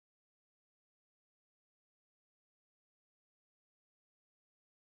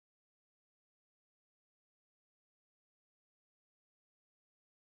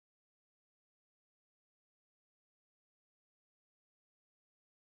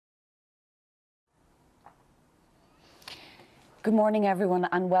Good morning, everyone,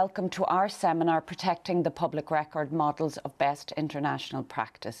 and welcome to our seminar, Protecting the Public Record Models of Best International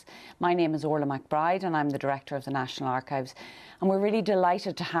Practice. My name is Orla McBride and I'm the Director of the National Archives. And we're really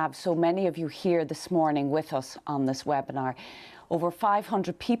delighted to have so many of you here this morning with us on this webinar. Over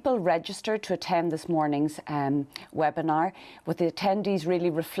 500 people registered to attend this morning's webinar, with the attendees really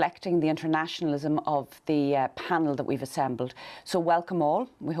reflecting the internationalism of the panel that we've assembled. So welcome all.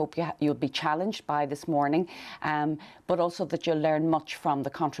 We hope you'll be challenged by this morning, but also that you'll learn much from the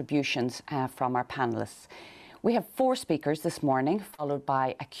contributions from our panellists. We have 4 speakers this morning, followed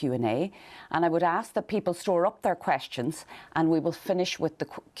by a Q&A, and I would ask that people store up their questions and we will finish with the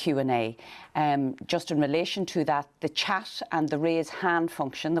Q&A. Just in relation to that, the chat and the raise hand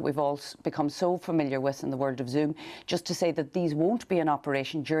function that we've all become so familiar with in the world of Zoom, just to say that these won't be in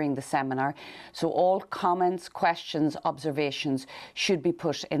operation during the seminar, so all comments, questions, observations should be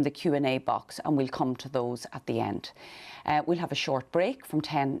put in the Q&A box, and we'll come to those at the end. We'll have a short break from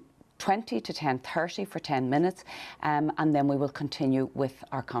 10:20 to 10:30 for 10 minutes, and then we will continue with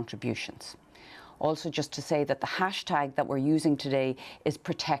our contributions. Also, just to say that the hashtag that we're using today is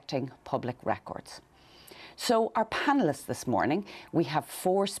Protecting Public Records. So our panellists this morning, we have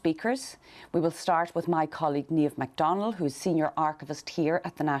 4 speakers. We will start with my colleague Niamh MacDonald, who is Senior Archivist here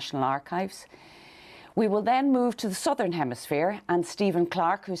at the National Archives. We will then move to the Southern Hemisphere, and Stephen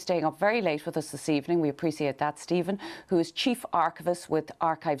Clark, who's staying up very late with us this evening. We appreciate that, Stephen, who is Chief Archivist with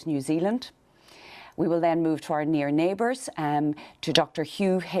Archives New Zealand. We will then move to our near neighbours, to Dr.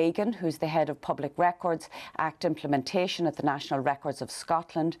 Hugh Hagan, who's the Head of Public Records Act Implementation at the National Records of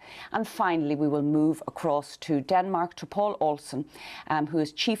Scotland. And finally, we will move across to Denmark to Paul Olsen, who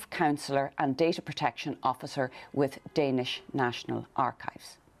is Chief Counsellor and Data Protection Officer with Danish National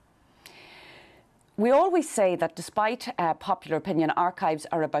Archives. We always say that despite popular opinion, archives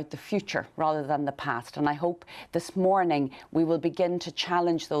are about the future rather than the past, and I hope this morning we will begin to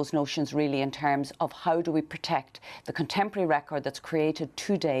challenge those notions really in terms of how do we protect the contemporary record that's created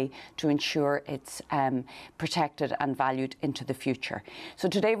today to ensure it's protected and valued into the future. So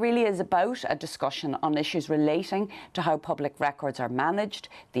today really is about a discussion on issues relating to how public records are managed,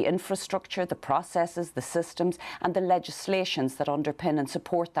 the infrastructure, the processes, the systems and the legislations that underpin and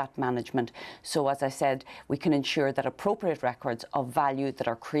support that management. So as I said, we can ensure that appropriate records of value that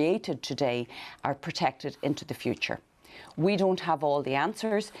are created today are protected into the future. We don't have all the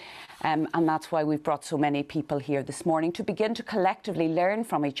answers, and that's why we've brought so many people here this morning to begin to collectively learn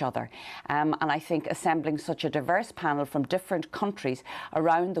from each other. And I think assembling such a diverse panel from different countries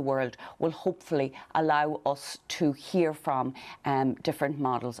around the world will hopefully allow us to hear from different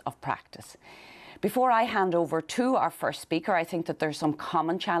models of practice. Before I hand over to our first speaker, I think that there are some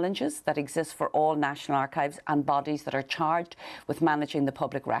common challenges that exist for all national archives and bodies that are charged with managing the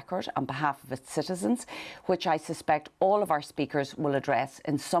public record on behalf of its citizens, which I suspect all of our speakers will address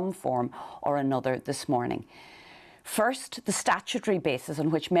in some form or another this morning. First, the statutory basis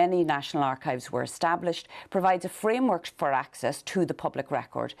on which many national archives were established provides a framework for access to the public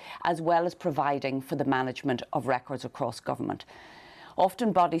record, as well as providing for the management of records across government.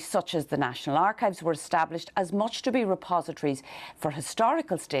 Often bodies such as the National Archives were established as much to be repositories for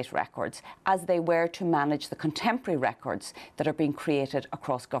historical state records as they were to manage the contemporary records that are being created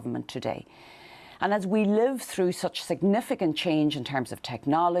across government today. And as we live through such significant change in terms of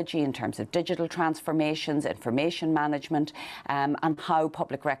technology, in terms of digital transformations, information management, and how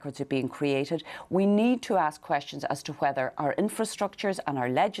public records are being created, we need to ask questions as to whether our infrastructures and our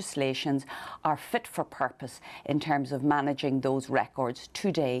legislations are fit for purpose in terms of managing those records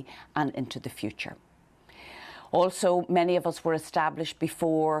today and into the future. Also, many of us were established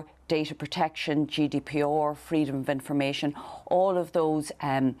before data protection, GDPR, freedom of information, all of those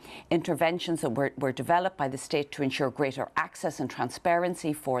interventions that were developed by the state to ensure greater access and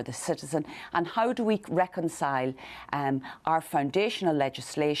transparency for the citizen. And how do we reconcile our foundational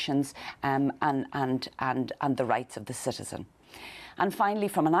legislations and the rights of the citizen? And finally,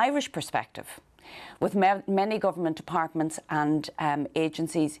 from an Irish perspective, with many government departments and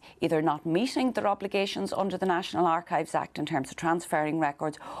agencies either not meeting their obligations under the National Archives Act in terms of transferring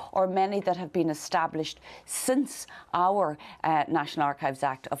records, or many that have been established since our National Archives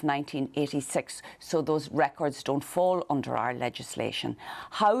Act of 1986, so those records don't fall under our legislation.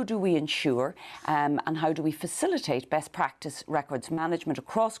 How do we ensure and how do we facilitate best practice records management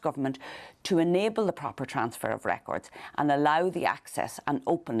across government to enable the proper transfer of records and allow the access and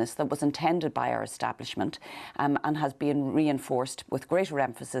openness that was intended by our establishment and has been reinforced with greater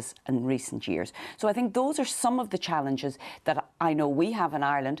emphasis in recent years. So I think those are some of the challenges that I know we have in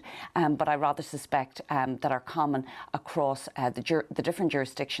Ireland, but I rather suspect that are common across the different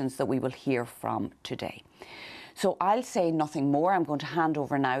jurisdictions that we will hear from today. So I'll say nothing more. I'm going to hand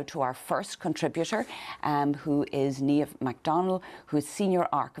over now to our first contributor, who is Niamh MacDonald, who is Senior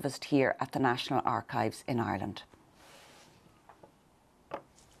Archivist here at the National Archives in Ireland.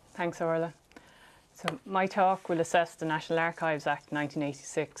 Thanks, Orla. So my talk will assess the National Archives Act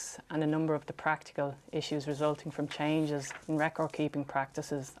 1986 and a number of the practical issues resulting from changes in record-keeping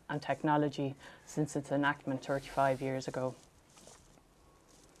practices and technology since its enactment 35 years ago.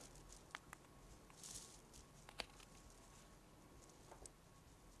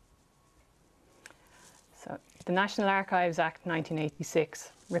 So, the National Archives Act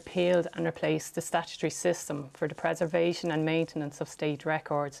 1986 repealed and replaced the statutory system for the preservation and maintenance of state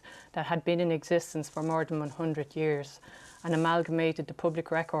records that had been in existence for more than 100 years and amalgamated the Public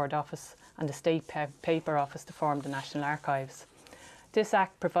Record Office and the State Paper Office to form the National Archives. This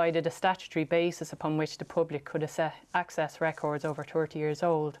Act provided a statutory basis upon which the public could access records over 30 years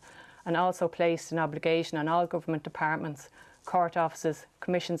old, and also placed an obligation on all government departments, court offices,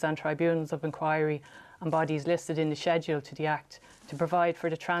 commissions and tribunals of inquiry and bodies listed in the schedule to the Act to provide for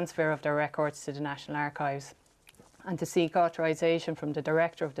the transfer of their records to the National Archives and to seek authorisation from the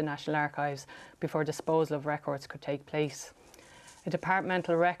Director of the National Archives before disposal of records could take place. A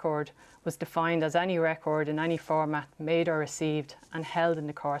departmental record was defined as any record in any format made or received and held in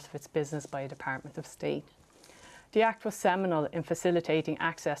the course of its business by a Department of State. The Act was seminal in facilitating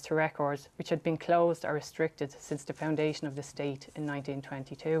access to records which had been closed or restricted since the foundation of the state in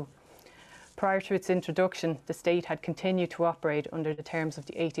 1922. Prior to its introduction, the state had continued to operate under the terms of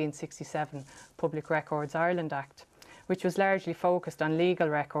the 1867 Public Records Ireland Act, which was largely focused on legal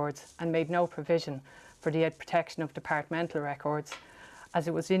records and made no provision for the protection of departmental records, as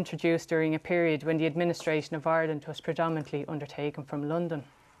it was introduced during a period when the administration of Ireland was predominantly undertaken from London.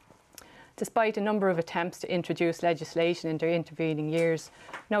 Despite a number of attempts to introduce legislation in the intervening years,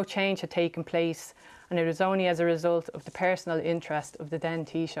 no change had taken place, and it was only as a result of the personal interest of the then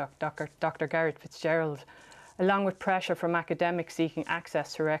Taoiseach, Dr. Garret FitzGerald, along with pressure from academics seeking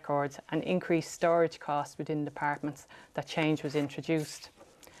access to records and increased storage costs within departments, that change was introduced.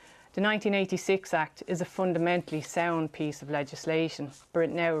 The 1986 Act is a fundamentally sound piece of legislation, but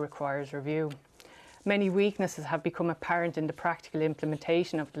it now requires review. Many weaknesses have become apparent in the practical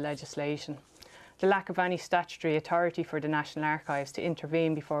implementation of the legislation. The lack of any statutory authority for the National Archives to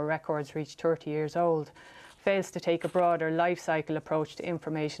intervene before records reach 30 years old fails to take a broader life cycle approach to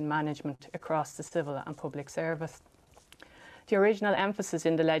information management across the civil and public service. The original emphasis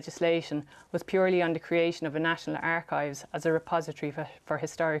in the legislation was purely on the creation of a National Archives as a repository for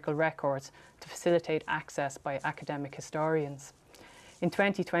historical records to facilitate access by academic historians. In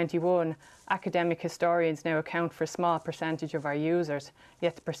 2021, academic historians now account for a small percentage of our users,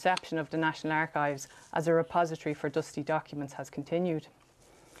 yet the perception of the National Archives as a repository for dusty documents has continued.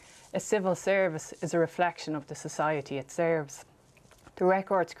 A civil service is a reflection of the society it serves. The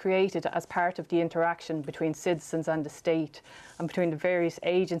records created as part of the interaction between citizens and the state and between the various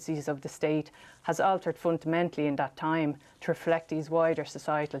agencies of the state has altered fundamentally in that time to reflect these wider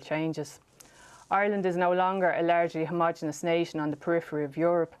societal changes. Ireland is no longer a largely homogenous nation on the periphery of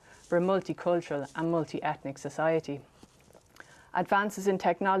Europe, but a multicultural and multi-ethnic society. Advances in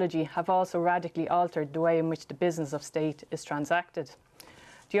technology have also radically altered the way in which the business of state is transacted.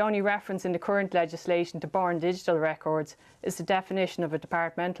 The only reference in the current legislation to born digital records is the definition of a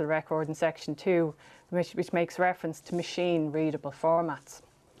departmental record in Section 2, which makes reference to machine-readable formats.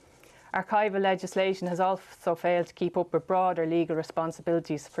 Archival legislation has also failed to keep up with broader legal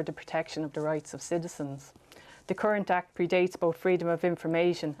responsibilities for the protection of the rights of citizens. The current Act predates both freedom of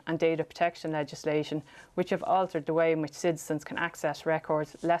information and data protection legislation, which have altered the way in which citizens can access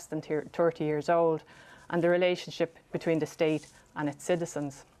records less than 30 years old and the relationship between the state and its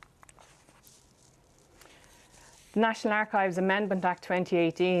citizens. The National Archives Amendment Act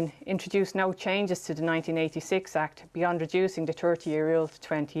 2018 introduced no changes to the 1986 Act beyond reducing the 30-year rule to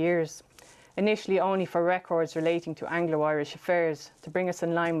 20 years, initially only for records relating to Anglo-Irish affairs, to bring us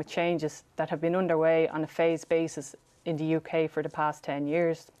in line with changes that have been underway on a phased basis in the UK for the past 10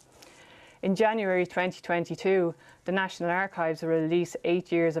 years. In January 2022, the National Archives will release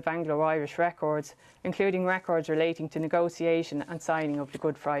 8 years of Anglo-Irish records, including records relating to negotiation and signing of the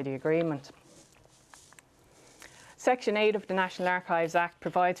Good Friday Agreement. Section 8 of the National Archives Act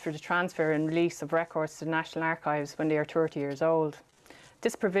provides for the transfer and release of records to the National Archives when they are 30 years old.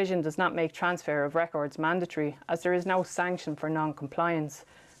 This provision does not make transfer of records mandatory, as there is no sanction for non-compliance,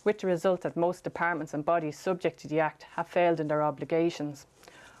 with the result that most departments and bodies subject to the Act have failed in their obligations.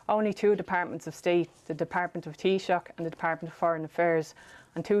 Only two departments of state, the Department of Taoiseach and the Department of Foreign Affairs,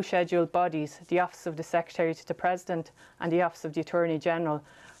 and 2 scheduled bodies, the Office of the Secretary to the President and the Office of the Attorney General,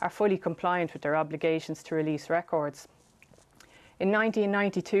 are fully compliant with their obligations to release records. In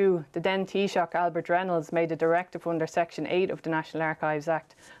 1992, the then Taoiseach Albert Reynolds made a directive under Section 8 of the National Archives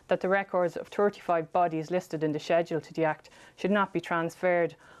Act that the records of 35 bodies listed in the schedule to the Act should not be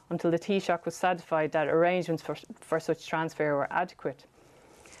transferred until the Taoiseach was satisfied that arrangements for such transfer were adequate.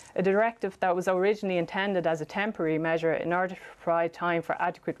 A directive that was originally intended as a temporary measure in order to provide time for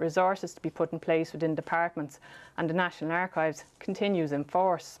adequate resources to be put in place within departments and the National Archives continues in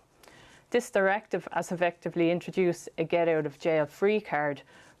force. This directive has effectively introduced a get-out-of-jail-free card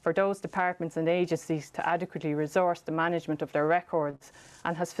for those departments and agencies to adequately resource the management of their records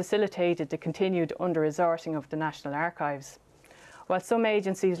and has facilitated the continued under-resourcing of the National Archives. While some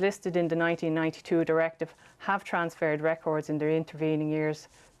agencies listed in the 1992 directive have transferred records in their intervening years,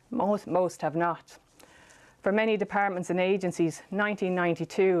 most have not. For many departments and agencies,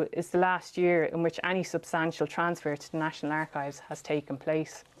 1992 is the last year in which any substantial transfer to the National Archives has taken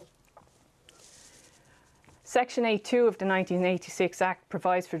place. Section 8.2 of the 1986 Act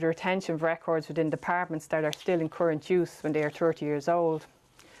provides for the retention of records within departments that are still in current use when they are 30 years old.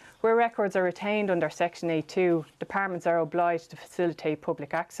 Where records are retained under Section 8.2, departments are obliged to facilitate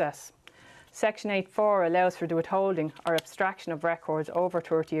public access. Section 8.4 allows for the withholding or abstraction of records over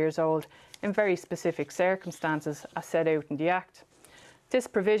 30 years old in very specific circumstances as set out in the Act. This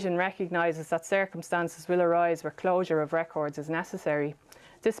provision recognises that circumstances will arise where closure of records is necessary.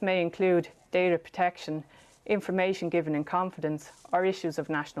 This may include data protection, information given in confidence, or issues of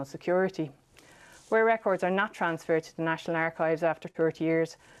national security. Where records are not transferred to the National Archives after 30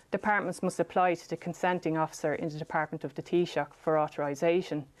 years, departments must apply to the consenting officer in the Department of the Taoiseach for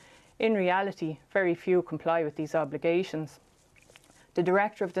authorisation. In reality, very few comply with these obligations. The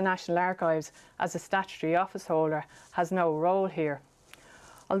Director of the National Archives, as a statutory office holder, has no role here.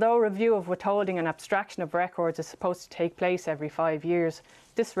 Although review of withholding and abstraction of records is supposed to take place every 5 years,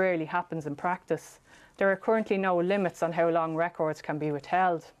 this rarely happens in practice. There are currently no limits on how long records can be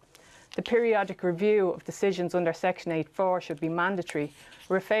withheld. The periodic review of decisions under Section 8.4 should be mandatory,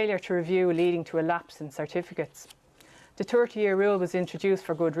 with a failure to review leading to a lapse in certificates. The 30-year rule was introduced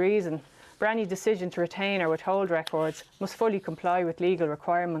for good reason, but any decision to retain or withhold records must fully comply with legal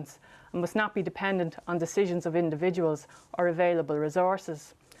requirements and must not be dependent on decisions of individuals or available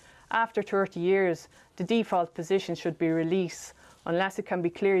resources. After 30 years, the default position should be release, unless it can be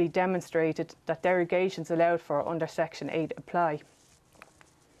clearly demonstrated that derogations allowed for under Section 8 apply.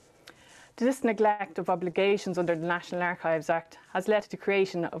 This neglect of obligations under the National Archives Act has led to the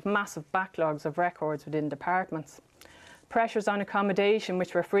creation of massive backlogs of records within departments. Pressures on accommodation,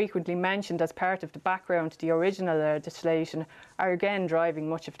 which were frequently mentioned as part of the background to the original legislation, are again driving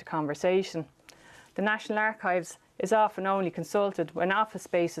much of the conversation. The National Archives is often only consulted when office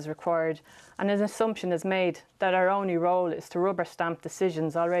space is required, and an assumption is made that our only role is to rubber stamp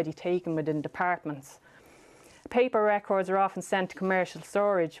decisions already taken within departments. Paper records are often sent to commercial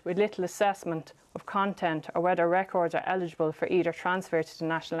storage with little assessment of content or whether records are eligible for either transfer to the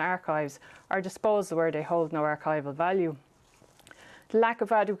National Archives or disposal where they hold no archival value. The lack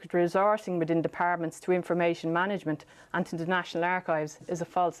of adequate resourcing within departments to information management and to the National Archives is a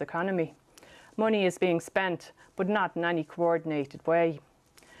false economy. Money is being spent, but not in any coordinated way.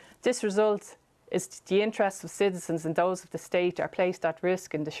 This results is the interests of citizens and those of the state are placed at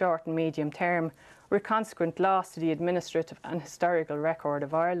risk in the short and medium term, with consequent loss to the administrative and historical record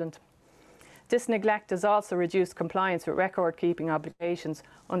of Ireland. This neglect has also reduced compliance with record-keeping obligations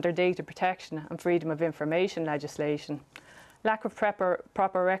under data protection and freedom of information legislation. Lack of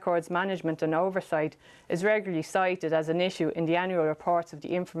proper records management and oversight is regularly cited as an issue in the annual reports of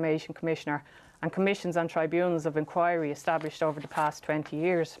the Information Commissioner and commissions and tribunals of inquiry established over the past 20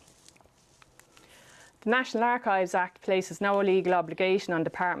 years. The National Archives Act places no legal obligation on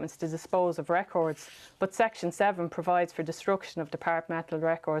departments to dispose of records, but Section 7 provides for destruction of departmental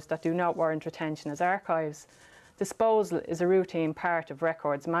records that do not warrant retention as archives. Disposal is a routine part of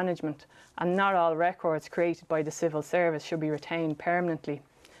records management, and not all records created by the civil service should be retained permanently.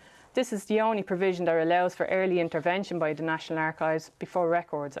 This is the only provision that allows for early intervention by the National Archives before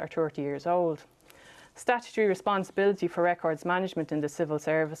records are 30 years old. Statutory responsibility for records management in the civil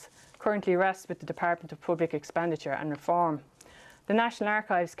service currently rests with the Department of Public Expenditure and Reform. The National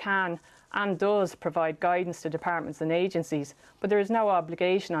Archives can and does provide guidance to departments and agencies, but there is no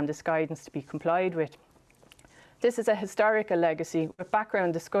obligation on this guidance to be complied with. This is a historical legacy with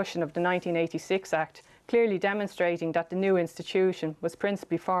background discussion of the 1986 Act, clearly demonstrating that the new institution was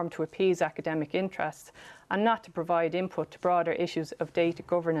principally formed to appease academic interests and not to provide input to broader issues of data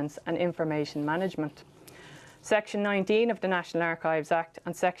governance and information management. Section 19 of the National Archives Act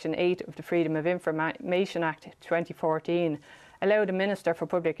and Section 8 of the Freedom of Information Act 2014 allow the Minister for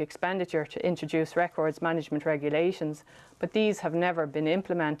Public Expenditure to introduce records management regulations, but these have never been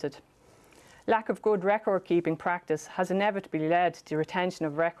implemented. Lack of good record-keeping practice has inevitably led to retention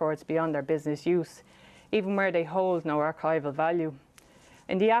of records beyond their business use, even where they hold no archival value.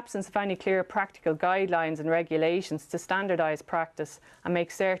 In the absence of any clear practical guidelines and regulations to standardise practice and make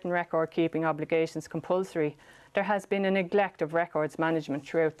certain record-keeping obligations compulsory, there has been a neglect of records management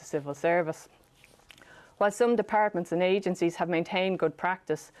throughout the civil service. While some departments and agencies have maintained good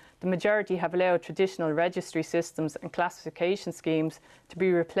practice, the majority have allowed traditional registry systems and classification schemes to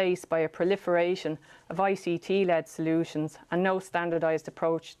be replaced by a proliferation of ICT-led solutions and no standardised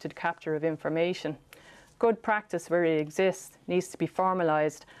approach to the capture of information. Good practice where it exists needs to be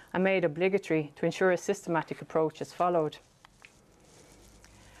formalised and made obligatory to ensure a systematic approach is followed.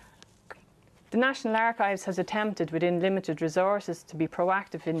 The National Archives has attempted within limited resources to be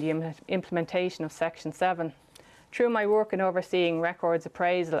proactive in the implementation of Section 7. Through my work in overseeing records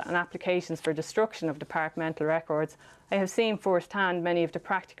appraisal and applications for destruction of departmental records, I have seen firsthand many of the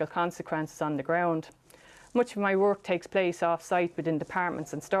practical consequences on the ground. Much of my work takes place off-site within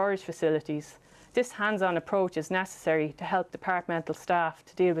departments and storage facilities. This hands-on approach is necessary to help departmental staff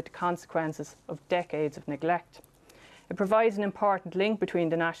to deal with the consequences of decades of neglect. It provides an important link between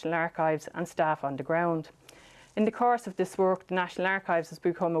the National Archives and staff on the ground. In the course of this work, the National Archives has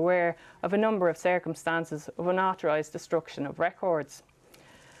become aware of a number of circumstances of unauthorised destruction of records.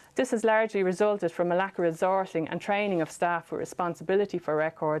 This has largely resulted from a lack of resourcing and training of staff with responsibility for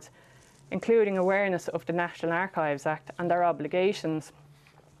records, including awareness of the National Archives Act and their obligations.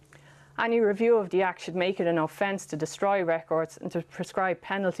 Any review of the Act should make it an offence to destroy records and to prescribe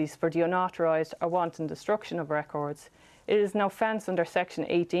penalties for the unauthorised or wanton destruction of records. It is an offence under Section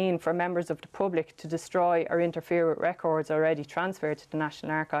 18 for members of the public to destroy or interfere with records already transferred to the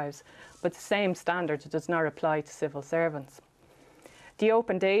National Archives, but the same standard does not apply to civil servants. The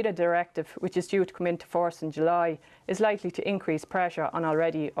Open Data Directive, which is due to come into force in July, is likely to increase pressure on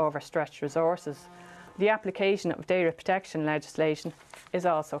already overstretched resources. The application of data protection legislation is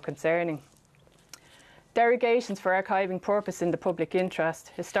also concerning. Derogations for archiving purpose in the public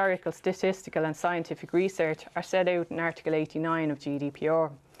interest, historical, statistical and scientific research are set out in Article 89 of GDPR.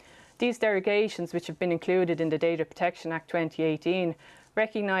 These derogations, which have been included in the Data Protection Act 2018,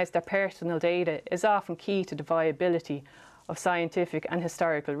 recognise that personal data is often key to the viability of scientific and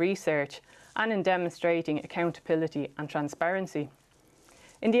historical research and in demonstrating accountability and transparency.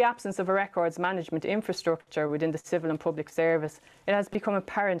 In the absence of a records management infrastructure within the civil and public service, it has become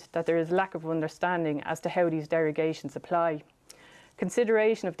apparent that there is lack of understanding as to how these derogations apply.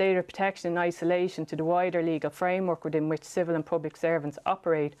 Consideration of data protection in isolation to the wider legal framework within which civil and public servants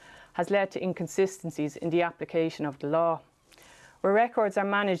operate has led to inconsistencies in the application of the law. Where records are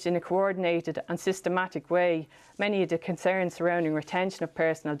managed in a coordinated and systematic way, many of the concerns surrounding retention of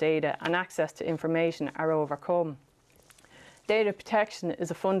personal data and access to information are overcome. Data protection is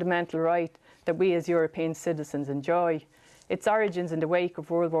a fundamental right that we as European citizens enjoy. Its origins in the wake of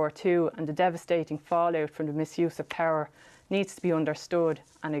World War II and the devastating fallout from the misuse of power needs to be understood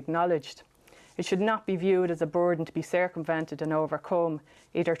and acknowledged. It should not be viewed as a burden to be circumvented and overcome,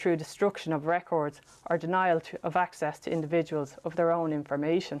 either through destruction of records or denial of access to individuals of their own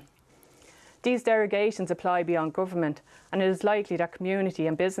information. These derogations apply beyond government, and it is likely that community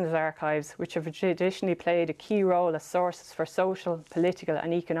and business archives, which have traditionally played a key role as sources for social, political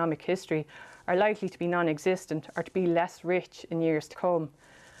and economic history, are likely to be non-existent or to be less rich in years to come.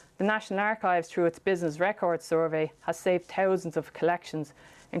 The National Archives, through its Business Records Survey, has saved thousands of collections,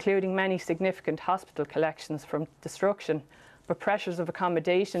 including many significant hospital collections from destruction, but pressures of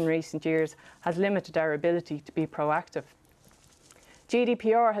accommodation in recent years has limited our ability to be proactive.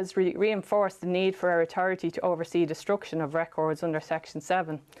 GDPR has reinforced the need for our authority to oversee destruction of records under Section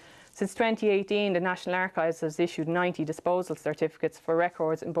 7. Since 2018, the National Archives has issued 90 disposal certificates for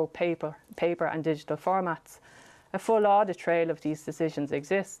records in both paper and digital formats. A full audit trail of these decisions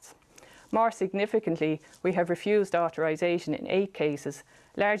exists. More significantly, we have refused authorisation in 8 cases,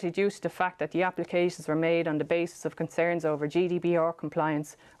 largely due to the fact that the applications were made on the basis of concerns over GDPR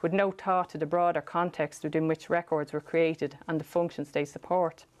compliance, with no thought to the broader context within which records were created and the functions they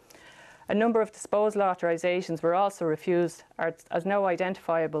support. A number of disposal authorisations were also refused as no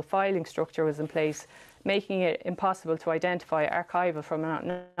identifiable filing structure was in place, making it impossible to identify archival from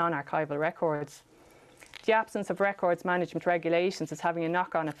non-archival records. The absence of records management regulations is having a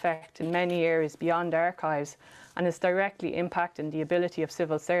knock-on effect in many areas beyond archives and is directly impacting the ability of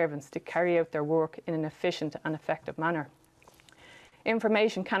civil servants to carry out their work in an efficient and effective manner.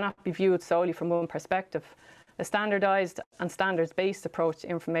 Information cannot be viewed solely from one perspective. A standardised and standards-based approach to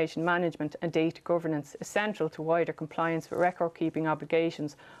information management and data governance is central to wider compliance with record-keeping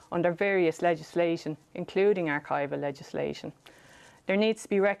obligations under various legislation, including archival legislation. There needs to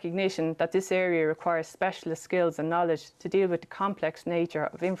be recognition that this area requires specialist skills and knowledge to deal with the complex nature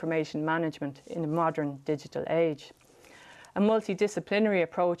of information management in a modern digital age. A multidisciplinary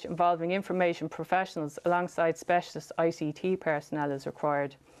approach involving information professionals alongside specialist ICT personnel is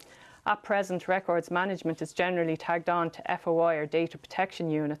required. At present, records management is generally tagged on to FOI or data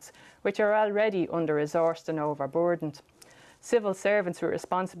protection units, which are already under-resourced and overburdened. Civil servants with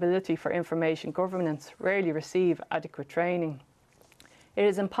responsibility for information governance rarely receive adequate training. It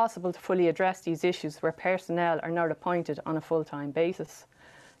is impossible to fully address these issues where personnel are not appointed on a full-time basis.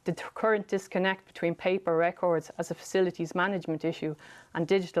 The current disconnect between paper records as a facilities management issue and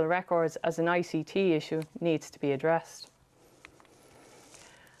digital records as an ICT issue needs to be addressed.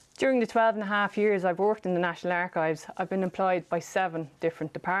 During the 12.5 years I've worked in the National Archives, I've been employed by 7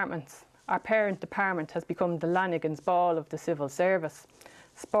 different departments. Our parent department has become the Lanigan's Ball of the civil service.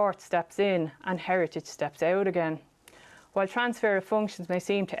 Sport steps in and heritage steps out again. While transfer of functions may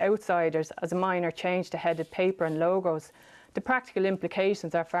seem to outsiders as a minor change to headed paper and logos, the practical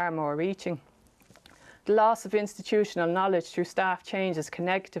implications are far more reaching. The loss of institutional knowledge through staff changes can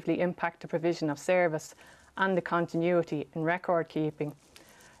negatively impact the provision of service and the continuity in record keeping.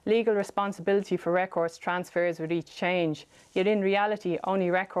 Legal responsibility for records transfers with each change, yet in reality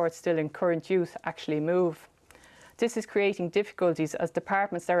only records still in current use actually move. This is creating difficulties as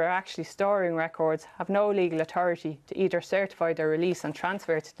departments that are actually storing records have no legal authority to either certify their release and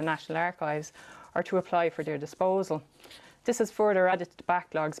transfer to the National Archives or to apply for their disposal. This is further added to the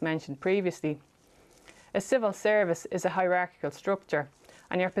backlogs mentioned previously. A civil service is a hierarchical structure,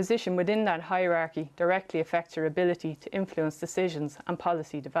 and your position within that hierarchy directly affects your ability to influence decisions and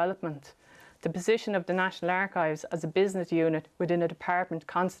policy development. The position of the National Archives as a business unit within a department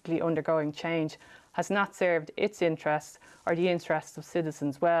constantly undergoing change has not served its interests or the interests of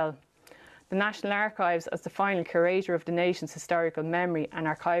citizens well. The National Archives, as the final curator of the nation's historical memory and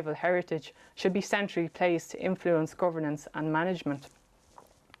archival heritage, should be centrally placed to influence governance and management.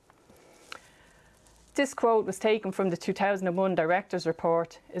 This quote was taken from the 2001 Directors'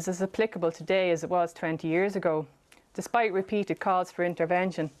 Report, is as applicable today as it was 20 years ago. Despite repeated calls for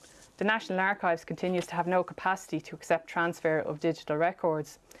intervention, the National Archives continues to have no capacity to accept transfer of digital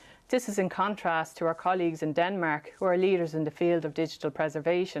records. This is in contrast to our colleagues in Denmark, who are leaders in the field of digital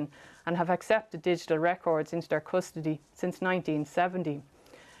preservation and have accepted digital records into their custody since 1970.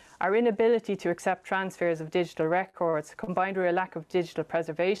 Our inability to accept transfers of digital records, combined with a lack of digital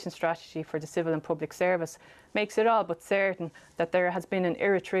preservation strategy for the civil and public service, makes it all but certain that there has been an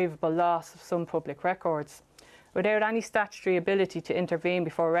irretrievable loss of some public records. Without any statutory ability to intervene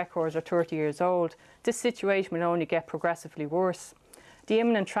before records are 30 years old, this situation will only get progressively worse. The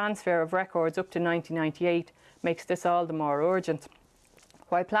imminent transfer of records up to 1998 makes this all the more urgent.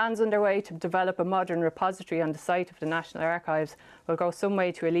 While plans underway to develop a modern repository on the site of the National Archives will go some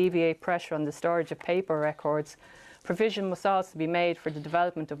way to alleviate pressure on the storage of paper records, provision must also be made for the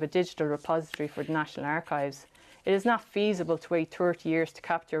development of a digital repository for the National Archives. It is not feasible to wait 30 years to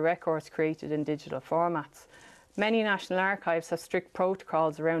capture records created in digital formats. Many National Archives have strict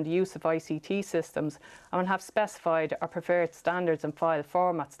protocols around the use of ICT systems and have specified or preferred standards and file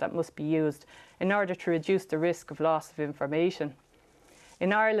formats that must be used in order to reduce the risk of loss of information.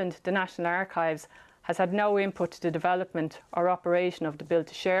 In Ireland, the National Archives has had no input to the development or operation of the Build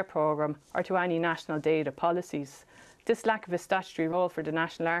to Share programme or to any national data policies. This lack of a statutory role for the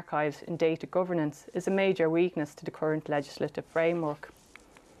National Archives in data governance is a major weakness to the current legislative framework.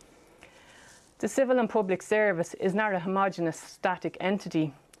 The civil and public service is not a homogeneous static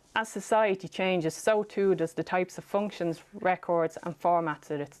entity. As society changes, so too does the types of functions, records and formats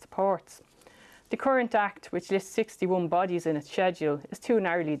that it supports. The current Act, which lists 61 bodies in its schedule, is too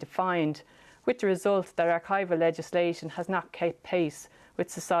narrowly defined, with the result that archival legislation has not kept pace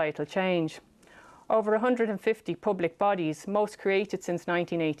with societal change. Over 150 public bodies, most created since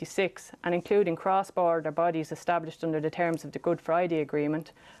 1986, and including cross-border bodies established under the terms of the Good Friday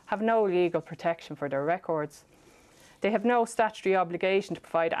Agreement, have no legal protection for their records. They have no statutory obligation to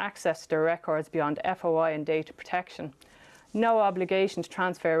provide access to their records beyond FOI and data protection, no obligation to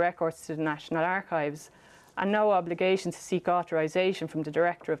transfer records to the National Archives, and no obligation to seek authorisation from the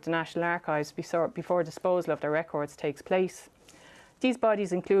Director of the National Archives before disposal of their records takes place. These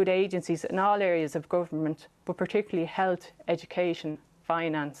bodies include agencies in all areas of government, but particularly health, education,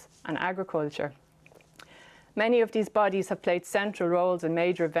 finance and agriculture. Many of these bodies have played central roles in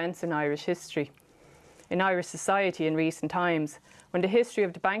major events in Irish history. in Irish society in recent times. When the history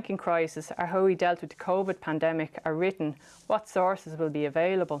of the banking crisis or how we dealt with the COVID pandemic are written, what sources will be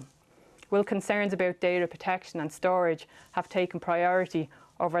available? Will concerns about data protection and storage have taken priority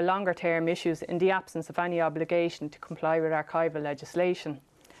over longer-term issues in the absence of any obligation to comply with archival legislation?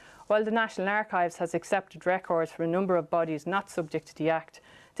 While the National Archives has accepted records from a number of bodies not subject to the Act,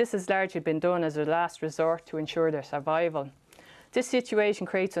 this has largely been done as a last resort to ensure their survival. This situation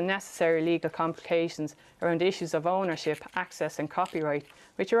creates unnecessary legal complications around issues of ownership, access and copyright,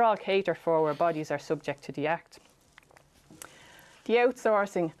 which are all catered for where bodies are subject to the Act. The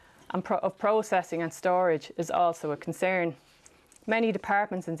outsourcing of processing and storage is also a concern. Many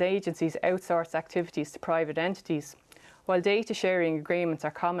departments and agencies outsource activities to private entities. While data sharing agreements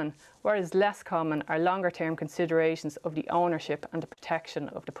are common, what is less common are longer-term considerations of the ownership and the protection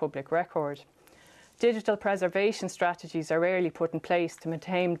of the public record. Digital preservation strategies are rarely put in place to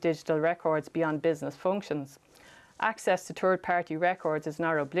maintain digital records beyond business functions. Access to third-party records is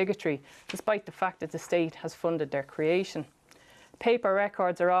not obligatory, despite the fact that the state has funded their creation. Paper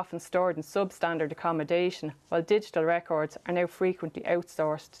records are often stored in substandard accommodation, while digital records are now frequently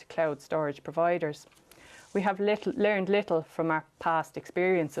outsourced to cloud storage providers. We have learned little from our past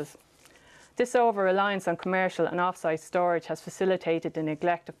experiences. This over-reliance on commercial and off-site storage has facilitated the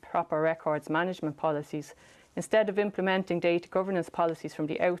neglect of proper records management policies. Instead of implementing data governance policies from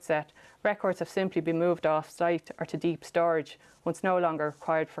the outset, records have simply been moved off-site or to deep storage, once no longer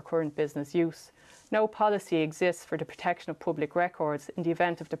required for current business use. No policy exists for the protection of public records in the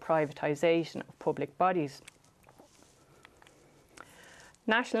event of the privatisation of public bodies.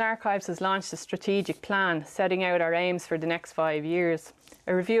 National Archives has launched a strategic plan setting out our aims for the next 5 years.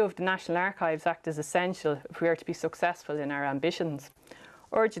 A review of the National Archives Act is essential if we are to be successful in our ambitions.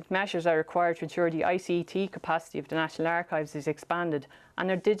 Urgent measures are required to ensure the ICT capacity of the National Archives is expanded and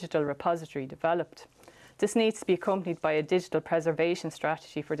their digital repository developed. This needs to be accompanied by a digital preservation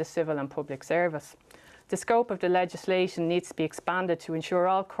strategy for the civil and public service. The scope of the legislation needs to be expanded to ensure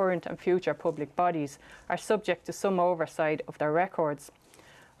all current and future public bodies are subject to some oversight of their records.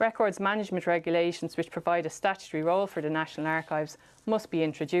 Records management regulations, which provide a statutory role for the National Archives, must be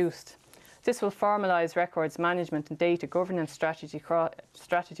introduced. This will formalise records management and data governance strategies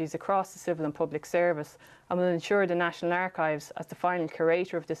across the civil and public service and will ensure the National Archives, as the final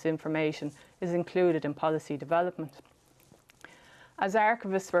curator of this information, is included in policy development. As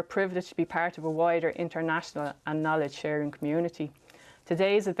archivists, we're privileged to be part of a wider international and knowledge-sharing community.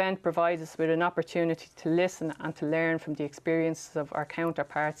 Today's event provides us with an opportunity to listen and to learn from the experiences of our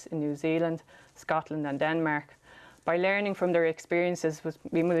counterparts in New Zealand, Scotland and Denmark. By learning from their experiences,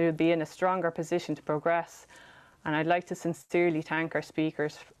 we will be in a stronger position to progress. And I'd like to sincerely thank our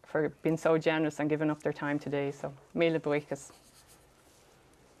speakers for being so generous and giving up their time today. So, míle buíochas.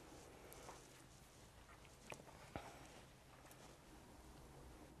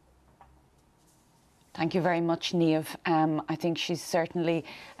 Thank you very much, Niamh. I think she's certainly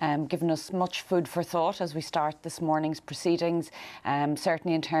given us much food for thought as we start this morning's proceedings,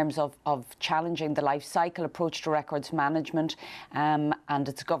 certainly in terms of challenging the life cycle approach to records management and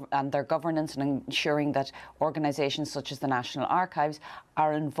their governance, and ensuring that organisations such as the National Archives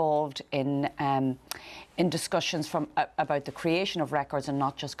are involved in discussions about the creation of records and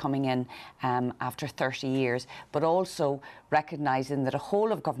not just coming in after 30 years, but also recognising that a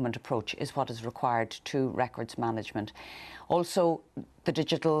whole of government approach is what is required to records management. Also, the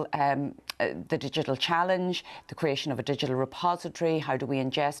digital challenge, the creation of a digital repository, how do we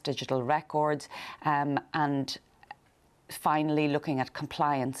ingest digital records, and finally looking at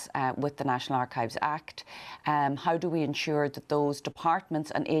compliance with the National Archives Act. How do we ensure that those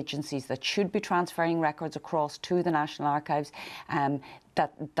departments and agencies that should be transferring records across to the National Archives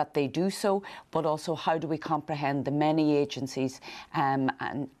that they do so, but also how do we comprehend the many agencies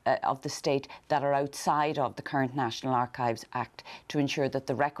of the state that are outside of the current National Archives Act to ensure that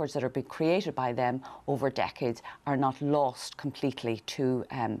the records that are being created by them over decades are not lost completely to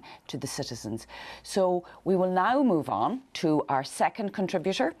the citizens. So we will now move on to our second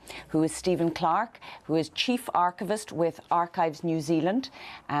contributor, who is Stephen Clark, who is Chief Archivist with Archives New Zealand,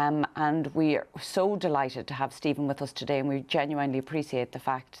 and we are so delighted to have Stephen with us today, and we genuinely appreciate the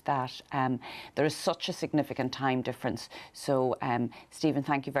fact that there is such a significant time difference. So, Stephen,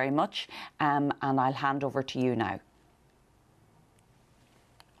 thank you very much, and I'll hand over to you now.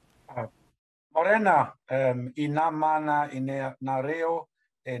 Morena, I nā mana I nā reo,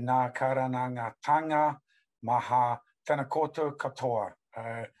 e nā karangatanga, maha tēnā koutou katoa.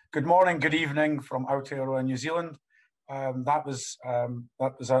 Good morning, good evening from Aotearoa, New Zealand. That was a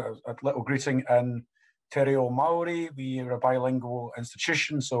little greeting in Te Reo Māori. We are a bilingual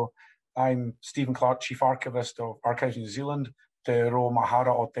institution, so I'm Stephen Clark, Chief Archivist of Archives New Zealand, Te Ro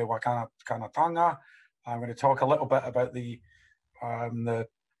Mahara o Te Wakanatanga. I'm going to talk a little bit about the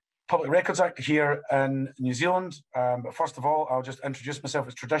Public Records Act here in New Zealand. But first of all, I'll just introduce myself.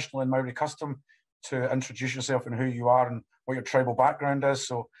 It's traditional in Maori custom to introduce yourself and who you are and what your tribal background is.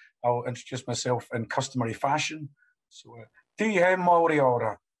 So I'll introduce myself in customary fashion. So, Ti he Māori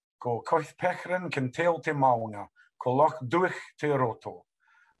ora, ko koith pechrin can tell te maunga, ko loch duich te roto,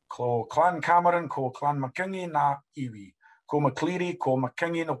 ko clan Cameron, ko clan Makingi na iwi, ko Macleary, ko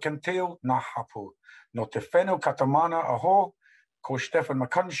Makingi no Kinteo na hapu, no te whenau katamana aho, ko Stephen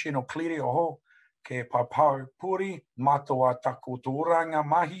McCunshin no Cleary aho, ke Papau Puri, matoa tako tūranga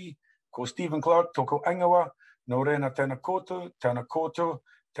mahi, ko Stephen Clark toko ingawa, no rena tēnā koutou, tēnā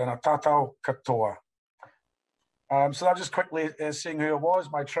tātou katoa. So I'm just quickly saying who I was.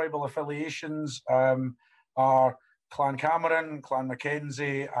 My tribal affiliations are Clan Cameron, Clan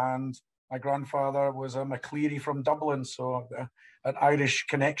Mackenzie, and my grandfather was a Macleary from Dublin, so an Irish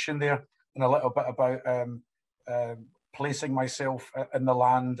connection there, and a little bit about placing myself in the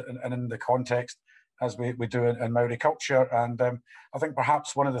land and in the context as we do in Maori culture. And I think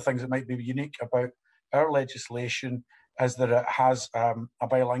perhaps one of the things that might be unique about our legislation is that it has a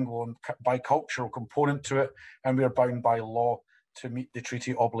bilingual and bicultural component to it, and we are bound by law to meet the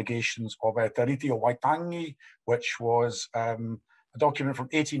treaty obligations of Te Riti o Waitangi, which was a document from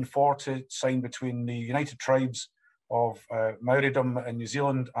 1840 signed between the United Tribes of Maoridom in New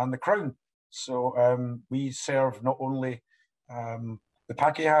Zealand and the Crown. So we serve not only the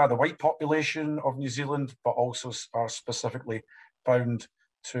Pākehā, the white population of New Zealand, but also are specifically bound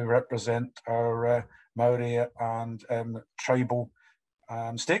to represent our Maori and tribal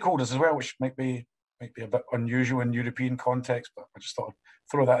stakeholders as well, which might be a bit unusual in European context, but I just thought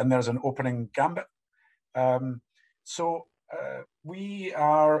I'd throw that in there as an opening gambit. We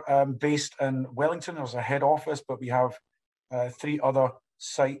are based in Wellington as a head office, but we have 3 other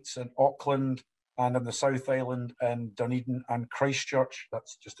sites in Auckland and in the South Island in Dunedin and Christchurch.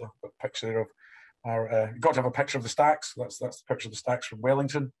 That's just a picture of our, got to have a picture of the stacks. That's the picture of the stacks from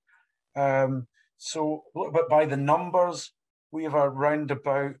Wellington. So a little bit by the numbers, we have around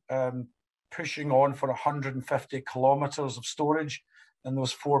about pushing on for 150 kilometres of storage in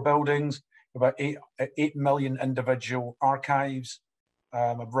those 4 buildings, about 8 million individual archives,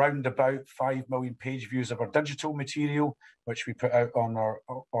 around about 5 million page views of our digital material, which we put out on our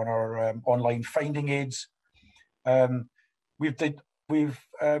online finding aids. We've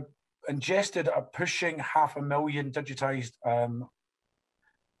ingested a pushing 500,000 digitised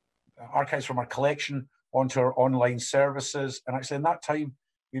archives from our collection onto our online services. And actually in that time,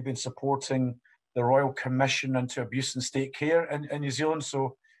 we've been supporting the Royal Commission into Abuse and State Care in New Zealand.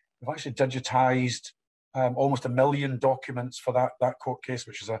 So we've actually digitised almost 1 million documents for that court case,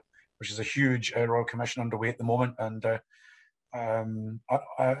 which is a huge Royal Commission underway at the moment. And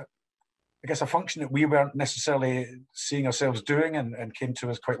I guess a function that we weren't necessarily seeing ourselves doing and came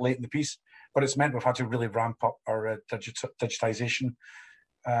to us quite late in the piece, but it's meant we've had to really ramp up our digitisation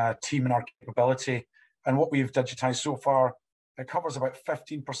team and our capability. And what we've digitised so far, it covers about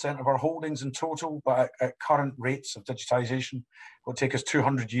 15% of our holdings in total, but at current rates of digitisation, it will take us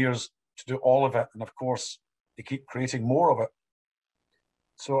 200 years to do all of it. And of course, they keep creating more of it.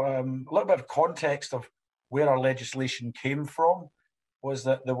 So a little bit of context of where our legislation came from was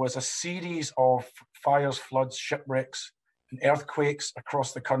that there was a series of fires, floods, shipwrecks, and earthquakes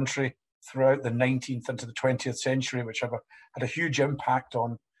across the country throughout the 19th into the 20th century, which had a huge impact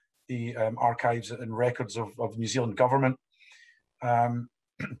on the archives and records of the New Zealand government. And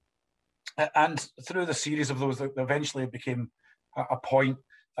through the series of those, eventually it became a point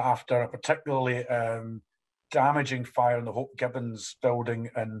that after a particularly damaging fire in the Hope Gibbons building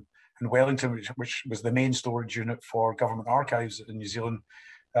in Wellington, which was the main storage unit for government archives in New Zealand,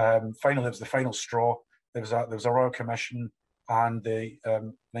 finally it was the final straw. There was a Royal Commission, and the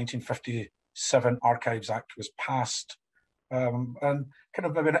 1957 Archives Act was passed. And kind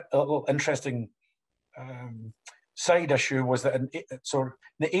of maybe a little interesting side issue was that in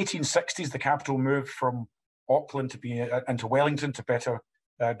the 1860s, the capital moved from Auckland to be into Wellington to better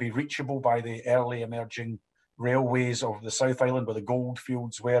be reachable by the early emerging railways of the South Island, where the gold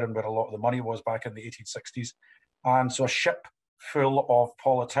fields were and where a lot of the money was back in the 1860s. And so a ship full of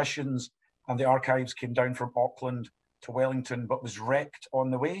politicians and the archives came down from Auckland to Wellington, but was wrecked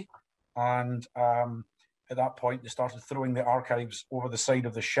on the way. And at that point, they started throwing the archives over the side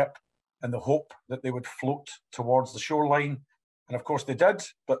of the ship in the hope that they would float towards the shoreline. And of course they did,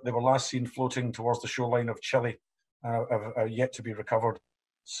 but they were last seen floating towards the shoreline of Chile, yet to be recovered.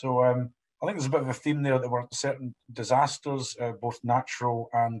 So I think there's a bit of a theme there. There were certain disasters, both natural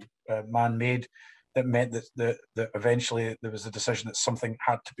and man-made, that meant that eventually there was a decision that something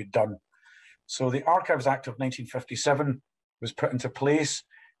had to be done. So the Archives Act of 1957 was put into place.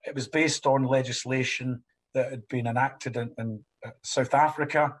 It was based on legislation that had been enacted in South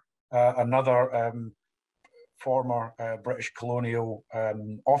Africa, another former British colonial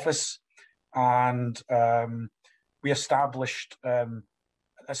office, and we established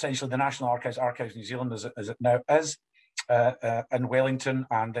essentially the National Archives New Zealand as it now is in Wellington,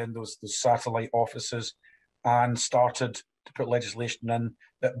 and then those satellite offices, and started to put legislation in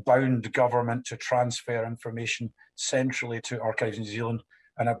that bound government to transfer information centrally to Archives New Zealand,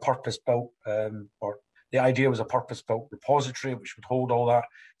 and a purpose-built, or the idea was a purpose-built repository which would hold all that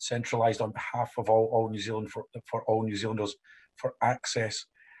centralised on behalf of all New Zealand for all New Zealanders for access.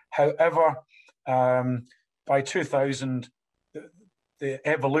 However, by 2000, the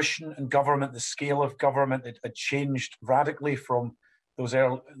evolution in government, the scale of government, it had changed radically from those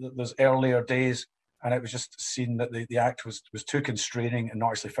earlier days, and it was just seen that the Act was too constraining and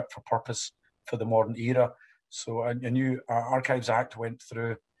not actually fit for purpose for the modern era. So a new Archives Act went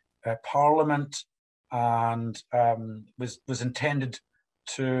through Parliament, and was intended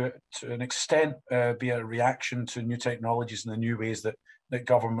to an extent be a reaction to new technologies and the new ways that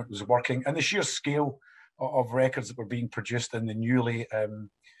government was working, and the sheer scale of records that were being produced in the newly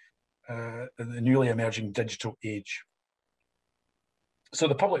emerging digital age. So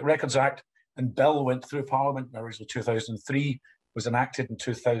the Public Records Act and bill went through Parliament in originally 2003, was enacted in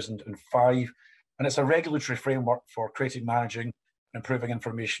 2005, and it's a regulatory framework for creating, managing, and improving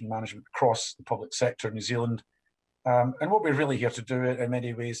information management across the public sector in New Zealand. And what we're really here to do in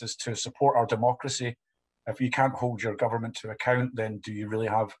many ways is to support our democracy. If you can't hold your government to account, then do you really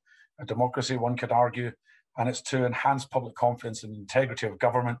have a democracy, one could argue? And it's to enhance public confidence and integrity of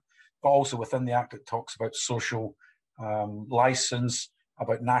government, but also within the Act it talks about social license,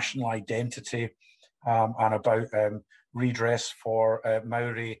 about national identity, and about redress for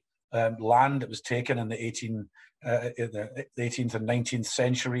Maori land that was taken in the 18th and 19th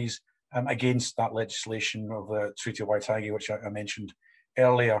centuries against that legislation of the Treaty of Waitangi, which I mentioned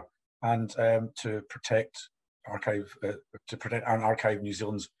earlier, and to protect and archive New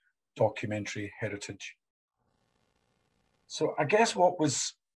Zealand's documentary heritage. So I guess what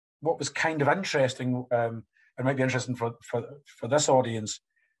was kind of interesting, and might be interesting for this audience,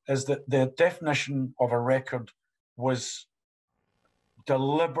 is that the definition of a record was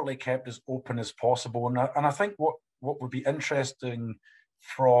deliberately kept as open as possible. And I think what would be interesting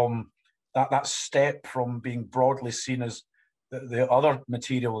from that step from being broadly seen as the other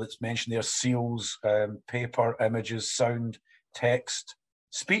material that's mentioned there, seals, paper, images, sound, text,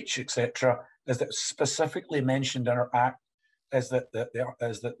 speech, etc., is that specifically mentioned in our Act is that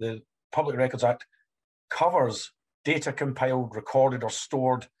the Public Records Act covers data compiled, recorded, or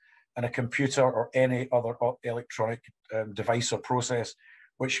stored in a computer or any other electronic device or process,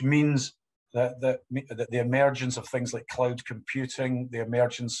 which means that the emergence of things like cloud computing, the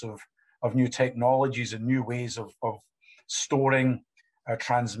emergence of new technologies and new ways of storing,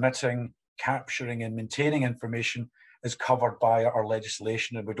 transmitting, capturing, and maintaining information is covered by our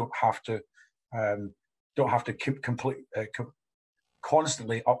legislation, and we don't have to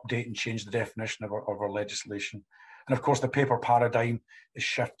constantly update and change the definition of our legislation. And of course, the paper paradigm is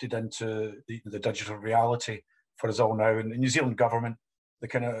shifted into the digital reality for us all now. And the New Zealand government,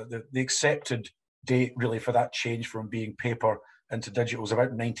 the accepted date really for that change from being paper into digital was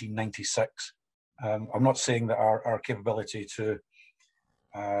about 1996. I'm not saying that our capability to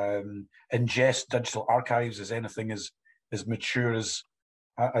ingest digital archives is anything as mature as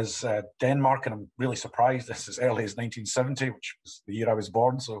Denmark, and I'm really surprised this is as early as 1970, which was the year I was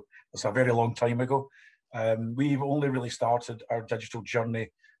born, so it's a very long time ago. We've only really started our digital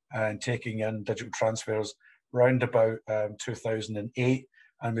journey and taking in digital transfers round about 2008,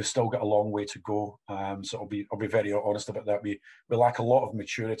 and we've still got a long way to go. So I'll be very honest about that. We lack a lot of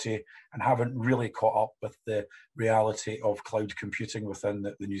maturity and haven't really caught up with the reality of cloud computing within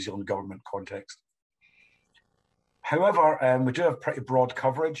the New Zealand government context. However, we do have pretty broad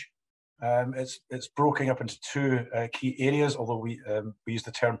coverage. It's broken up into two key areas, although we use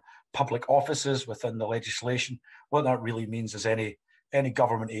the term public offices within the legislation. What that really means is any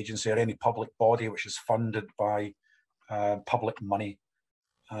government agency or any public body which is funded by public money.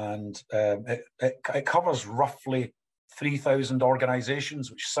 And it covers roughly 3,000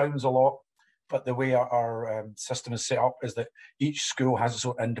 organizations, which sounds a lot, but the way our system is set up is that each school has its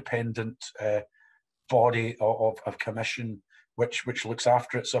own independent body of commission which looks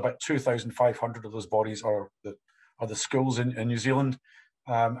after it. So about 2,500 of those bodies are the schools in New Zealand.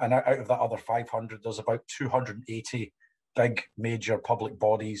 And out of that other 500, there's about 280 big major public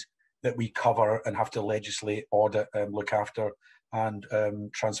bodies that we cover and have to legislate, audit, and look after, and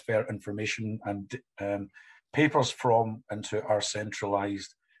transfer information and papers from into our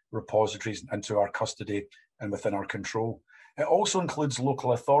centralised repositories, into our custody and within our control. It also includes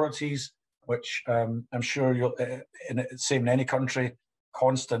local authorities, which I'm sure you'll, same in any country,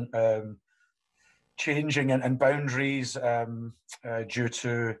 constant changing and boundaries due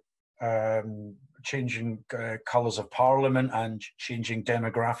to changing colours of parliament and changing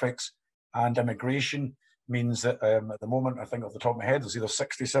demographics, and immigration means that at the moment, I think off the top of my head, there's either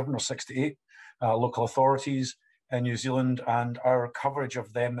 67 or 68 local authorities in New Zealand, and our coverage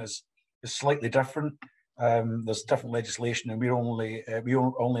of them is slightly different. There's different legislation, and we're only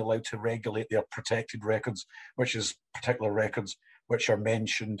allowed to regulate their protected records, which is particular records which are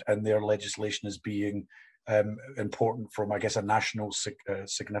mentioned in their legislation as being important from, I guess, a national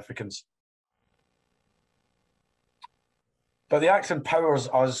significance. But the Act empowers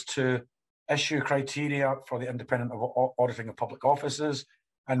us to issue criteria for the independent auditing of public offices,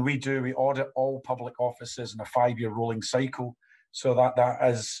 and we audit all public offices in a 5-year rolling cycle, so that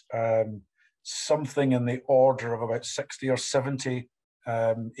is something in the order of about 60 or 70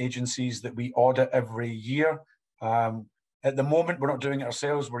 agencies that we audit every year. At the moment, we're not doing it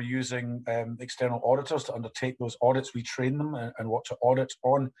ourselves. We're using external auditors to undertake those audits. We train them and what to audit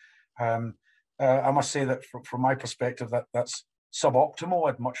on. I must say that from my perspective, that's suboptimal.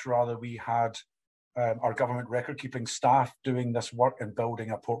 I'd much rather we had our government record-keeping staff doing this work and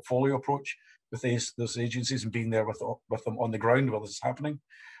building a portfolio approach with those agencies and being there with them on the ground while this is happening.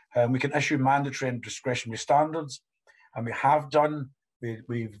 We can issue mandatory and discretionary standards, and we have done.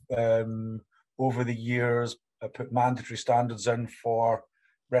 We've over the years put mandatory standards in for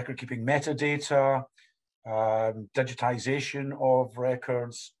record-keeping metadata, digitization of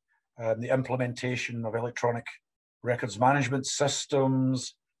records, the implementation of electronic records management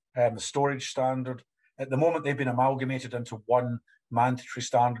systems, the storage standard. At the moment, they've been amalgamated into one mandatory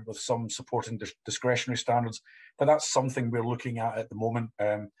standard with some supporting discretionary standards, but that's something we're looking at the moment,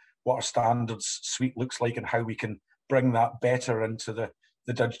 what our standards suite looks like and how we can bring that better into the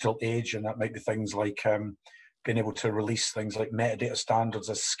digital age. And that might be things like being able to release things like metadata standards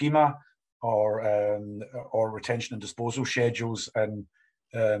as schema, or retention and disposal schedules, and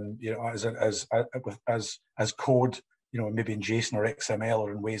as code, maybe in JSON or XML,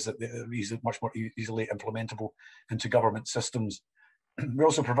 or in ways that are much more easily implementable into government systems. We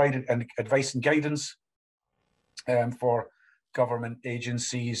also provided advice and guidance for government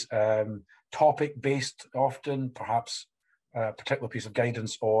agencies, topic-based often, perhaps a particular piece of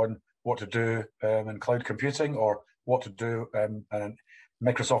guidance on what to do in cloud computing, or what to do in a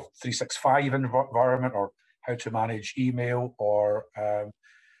Microsoft 365 environment, or how to manage email or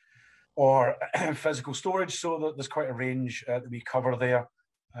physical storage. So that there's quite a range that we cover there.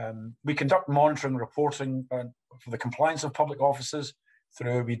 We conduct monitoring and reporting for the compliance of public offices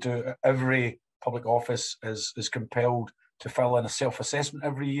every public office is compelled to fill in a self-assessment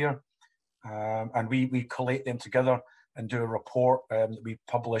every year, and we collate them together and do a report that we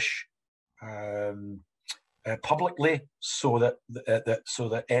publish publicly, so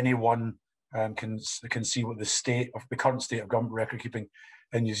that anyone can see what the current state of government record keeping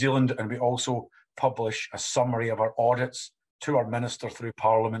in New Zealand. And we also publish a summary of our audits to our minister through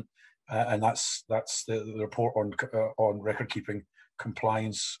Parliament, and that's the report on record keeping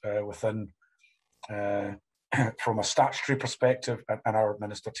compliance within from a statutory perspective, and our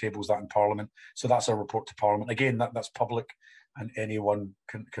minister tables that in Parliament. So that's our report to Parliament. Again, that's public, and anyone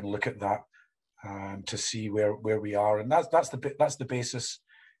can look at that to see where we are. And that's the basis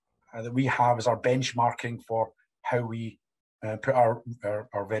that we have as our benchmarking for how we put our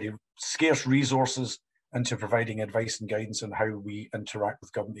very scarce resources into providing advice and guidance on how we interact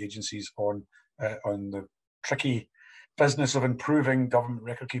with government agencies on the tricky business of improving government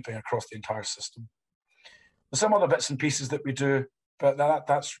record keeping across the entire system. There's some other bits and pieces that we do, but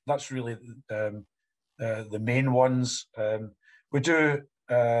that's really the main ones. We do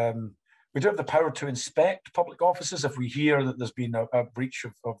have the power to inspect public offices if we hear that there's been a breach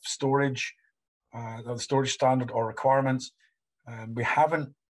of storage, the storage standard or requirements. We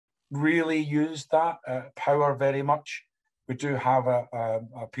haven't really used that power very much. We do have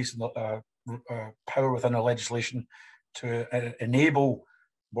a piece of power within our legislation to enable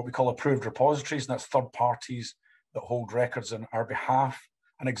what we call approved repositories, and that's third parties that hold records on our behalf.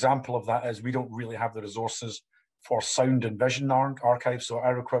 An example of that is we don't really have the resources for sound and vision archives, so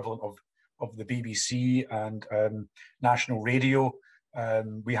our equivalent of the BBC and national radio.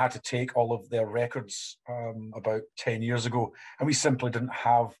 We had to take all of their records about 10 years ago, and we simply didn't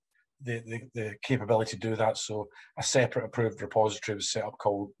have the capability to do that. So a separate approved repository was set up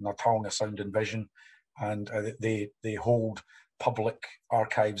called Taonga Sound and Vision, and they hold public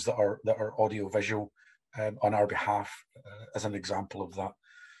archives that are audio visual on our behalf, as an example of that.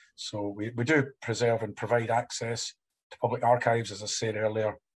 So we do preserve and provide access to public archives. As I said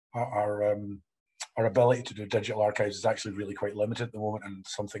earlier, our ability to do digital archives is actually really quite limited at the moment, and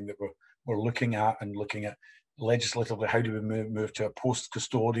something that we're looking at legislatively. How do we move to a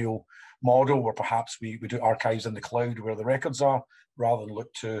post-custodial model where perhaps we do archives in the cloud where the records are, rather than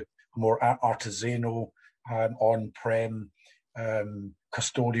look to a more artisanal, on-prem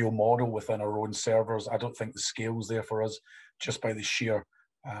custodial model within our own servers. I don't think the scale's there for us, just by the sheer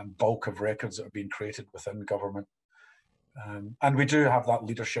bulk of records that are being created within government. And we do have that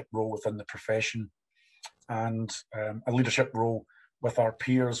leadership role within the profession, and a leadership role with our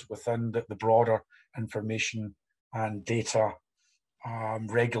peers within the broader information and data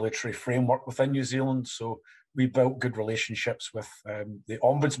regulatory framework within New Zealand. So we built good relationships with the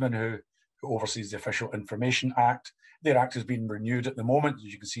Ombudsman, who oversees the Official Information Act. Their act has been renewed at the moment.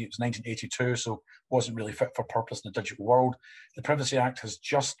 As you can see, it was 1982, so wasn't really fit for purpose in the digital world. The Privacy Act has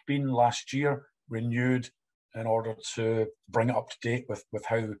just been last year renewed in order to bring it up to date with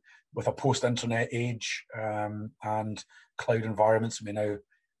how, with a post-internet age and cloud environments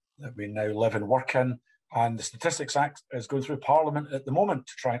that we now live and work in. And the Statistics Act is going through Parliament at the moment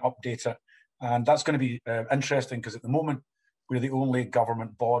to try and update it. And that's going to be interesting, because at the moment, we're the only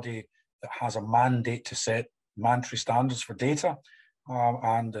government body that has a mandate to set mandatory standards for data.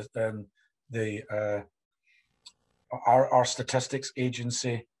 Our statistics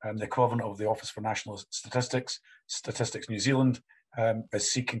agency, the equivalent of the Office for National Statistics, Statistics New Zealand,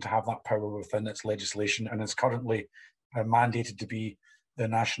 is seeking to have that power within its legislation, and is currently mandated to be the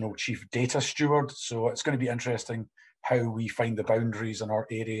National Chief Data Steward. So it's going to be interesting how we find the boundaries in our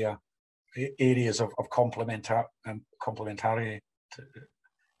areas of complementary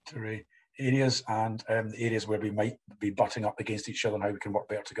areas, and the areas where we might be butting up against each other, and how we can work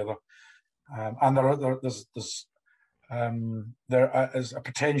better together. And there is a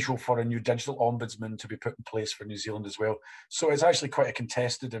potential for a new digital ombudsman to be put in place for New Zealand as well. So it's actually quite a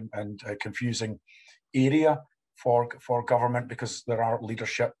contested and confusing area for government, because there are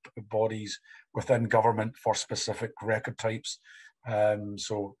leadership bodies within government for specific record types.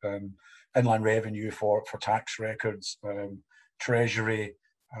 Inland revenue for tax records, treasury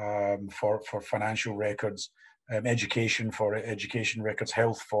for financial records, education for education records,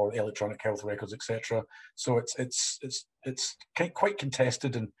 health for electronic health records, etc. So it's quite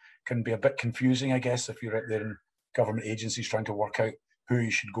contested and can be a bit confusing, I guess, if you're out there in government agencies trying to work out who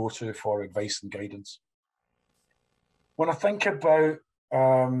you should go to for advice and guidance. When I think about,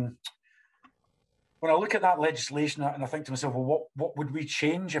 when I look at that legislation, and I think to myself, well, what would we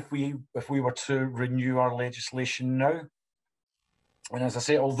change if we were to renew our legislation now? And as I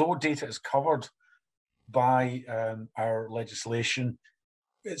say, although data is covered by our legislation,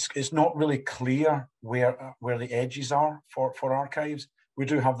 it's not really clear where the edges are for archives. We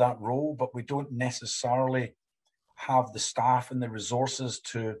do have that role, but we don't necessarily have the staff and the resources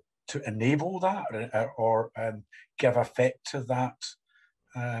to enable that or give effect to that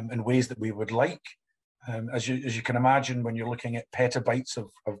in ways that we would like. As you can imagine, when you're looking at petabytes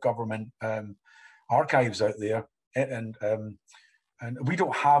of government archives out there, and we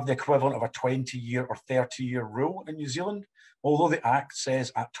don't have the equivalent of a 20-year or 30-year rule in New Zealand, although the Act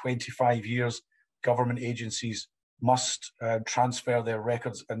says at 25 years, government agencies must transfer their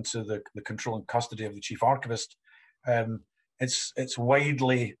records into the control and custody of the chief archivist. It's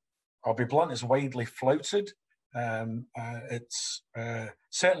widely, I'll be blunt, it's widely flouted. It's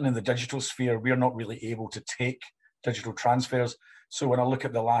certainly in the digital sphere, we're not really able to take digital transfers. So when I look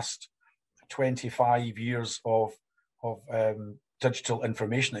at the last 25 years of digital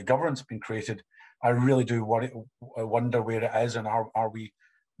information that government's been created, I really do wonder where it is, and are we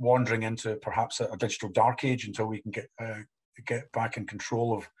wandering into perhaps a digital dark age until we can get back in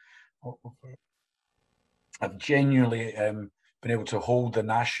control of I've genuinely been able to hold the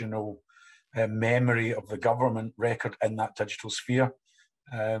national memory of the government record in that digital sphere.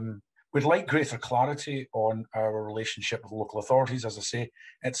 We'd like greater clarity on our relationship with local authorities. As I say,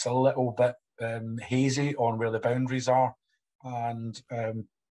 it's a little bit hazy on where the boundaries are. And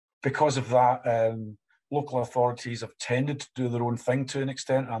because of that, local authorities have tended to do their own thing to an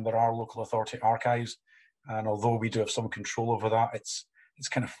extent, and there are local authority archives. And although we do have some control over that, it's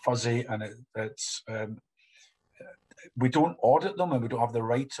kind of fuzzy, and we don't audit them, and we don't have the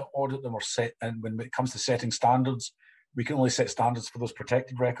right to audit them or set. And when it comes to setting standards, we can only set standards for those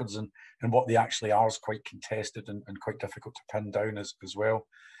protected records, and what they actually are is quite contested and quite difficult to pin down as well.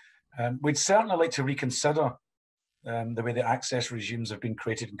 We'd certainly like to reconsider the way the access regimes have been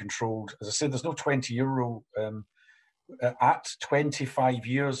created and controlled. As I said, there's no 20-year rule. At 25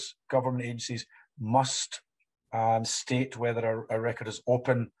 years, government agencies must state whether a record is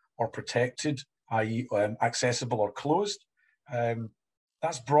open or protected, i.e. accessible or closed.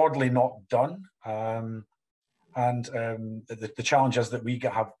 That's broadly not done. The challenge is that we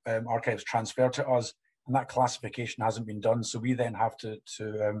have archives transferred to us, and that classification hasn't been done. So we then have to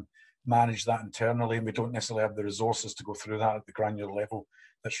manage that internally, and we don't necessarily have the resources to go through that at the granular level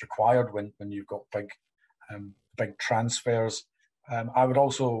that's required when you've got big transfers. I would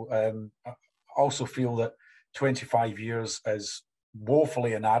also feel that 25 years is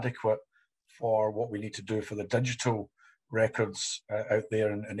woefully inadequate for what we need to do for the digital records out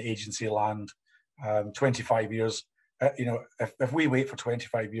there in agency land. 25 years, if we wait for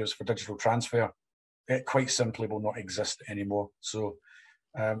 25 years for digital transfer, it quite simply will not exist anymore. So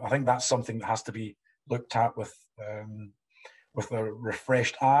I think that's something that has to be looked at with a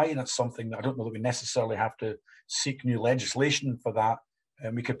refreshed eye, and it's something that I don't know that we necessarily have to seek new legislation for that.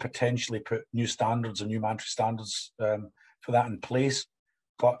 And we could potentially put new standards and new mandatory standards for that in place.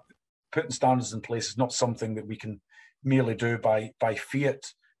 But putting standards in place is not something that we can merely do by fiat.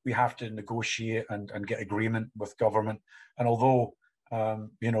 We have to negotiate and get agreement with government. And although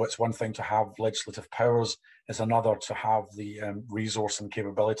it's one thing to have legislative powers, it's another to have the resource and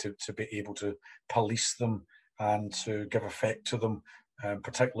capability to be able to police them and to give effect to them,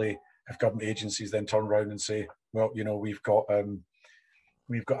 particularly if government agencies then turn around and say, well, we've got a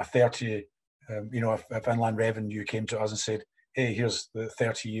 30, if Inland Revenue came to us and said, hey, here's the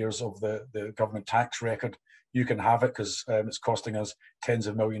 30 years of the government tax record, you can have it because it's costing us tens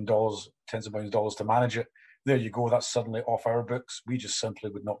of millions of dollars to manage it. There you go, that's suddenly off our books. We just simply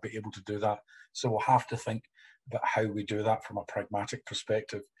would not be able to do that. So we'll have to think about how we do that from a pragmatic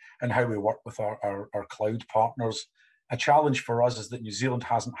perspective and how we work with our cloud partners. A challenge for us is that New Zealand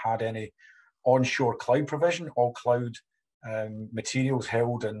hasn't had any onshore cloud provision. All cloud materials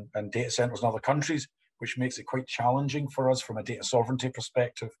held in data centers in other countries, which makes it quite challenging for us from a data sovereignty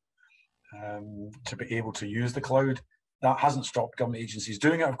perspective to be able to use the cloud. That hasn't stopped government agencies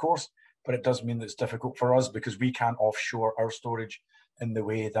doing it, of course, but it does mean that it's difficult for us because we can't offshore our storage in the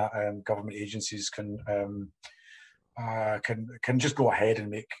way that government agencies can just go ahead and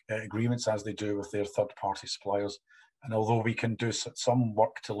make agreements as they do with their third-party suppliers. And although we can do some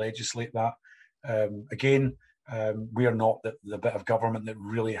work to legislate that, again, we are not the bit of government that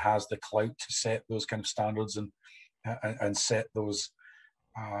really has the clout to set those kind of standards and set those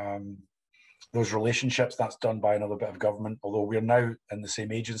relationships. That's done by another bit of government, although we're now in the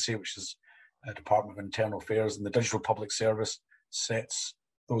same agency, which is the Department of Internal Affairs, and the Digital Public Service sets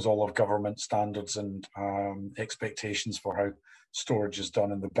those all of government standards and expectations for how storage is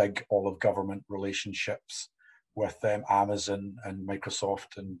done in the big all of government relationships with Amazon and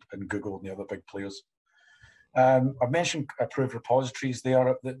Microsoft and Google and the other big players. I've mentioned approved repositories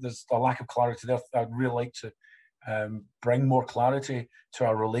there. There's a lack of clarity there. I'd really like to bring more clarity to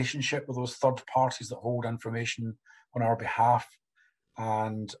our relationship with those third parties that hold information on our behalf,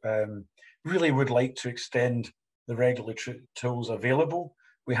 and really would like to extend the regulatory tools available.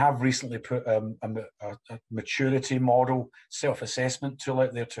 We have recently put a maturity model self-assessment tool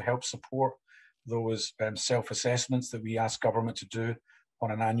out there to help support those self-assessments that we ask government to do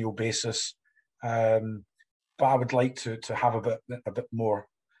on an annual basis. But I would like to have a bit more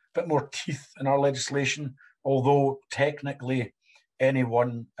teeth in our legislation. Although technically,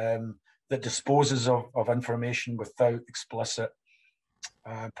 anyone that disposes of information without explicit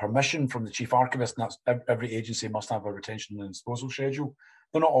permission from the chief archivist, and that's every agency must have a retention and disposal schedule.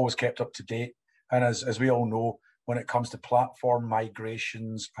 They're not always kept up to date, and as we all know, when it comes to platform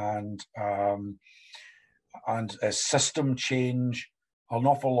migrations and a system change, an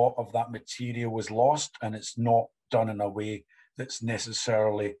awful lot of that material is lost, and it's not done in a way that's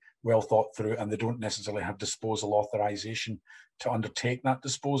necessarily well thought through, and they don't necessarily have disposal authorization to undertake that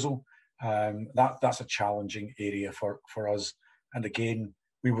disposal. That's a challenging area for us. And again,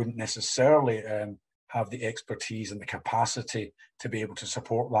 we wouldn't necessarily have the expertise and the capacity to be able to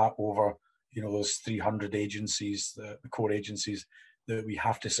support that over, those 300 agencies, the core agencies that we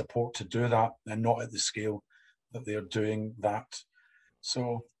have to support to do that, and not at the scale that they're doing that.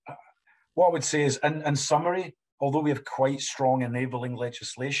 So what I would say is, in summary, although we have quite strong enabling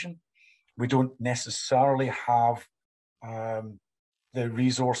legislation, we don't necessarily have the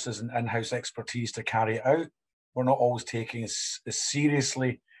resources and in-house expertise to carry it out. We're not always taking as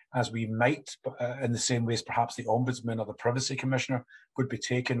seriously as we might, but in the same way as perhaps the Ombudsman or the Privacy Commissioner would be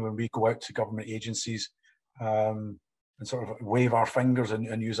taken when we go out to government agencies and sort of wave our fingers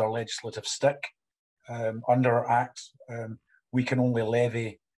and use our legislative stick. Under our Act, we can only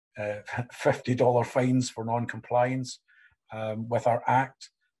levy $50 fines for non-compliance. With our Act,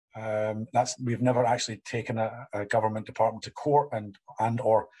 we've never actually taken a government department to court and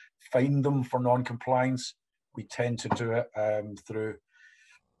or fined them for non-compliance. We tend to do it through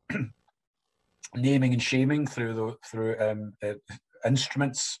naming and shaming, through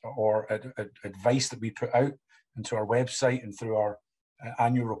instruments or advice that we put out into our website and through our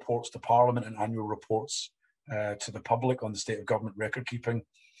annual reports to Parliament and annual reports to the public on the state of government record keeping.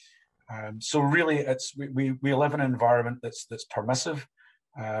 So really, we live in an environment that's permissive,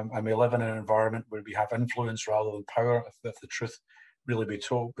 and we live in an environment where we have influence rather than power, if the truth really be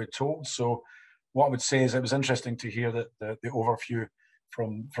told. So what I would say is it was interesting to hear that the overview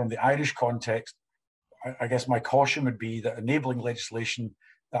from the Irish context. I guess my caution would be that enabling legislation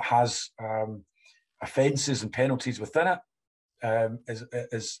that has offences and penalties within it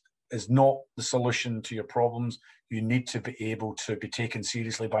is not the solution to your problems. You need to be able to be taken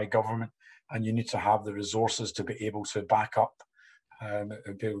seriously by government, and you need to have the resources to be able to back up and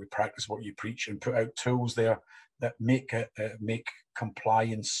be able to practice what you preach and put out tools there that make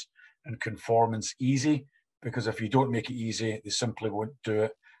compliance and conformance easy. Because if you don't make it easy, they simply won't do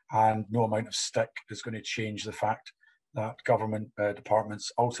it, and no amount of stick is going to change the fact that government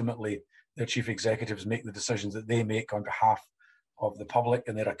departments, ultimately their chief executives, make the decisions that they make on behalf of the public,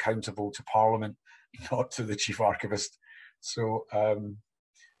 and they're accountable to Parliament, not to the chief archivist. So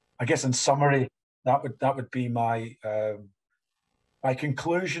I guess in summary, that would be my my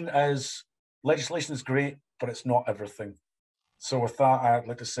conclusion is legislation is great, but it's not everything. So with that, I'd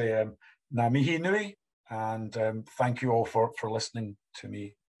like to say ngā mihi nui, and thank you all for listening to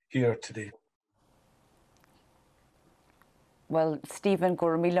me here today. Well, Stephen, go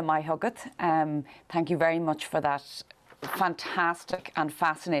raibh míle maith agat. Thank you very much for that fantastic and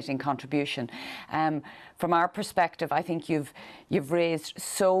fascinating contribution. From our perspective, I think you've raised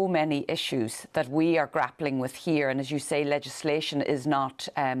so many issues that we are grappling with here, and as you say, legislation is not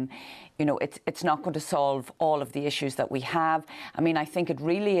it's not going to solve all of the issues that we have. I mean, I think it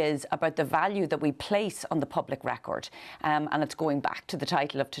really is about the value that we place on the public record, and it's going back to the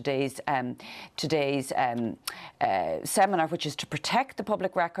title of today's seminar, which is to protect the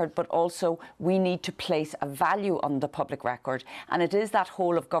public record, but also we need to place a value on the public record, and it is that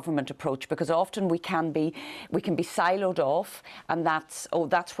whole of government approach, because often we can be siloed off, and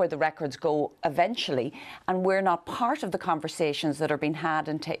that's where the records go eventually, and we're not part of the conversations that are being had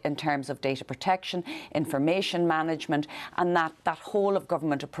in terms of data protection, information management, and that whole of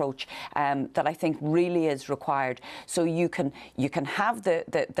government approach that I think really is required. So you can have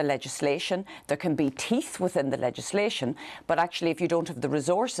the legislation, there can be teeth within the legislation, but actually if you don't have the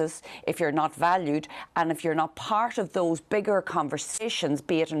resources, if you're not valued, and if you're not part of those bigger conversations,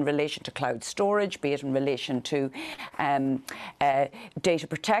 be it in relation to cloud storage, be it in relation to data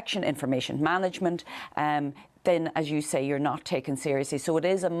protection, information management, then, as you say, you're not taken seriously. So it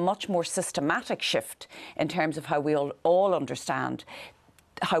is a much more systematic shift in terms of how we all understand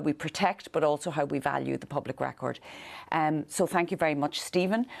how we protect, but also how we value the public record. So thank you very much,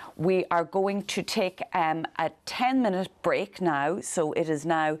 Stephen. We are going to take a 10-minute break now. So it is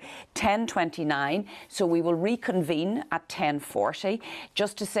now 10:29. So we will reconvene at 10:40.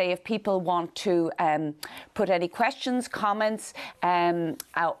 Just to say, if people want to put any questions, comments,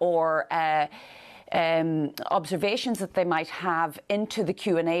 or observations that they might have into the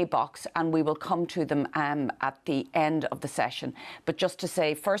Q&A box, and we will come to them at the end of the session. But just to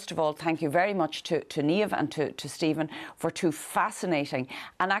say, first of all, thank you very much to Niamh and to Stephen for two fascinating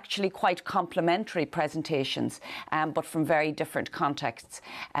and actually quite complementary presentations, but from very different contexts.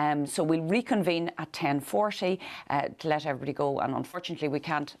 So we'll reconvene at 10:40 to let everybody go, and unfortunately we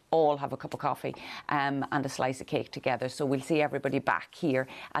can't all have a cup of coffee and a slice of cake together. So we'll see everybody back here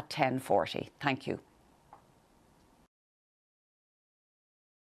at 10:40. Thank you.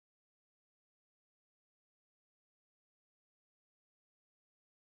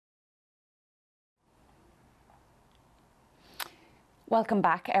 Welcome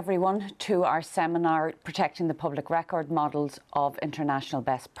back, everyone, to our seminar, Protecting the Public Record Models of International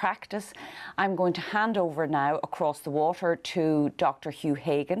Best Practice. I'm going to hand over now across the water to Dr. Hugh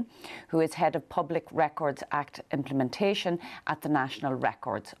Hagan, who is Head of Public Records Act Implementation at the National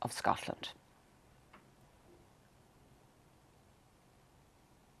Records of Scotland.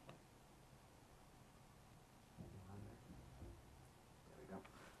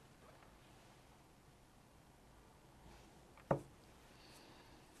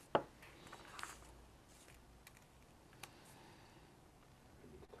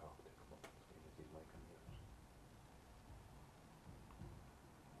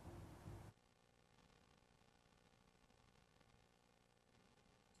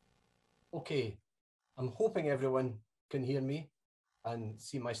 Okay, I'm hoping everyone can hear me and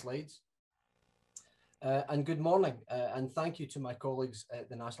see my slides. And good morning, and thank you to my colleagues at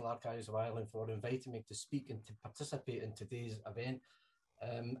the National Archives of Ireland for inviting me to speak and to participate in today's event.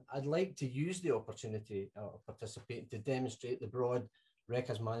 I'd like to use the opportunity of participating to demonstrate the broad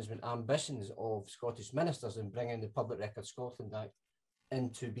records management ambitions of Scottish ministers in bringing the Public Records Scotland Act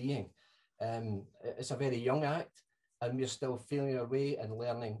into being. It's a very young act, and we're still feeling our way and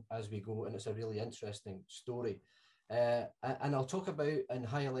learning as we go, and it's a really interesting story. And I'll talk about and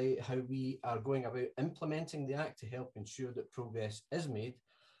highlight how we are going about implementing the Act to help ensure that progress is made,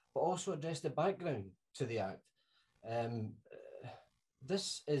 but also address the background to the Act.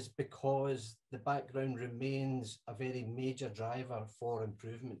 This is because the background remains a very major driver for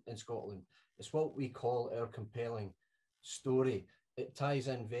improvement in Scotland. It's what we call our compelling story. It ties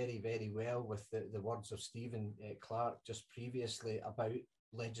in very, very well with the words of Stephen Clark just previously about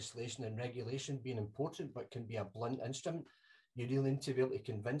legislation and regulation being important, but can be a blunt instrument. You really need to be able to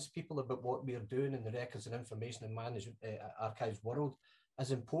convince people about what we're doing in the records and information and management archives world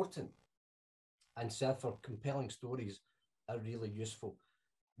as important, and therefore compelling stories are really useful.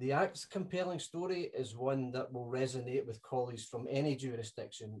 The Act's compelling story is one that will resonate with colleagues from any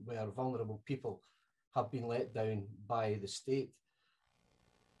jurisdiction where vulnerable people have been let down by the state.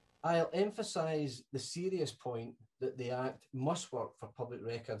 I'll emphasise the serious point that the Act must work for public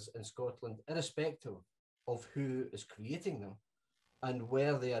records in Scotland, irrespective of who is creating them and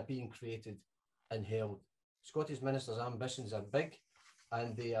where they are being created and held. Scottish ministers' ambitions are big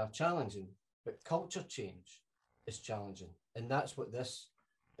and they are challenging, but culture change is challenging, and that's what this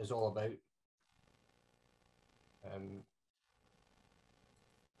is all about.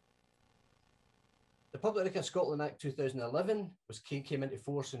 The Public Records Scotland Act 2011 came into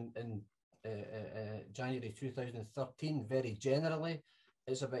force in January 2013. Very generally,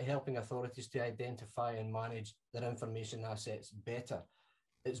 it's about helping authorities to identify and manage their information assets better.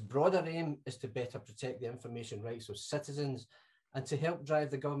 Its broader aim is to better protect the information rights of citizens and to help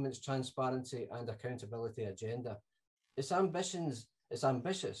drive the government's transparency and accountability agenda. It's ambitious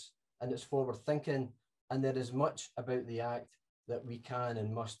and it's forward-thinking, and there is much about the Act that we can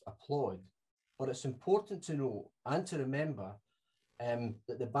and must applaud. But it's important to know and to remember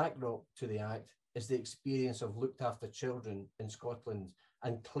that the backdrop to the Act is the experience of looked after children in Scotland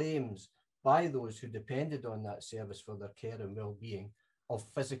and claims by those who depended on that service for their care and well-being of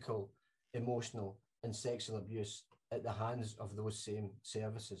physical, emotional and sexual abuse at the hands of those same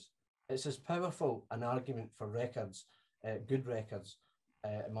services. It's as powerful an argument for records, good records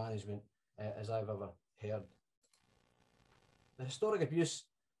management as I've ever heard. The Historic Abuse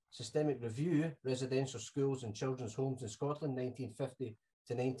Systemic Review, Residential Schools and Children's Homes in Scotland, 1950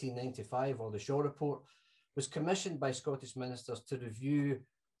 to 1995, or the Shaw Report, was commissioned by Scottish ministers to review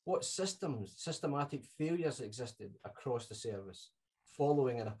what systematic failures existed across the service,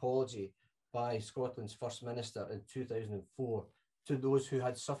 following an apology by Scotland's First Minister in 2004 to those who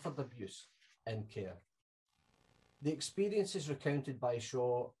had suffered abuse in care. The experiences recounted by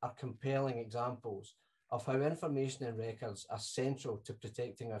Shaw are compelling examples of how information and records are central to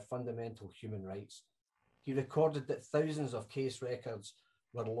protecting our fundamental human rights. He recorded that thousands of case records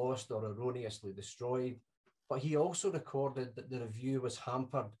were lost or erroneously destroyed, but he also recorded that the review was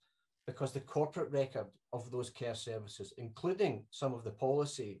hampered because the corporate record of those care services, including some of the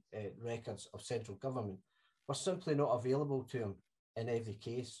policy records of central government, were simply not available to him in every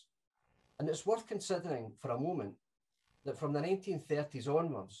case. And it's worth considering for a moment that from the 1930s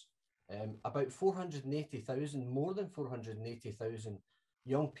onwards, about 480,000, more than 480,000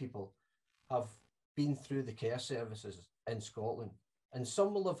 young people have been through the care services in Scotland. And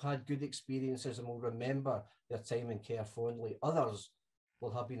some will have had good experiences and will remember their time in care fondly. Others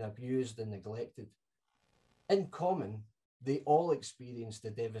will have been abused and neglected. In common, they all experience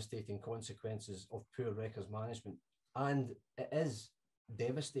the devastating consequences of poor records management, and it is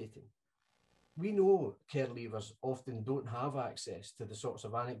devastating. We know care leavers often don't have access to the sorts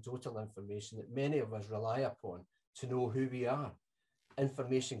of anecdotal information that many of us rely upon to know who we are.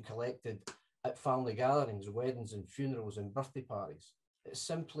 Information collected at family gatherings, weddings and funerals and birthday parties. It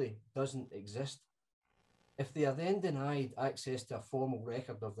simply doesn't exist. If they are then denied access to a formal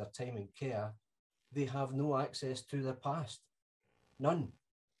record of their time in care, they have no access to their past. None.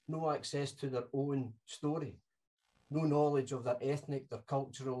 No access to their own story. No knowledge of their ethnic, their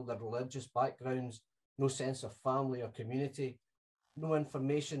cultural, their religious backgrounds, no sense of family or community, no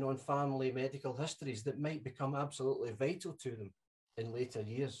information on family medical histories that might become absolutely vital to them in later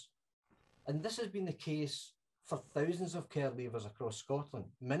years. And this has been the case for thousands of care leavers across Scotland,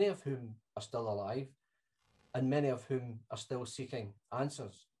 many of whom are still alive and many of whom are still seeking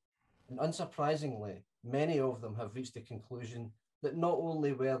answers. And unsurprisingly, many of them have reached the conclusion that not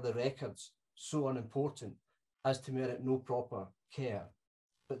only were the records so unimportant as to merit no proper care,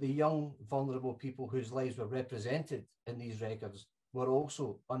 but the young, vulnerable people whose lives were represented in these records were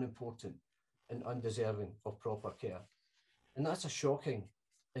also unimportant and undeserving of proper care. And that's a shocking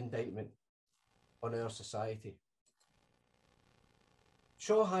indictment on our society.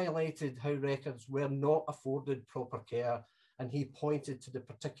 Shaw highlighted how records were not afforded proper care, and he pointed to the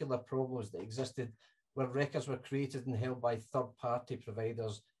particular problems that existed where records were created and held by third-party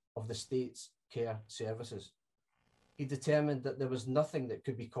providers of the state's care services. He determined that there was nothing that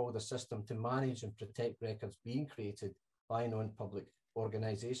could be called a system to manage and protect records being created by non-public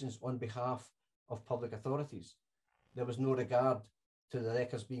organisations on behalf of public authorities. There was no regard to the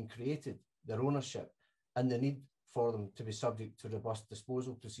records being created, their ownership, and the need for them to be subject to robust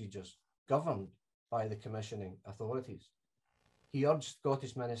disposal procedures governed by the commissioning authorities. He urged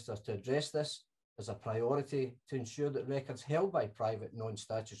Scottish ministers to address this as a priority to ensure that records held by private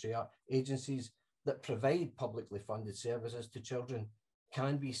non-statutory agencies that provide publicly funded services to children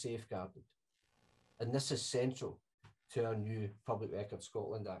can be safeguarded. And this is central to our new Public Records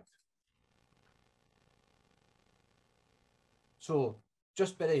Scotland Act. So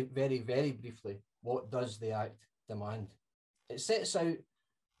just very briefly, what does the Act demand? It sets out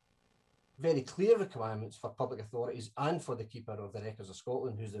very clear requirements for public authorities and for the Keeper of the Records of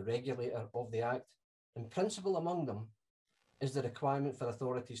Scotland, who's the regulator of the Act. And principal among them is the requirement for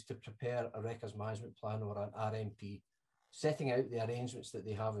authorities to prepare a records management plan or an RMP, setting out the arrangements that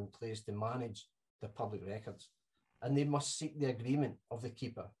they have in place to manage the public records. And they must seek the agreement of the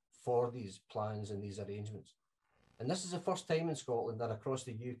Keeper for these plans and these arrangements. And this is the first time in Scotland and across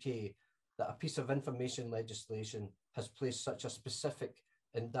the UK that a piece of information legislation has placed such a specific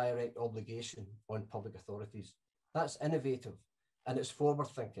and direct obligation on public authorities. That's innovative, and it's forward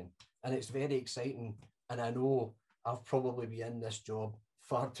thinking, and it's very exciting. And I know I've probably been in this job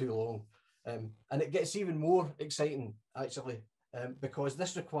far too long. And it gets even more exciting, actually, because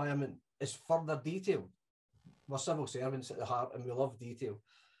this requirement is further detailed. We're civil servants at the heart, and we love detail.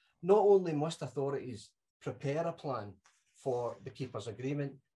 Not only must authorities prepare a plan for the Keeper's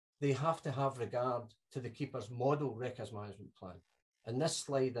agreement, they have to have regard to the Keeper's model records management plan. And this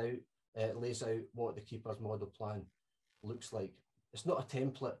slide lays out what the Keeper's model plan looks like. It's not a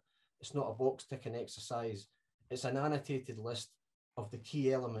template, it's not a box ticking exercise, it's an annotated list of the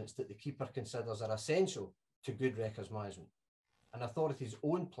key elements that the Keeper considers are essential to good records management. An authority's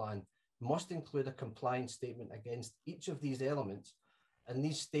own plan must include a compliance statement against each of these elements, and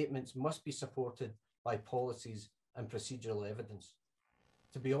these statements must be supported by policies and procedural evidence.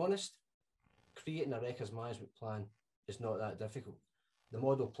 To be honest, creating a records management plan is not that difficult. The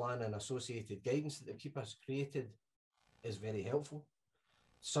model plan and associated guidance that the Keeper has created is very helpful.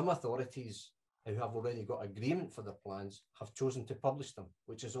 Some authorities who have already got agreement for their plans have chosen to publish them,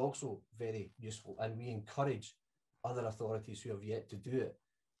 which is also very useful. And we encourage other authorities who have yet to do it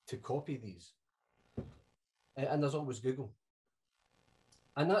to copy these. And there's always Google.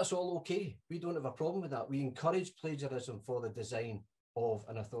 And that's all okay. We don't have a problem with that. We encourage plagiarism for the design of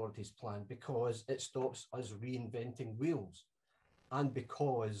an authority's plan because it stops us reinventing wheels and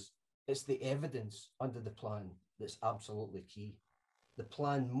because it's the evidence under the plan that's absolutely key. The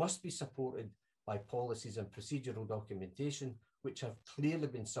plan must be supported by policies and procedural documentation which have clearly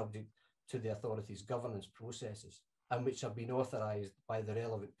been subject to the authority's governance processes and which have been authorised by the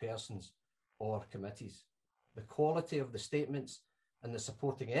relevant persons or committees. The quality of the statements and the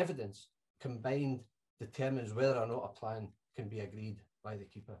supporting evidence combined determines whether or not a plan can be agreed by the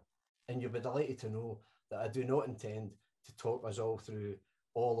Keeper. And you'll be delighted to know that I do not intend to talk us all through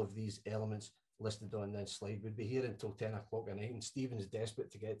all of these elements listed on this slide. We'd be here until 10 o'clock at night, and Stephen's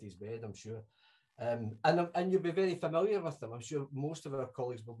desperate to get to his bed, I'm sure. And you'll be very familiar with them. I'm sure most of our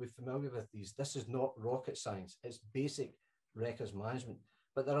colleagues will be familiar with these. This is not rocket science, it's basic records management.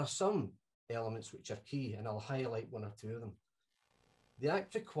 But there are some elements which are key, and I'll highlight one or two of them. The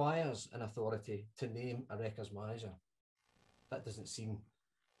Act requires an authority to name a records manager. That doesn't seem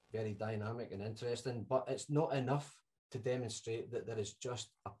very dynamic and interesting, but it's not enough to demonstrate that there is just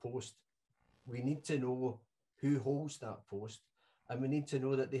a post. We need to know who holds that post, and we need to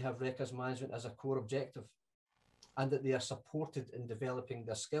know that they have records management as a core objective and that they are supported in developing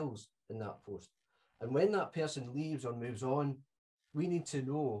their skills in that post. And when that person leaves or moves on, we need to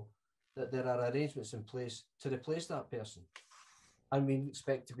know that there are arrangements in place to replace that person. And we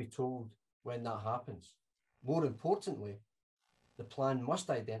expect to be told when that happens. More importantly, the plan must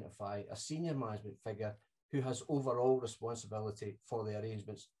identify a senior management figure who has overall responsibility for the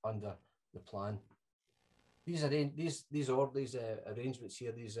arrangements under the plan. These arrangements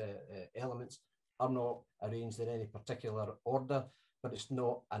here, these elements are not arranged in any particular order, but it's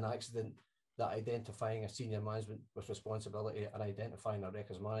not an accident that identifying a senior management with responsibility and identifying a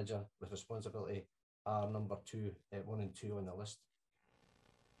records manager with responsibility are number 1 and 2 on the list.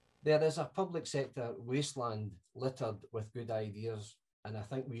 There is a public sector wasteland littered with good ideas, and I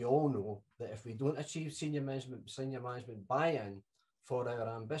think we all know that if we don't achieve senior management buy-in for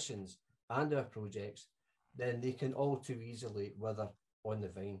our ambitions and our projects, then they can all too easily wither on the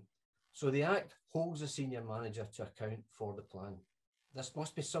vine. So the Act holds the senior manager to account for the plan. This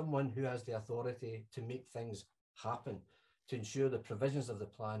must be someone who has the authority to make things happen, to ensure the provisions of the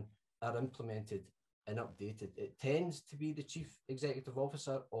plan are implemented and updated. It tends to be the Chief Executive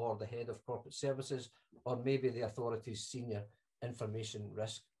Officer or the Head of Corporate Services, or maybe the authority's Senior Information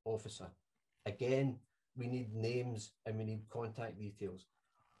Risk Officer. Again, we need names and we need contact details.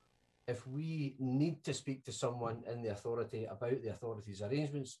 If we need to speak to someone in the authority about the authority's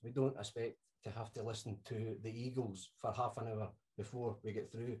arrangements, we don't expect to have to listen to the Eagles for half an hour before we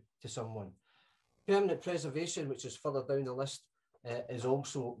get through to someone. Permanent preservation, which is further down the list, is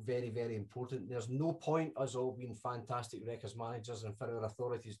also very, very important. There's no point us all being fantastic records managers and for our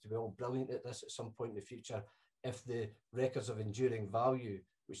authorities to be all brilliant at this at some point in the future if the records of enduring value,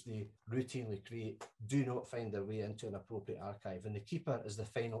 which they routinely create, do not find their way into an appropriate archive. And the keeper is the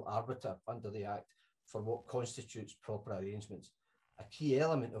final arbiter under the Act for what constitutes proper arrangements, a key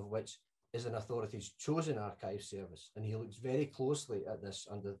element of which is an authority's chosen archive service. And he looks very closely at this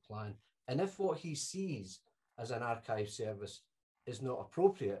under the plan. And if what he sees as an archive service is not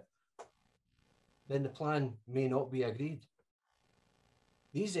appropriate, then the plan may not be agreed.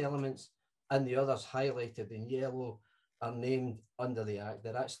 These elements and the others highlighted in yellow are named under the Act.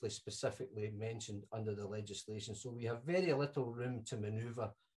 They're actually specifically mentioned under the legislation. So we have very little room to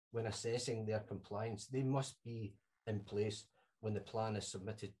manoeuvre when assessing their compliance. They must be in place when the plan is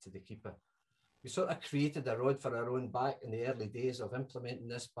submitted to the keeper. We sort of created a rod for our own back in the early days of implementing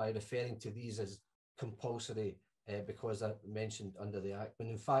this by referring to these as compulsory because they're mentioned under the Act, when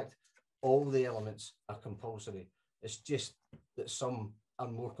in fact all the elements are compulsory. It's just that some are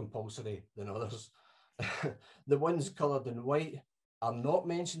more compulsory than others. The ones coloured in white are not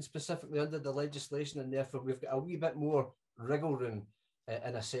mentioned specifically under the legislation, and therefore we've got a wee bit more wriggle room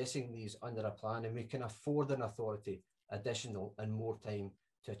in assessing these under a plan, and we can afford an authority additional and more time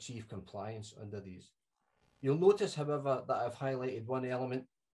to achieve compliance under these. You'll notice, however, that I've highlighted one element,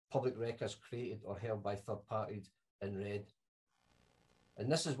 public records created or held by third parties, in red.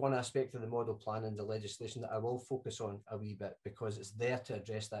 And this is one aspect of the model plan and the legislation that I will focus on a wee bit, because it's there to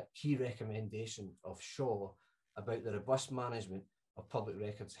address that key recommendation of Shaw about the robust management of public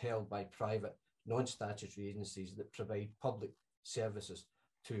records held by private non-statutory agencies that provide public services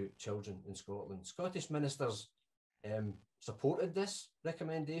to children in Scotland. Scottish ministers supported this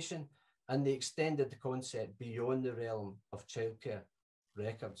recommendation, and they extended the concept beyond the realm of childcare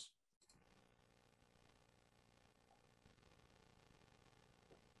records.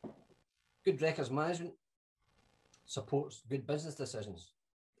 Good records management supports good business decisions.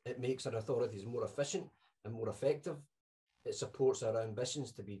 It makes our authorities more efficient and more effective. It supports our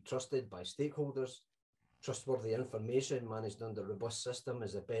ambitions to be trusted by stakeholders. Trustworthy information managed under a robust system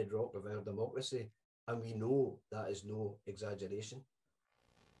is the bedrock of our democracy, and we know that is no exaggeration.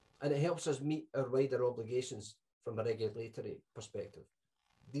 And it helps us meet our wider obligations from a regulatory perspective.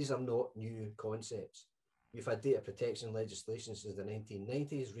 These are not new concepts. We've had data protection legislation since the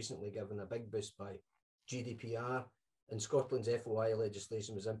 1990s, recently given a big boost by GDPR, and Scotland's FOI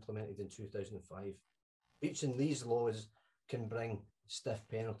legislation was implemented in 2005. Breaching these laws can bring stiff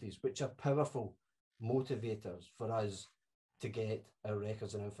penalties, which are powerful motivators for us to get our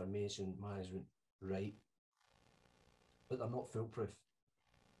records and information management right. But they're not foolproof.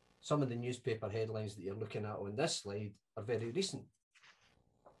 Some of the newspaper headlines that you're looking at on this slide are very recent.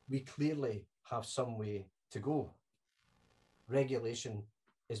 We clearly have some way to go. Regulation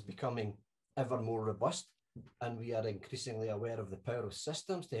is becoming ever more robust, and we are increasingly aware of the power of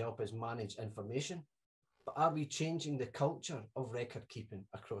systems to help us manage information. But are we changing the culture of record keeping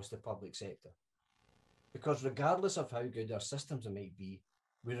across the public sector? Because regardless of how good our systems might be,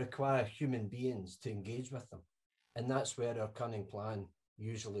 we require human beings to engage with them. And that's where our cunning plan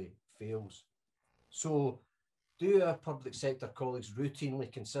usually fails. So do our public sector colleagues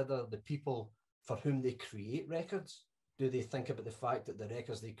routinely consider the people for whom they create records? Do they think about the fact that the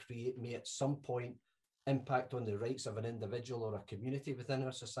records they create may at some point impact on the rights of an individual or a community within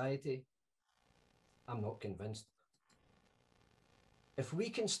our society? I'm not convinced. If we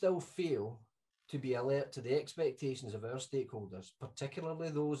can still fail to be alert to the expectations of our stakeholders, particularly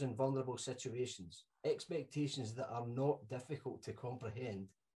those in vulnerable situations, expectations that are not difficult to comprehend,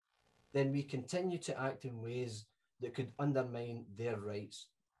 then we continue to act in ways that could undermine their rights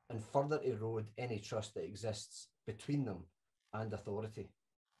and further erode any trust that exists between them and authority.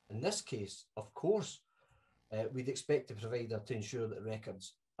 In this case, of course, we'd expect the provider to ensure that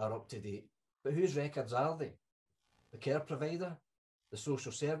records are up to date. But whose records are they? The care provider, the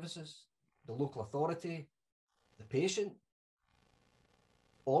social services, the local authority, the patient?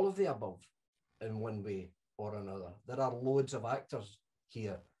 All of the above in one way or another. There are loads of actors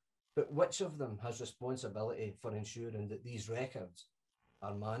here, but which of them has responsibility for ensuring that these records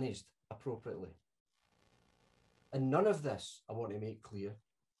are managed appropriately? And none of this, I want to make clear,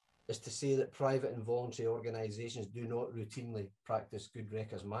 is to say that private and voluntary organisations do not routinely practice good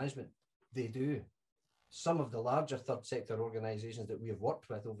records management. They do. Some of the larger third sector organisations that we have worked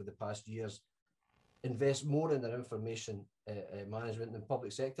with over the past years invest more in their information management than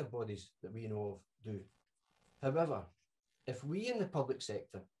public sector bodies that we know of do. However, if we in the public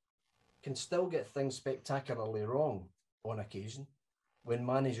sector can still get things spectacularly wrong on occasion when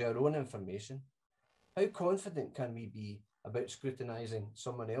managing our own information, how confident can we be about scrutinising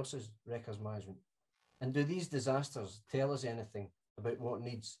someone else's records management? And do these disasters tell us anything about what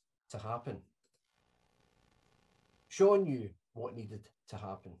needs to happen? Sean knew what needed to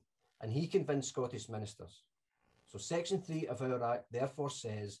happen, and he convinced Scottish ministers. So Section 3 of our Act therefore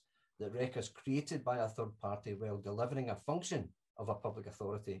says that records created by a third party while delivering a function of a public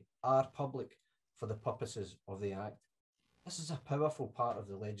authority are public for the purposes of the Act. This is a powerful part of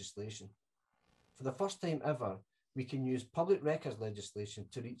the legislation. For the first time ever, we can use public records legislation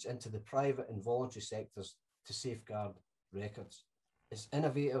to reach into the private and voluntary sectors to safeguard records. It's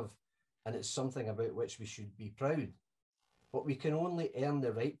innovative and it's something about which we should be proud. But we can only earn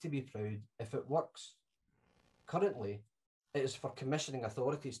the right to be proud if it works. Currently, it is for commissioning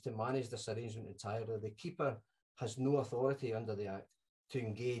authorities to manage this arrangement entirely. The keeper has no authority under the Act to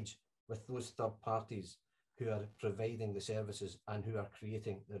engage with those third parties who are providing the services and who are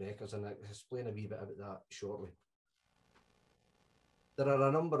creating the records, and I'll explain a wee bit about that shortly. There are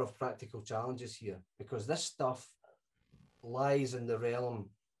a number of practical challenges here because this stuff lies in the realm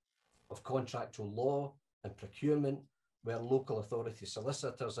of contractual law and procurement, where local authority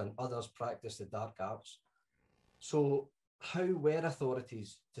solicitors and others practice the dark arts. So how were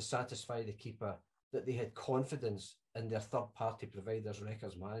authorities to satisfy the keeper that they had confidence in their third-party providers'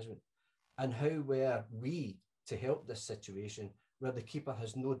 records management? And how were we to help this situation where the keeper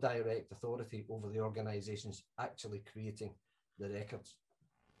has no direct authority over the organisations actually creating the records?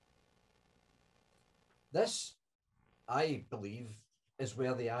 This, I believe, is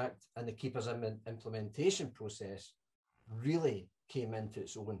where the Act and the keeper's implementation process really came into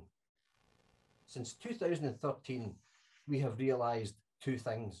its own. Since 2013, we have realised two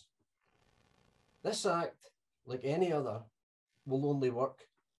things. This Act, like any other, will only work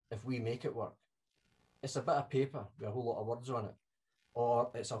if we make it work. It's a bit of paper with a whole lot of words on it, or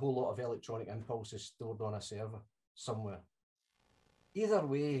it's a whole lot of electronic impulses stored on a server somewhere. Either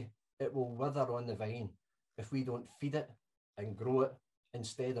way, it will wither on the vine if we don't feed it and grow it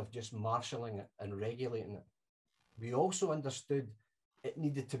instead of just marshalling it and regulating it. We also understood it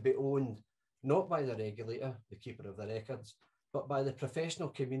needed to be owned not by the regulator, the keeper of the records, but by the professional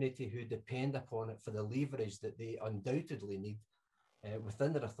community who depend upon it for the leverage that they undoubtedly need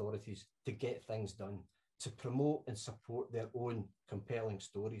within their authorities to get things done, to promote and support their own compelling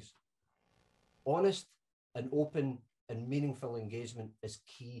stories. Honest and open and meaningful engagement is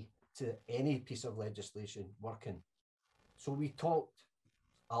key to any piece of legislation working. So we talked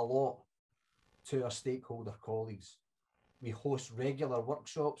a lot to our stakeholder colleagues. We host regular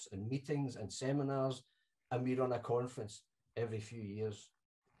workshops and meetings and seminars, and we run a conference every few years.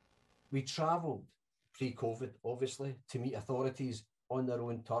 We travelled pre-COVID, obviously, to meet authorities on their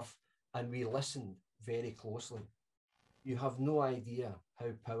own turf, and we listened very closely. You have no idea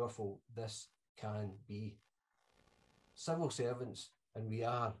how powerful this can be. Civil servants, and we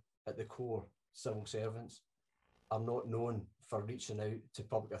are at the core civil servants, are not known for reaching out to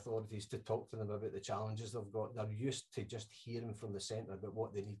public authorities to talk to them about the challenges they've got. They're used to just hearing from the centre about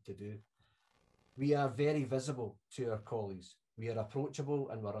what they need to do. We are very visible to our colleagues. We are approachable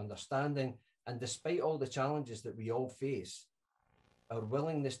and we're understanding. And despite all the challenges that we all face, our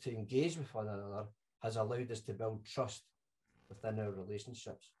willingness to engage with one another has allowed us to build trust within our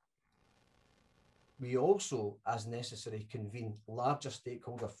relationships. We also, as necessary, convene larger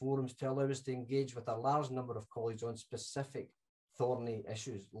stakeholder forums to allow us to engage with a large number of colleagues on specific thorny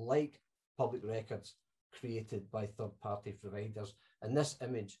issues like public records created by third-party providers. And this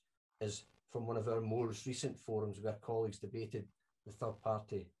image is from one of our most recent forums where colleagues debated the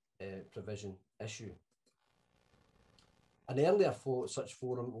third-party provision issue. An earlier such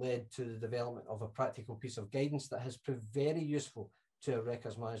forum led to the development of a practical piece of guidance that has proved very useful to our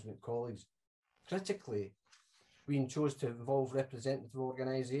records management colleagues. Critically, we chose to involve representative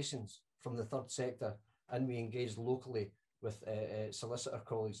organisations from the third sector, and we engaged locally with solicitor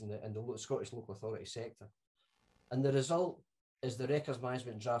colleagues in the Scottish local authority sector. And the result is the records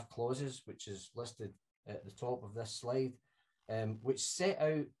management draft clauses, which is listed at the top of this slide, which set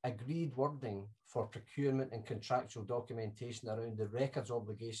out agreed wording for procurement and contractual documentation around the records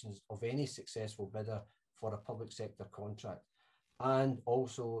obligations of any successful bidder for a public sector contract, and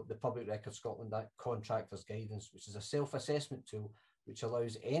also the Public Records Scotland Act Contractors Guidance, which is a self-assessment tool which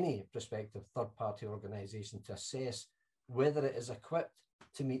allows any prospective third-party organisation to assess whether it is equipped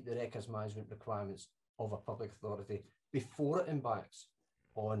to meet the records management requirements of a public authority before it embarks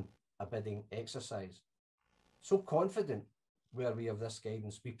on a bidding exercise. So confident were we of this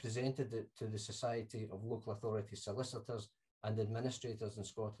guidance, we presented it to the Society of Local Authority Solicitors and Administrators in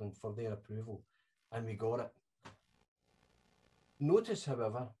Scotland for their approval, and we got it. Notice,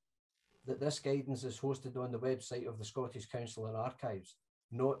 however, that this guidance is hosted on the website of the Scottish Council and Archives,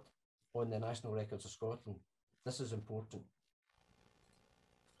 not on the National Records of Scotland. This is important.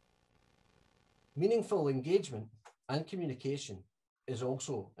 Meaningful engagement and communication is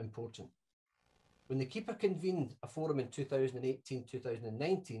also important. When the Keeper convened a forum in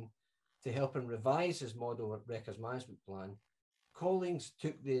 2018-2019 to help him revise his model records management plan, colleagues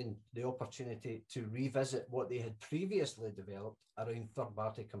took the opportunity to revisit what they had previously developed around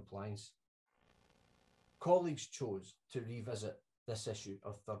third-party compliance. Colleagues chose to revisit this issue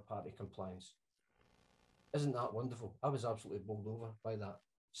of third-party compliance. Isn't that wonderful? I was absolutely bowled over by that.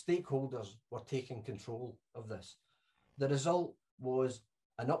 Stakeholders were taking control of this. The result was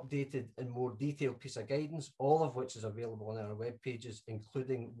an updated and more detailed piece of guidance, all of which is available on our web pages,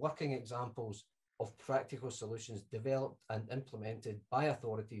 including working examples of practical solutions developed and implemented by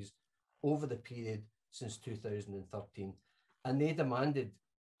authorities over the period since 2013. And they demanded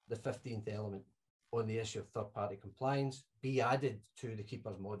the 15th element on the issue of third-party compliance be added to the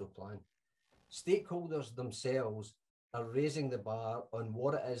Keeper's model plan. Stakeholders themselves are raising the bar on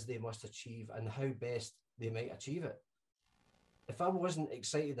what it is they must achieve and how best they might achieve it. If I wasn't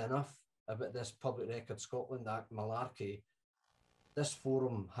excited enough about this Public Records Scotland Act malarkey, this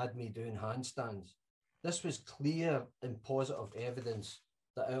forum had me doing handstands. This was clear and positive evidence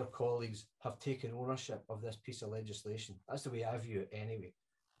that our colleagues have taken ownership of this piece of legislation. That's the way I view it anyway.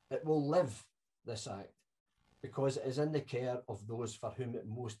 It will live, this act, because it is in the care of those for whom it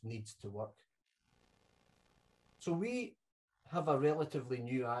most needs to work. So we have a relatively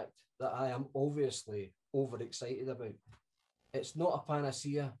new act that I am obviously overexcited about. It's not a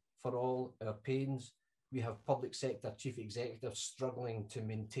panacea for all our pains. We have public sector chief executives struggling to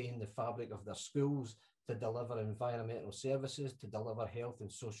maintain the fabric of their schools, to deliver environmental services, to deliver health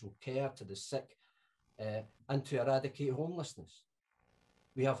and social care to the sick, and to eradicate homelessness.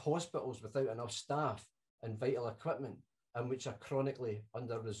 We have hospitals without enough staff and vital equipment, and which are chronically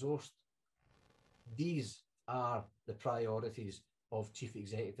under-resourced. These are the priorities of chief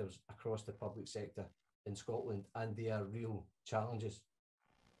executives across the public sector in Scotland, and they are real challenges.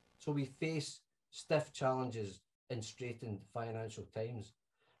 So we face stiff challenges in straitened financial times,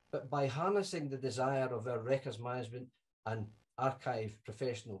 but by harnessing the desire of our records management and archive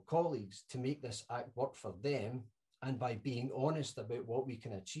professional colleagues to make this act work for them, and by being honest about what we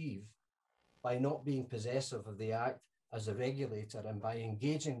can achieve, by not being possessive of the act as a regulator, and by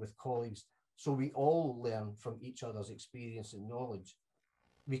engaging with colleagues so we all learn from each other's experience and knowledge,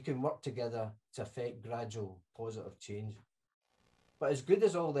 we can work together to affect gradual positive change. But as good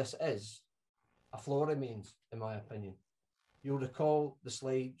as all this is, a flaw remains, in my opinion. You'll recall the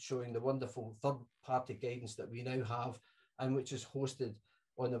slide showing the wonderful third-party guidance that we now have, and which is hosted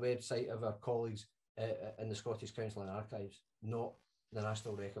on the website of our colleagues in the Scottish Council and Archives, not the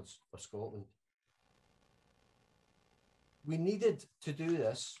National Records of Scotland. We needed to do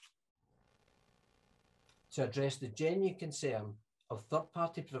this to address the genuine concern of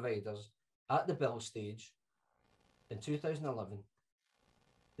third-party providers at the bill stage in 2011.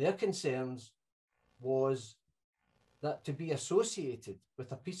 Their concerns was that to be associated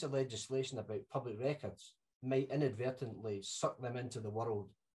with a piece of legislation about public records might inadvertently suck them into the world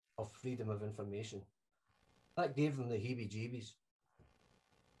of freedom of information. That gave them the heebie-jeebies.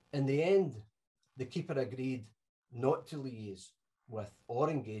 In the end, the Keeper agreed not to liaise with or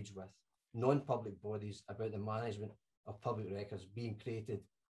engage with non-public bodies about the management of public records being created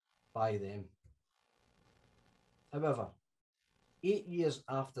by them. However, 8 years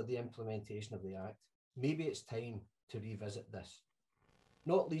after the implementation of the Act, maybe it's time to revisit this.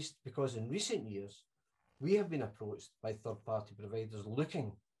 not least because in recent years, we have been approached by third-party providers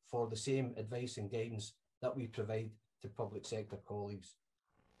looking for the same advice and guidance that we provide to public sector colleagues.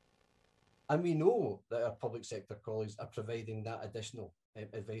 And we know that our public sector colleagues are providing that additional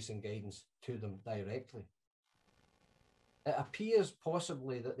advice and guidance to them directly. It appears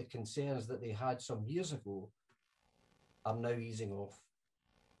possibly that the concerns that they had some years ago are now easing off.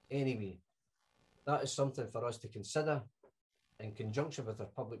 Anyway, that is something for us to consider in conjunction with our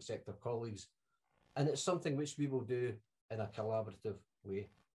public sector colleagues, and it's something which we will do in a collaborative way.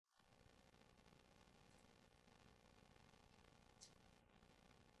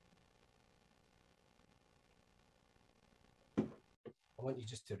 I want you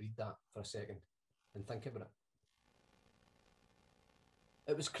just to read that for a second and think about it.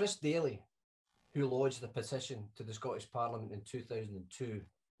 It was Chris Daly who lodged the petition to the Scottish Parliament in 2002,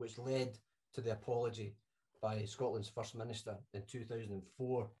 which led to the apology by Scotland's First Minister in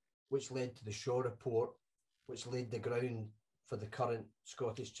 2004, which led to the Shaw Report, which laid the ground for the current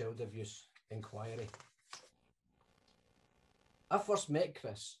Scottish Child Abuse Inquiry. I first met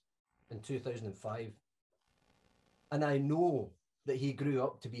Chris in 2005, and I know that he grew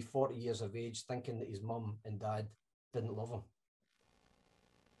up to be 40 years of age thinking that his mum and dad didn't love him,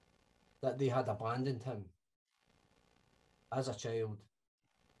 that they had abandoned him as a child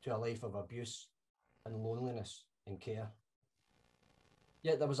to a life of abuse and loneliness and care.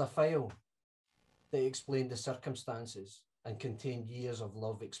 Yet there was a file that explained the circumstances and contained years of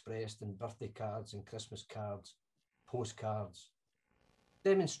love expressed in birthday cards and Christmas cards, postcards,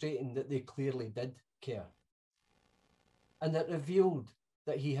 demonstrating that they clearly did care. And that revealed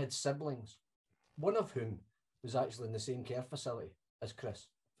that he had siblings, one of whom was actually in the same care facility as Chris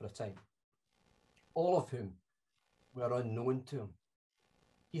for a time, all of whom were unknown to him.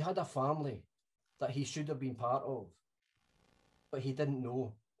 He had a family that he should have been part of, but he didn't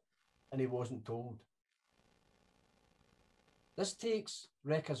know and he wasn't told. This takes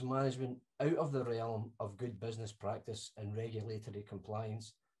records management out of the realm of good business practice and regulatory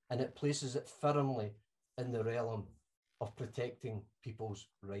compliance, and it places it firmly in the realm of protecting people's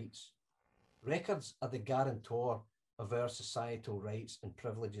rights. Records are the guarantor of our societal rights and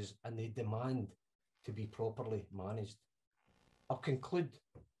privileges, and they demand to be properly managed. I'll conclude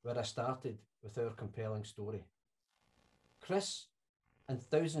where I started with our compelling story. Chris and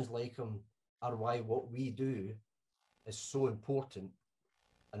thousands like him are why what we do is so important,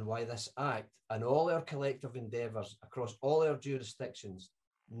 and why this Act and all our collective endeavours across all our jurisdictions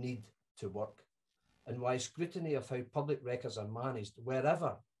need to work, and why scrutiny of how public records are managed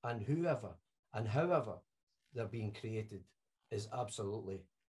wherever and whoever and however they're being created is absolutely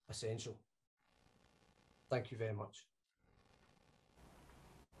essential. Thank you very much.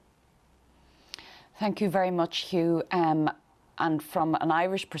 Thank you very much, Hugh. And from an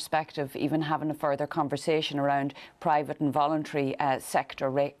Irish perspective, even having a further conversation around private and voluntary sector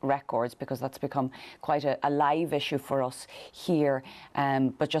records, because that's become quite a live issue for us here,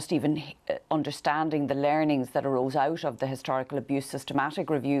 but just even understanding the learnings that arose out of the Historical Abuse Systematic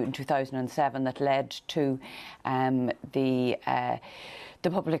Review in 2007 that led to the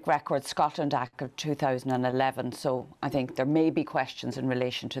Public Records Scotland Act of 2011. So I think there may be questions in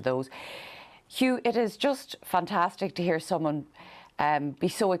relation to those. Hugh, it is just fantastic to hear someone be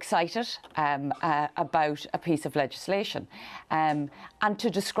so excited about a piece of legislation and to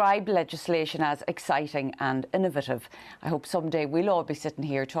describe legislation as exciting and innovative. I hope someday we'll all be sitting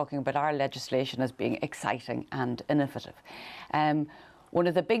here talking about our legislation as being exciting and innovative. One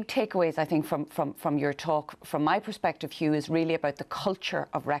of the big takeaways, I think, from your talk, from my perspective, Hugh, is really about the culture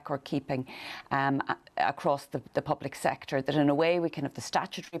of record keeping across the public sector, that in a way we can have the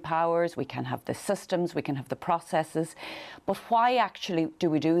statutory powers, we can have the systems, we can have the processes, but why actually do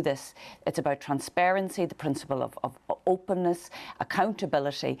we do this? It's about transparency, the principle of openness,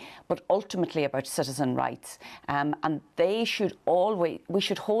 accountability, but ultimately about citizen rights. And they should always, we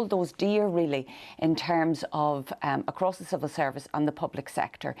should hold those dear, really, in terms of across the civil service and the public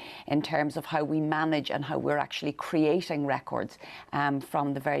sector, in terms of how we manage and how we're actually creating records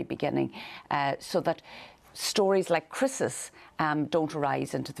from the very beginning, so that stories like Chris's don't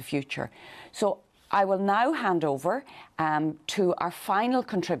arise into the future. So I will now hand over to our final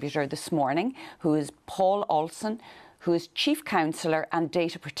contributor this morning, who is Paul Olsen, who is Chief Counsellor and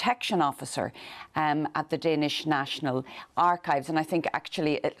Data Protection Officer at the Danish National Archives. And I think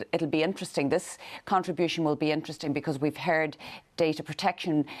actually it'll be interesting. This contribution will be interesting because we've heard data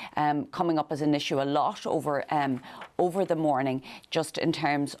protection coming up as an issue a lot over the morning, just in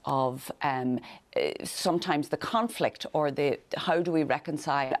terms of sometimes the conflict or how do we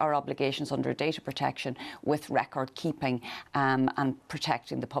reconcile our obligations under data protection with record keeping and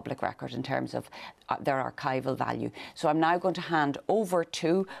protecting the public record in terms of their archival value. So I'm now going to hand over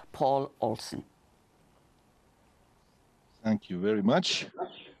to Paul Olsen. Thank you very much.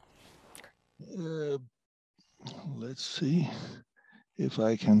 Let's see if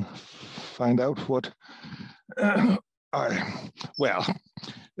I can find out what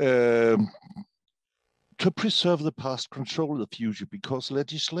to preserve the past, control the future, because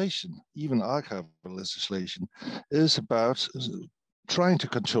legislation, even archival legislation, is about trying to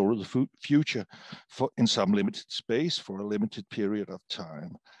control the future in some limited space for a limited period of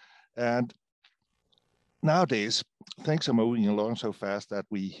time. And nowadays, things are moving along so fast that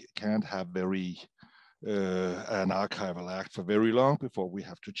we can't have an archival act for very long before we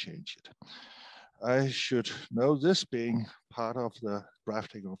have to change it. I should know this, being part of the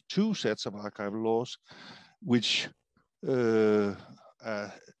drafting of 2 sets of archival laws, which I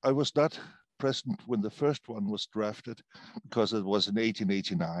was not present when the first one was drafted because it was in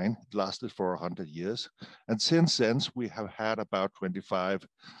 1889. It lasted for 100 years. And since then, we have had about 25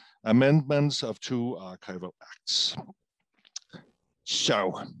 amendments of 2 archival acts.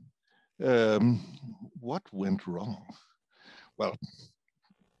 So, what went wrong? Well,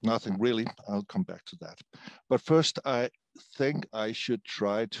 nothing really. I'll come back to that. But first, I think I should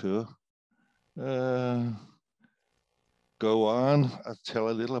try to go on and tell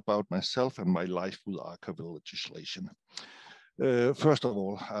a little about myself and my life with archival legislation. First of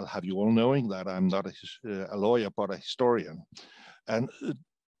all, I'll have you all knowing that I'm not a lawyer, but a historian. And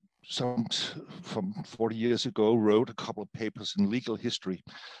from 40 years ago, wrote a couple of papers in legal history.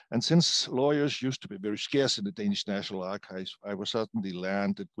 And since lawyers used to be very scarce in the Danish National Archives, I was suddenly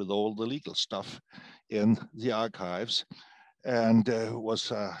landed with all the legal stuff in the archives, and was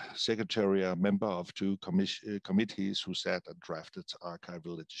a secretary, a member of 2 committees who sat and drafted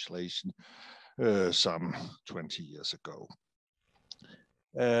archival legislation some 20 years ago.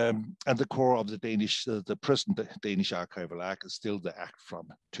 And the core of the present Danish Archival Act is still the Act from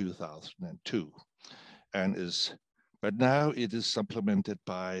 2002, but now it is supplemented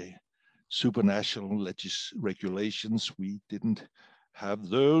by supranational regulations. We didn't have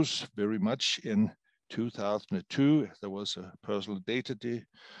those very much in 2002. There was a personal data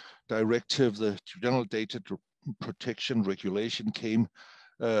directive. The General Data Protection Regulation came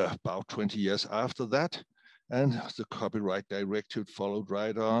about 20 years after that. And the Copyright Directive followed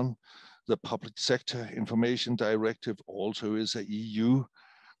right on. The Public Sector Information Directive also is a EU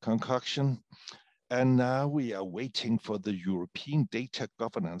concoction. And now we are waiting for the European Data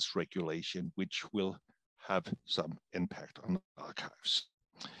Governance Regulation, which will have some impact on archives.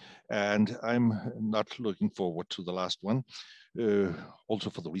 And I'm not looking forward to the last one, also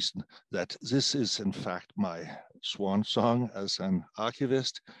for the reason that this is in fact my swan song as an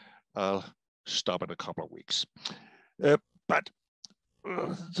archivist. I'll stop in a couple of weeks. But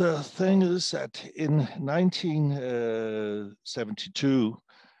the thing is that in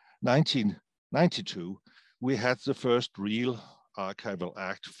 1992, we had the first real archival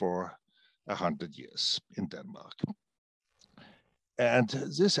act for 100 years in Denmark. And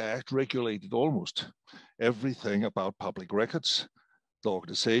this act regulated almost everything about public records, the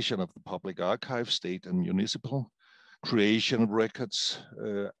organization of the public archive, state and municipal, creation of records,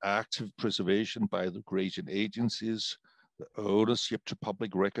 active preservation by the creation agencies, the ownership to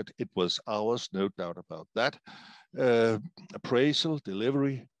public record. It was ours, no doubt about that. Appraisal,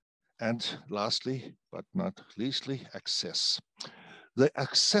 delivery, and lastly, but not leastly, access. The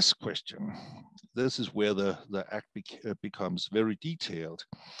access question, this is where the act becomes very detailed.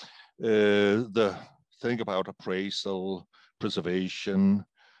 The thing about appraisal, preservation,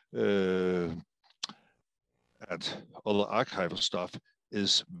 and all the archival stuff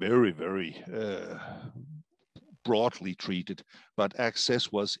is very, very broadly treated, but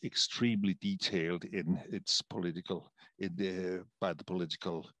access was extremely detailed in its political, by the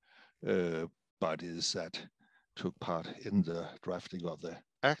political bodies that took part in the drafting of the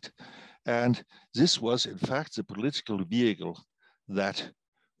act. And this was in fact the political vehicle that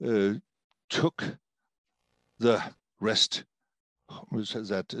took the rest,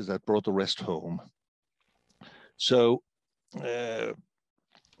 that brought the rest home. So the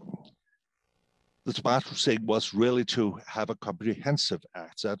smart thing was really to have a comprehensive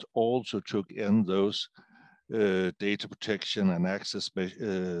act that also took in those data protection and access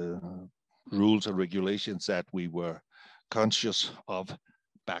rules and regulations that we were conscious of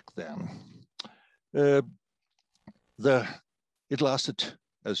back then. The It lasted,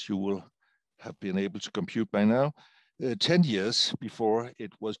 as you will have been able to compute by now, 10 years before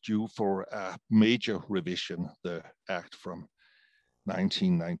it was due for a major revision, the Act from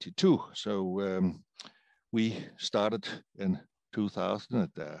 1992. So we started in 2000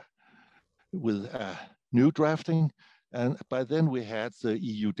 with a new drafting. And by then we had the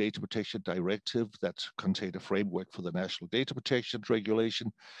EU Data Protection Directive that contained a framework for the national data protection regulation.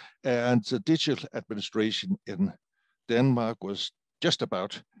 And the digital administration in Denmark was just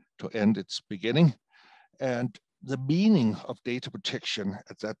about to end its beginning. And the meaning of data protection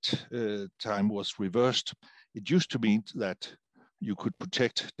at that time was reversed. It used to mean that you could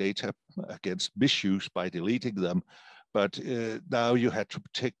protect data against misuse by deleting them, but now you had to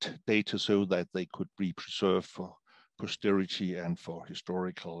protect data so that they could be preserved for posterity and for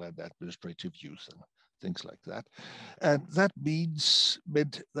historical and administrative use and things like that. And that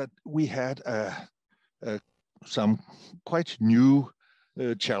meant that we had some quite new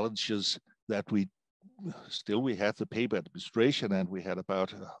challenges that we had the paper administration, and we had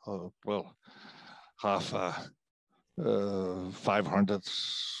about, well, half 500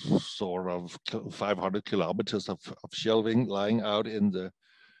 kilometers of shelving lying out in the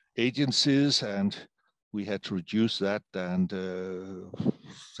agencies, and we had to reduce that and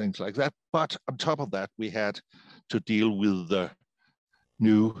things like that. But on top of that, we had to deal with the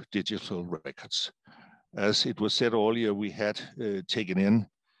new digital records. As it was said earlier, we had taken in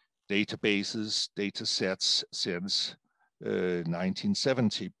databases, data sets since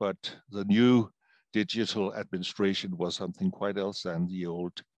 1970, but the new digital administration was something quite else than the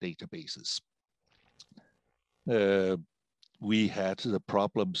old databases. We had the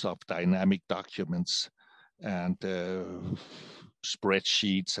problems of dynamic documents and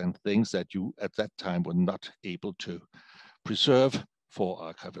spreadsheets and things that you at that time were not able to preserve for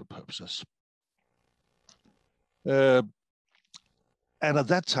archival purposes. And at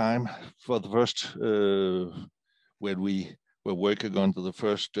that time, for the first, when we were working on the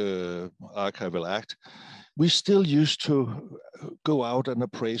first Archival Act, we still used to go out and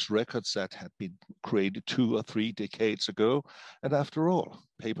appraise records that had been created 2 or 3 decades ago. And after all,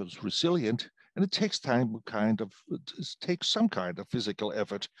 paper is resilient, and it takes time, it takes some kind of physical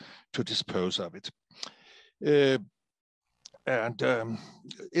effort to dispose of it.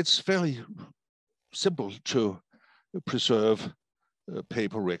 It's fairly simple to preserve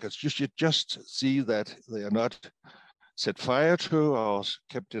paper records. You should just see that they are not set fire to or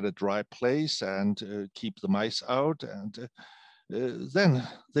kept in a dry place, and keep the mice out, and then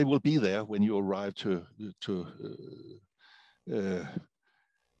they will be there when you arrive to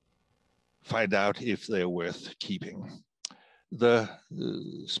find out if they're worth keeping. The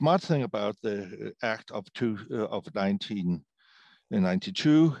smart thing about the Act of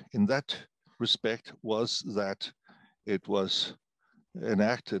 1992 in that respect was that it was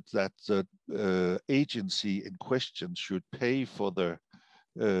enacted that the agency in question should pay for the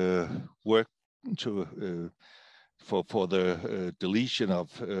work for the deletion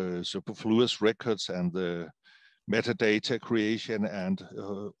of superfluous records and the metadata creation and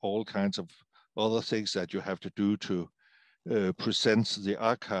all kinds of other things that you have to do to present the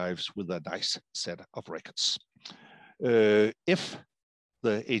archives with a nice set of records. If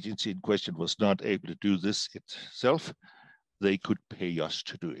the agency in question was not able to do this itself, they could pay us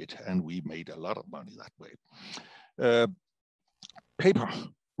to do it, and we made a lot of money that way. Paper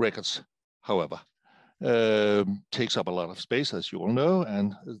records, however, takes up a lot of space, as you all know,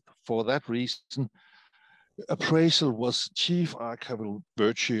 and for that reason, appraisal was chief archival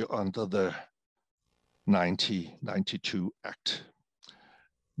virtue under the 1992 Act.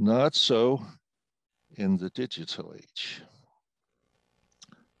 Not so in the digital age.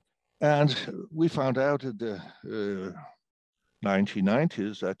 And we found out in the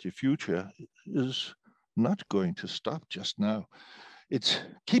 1990s that the future is not going to stop just now. It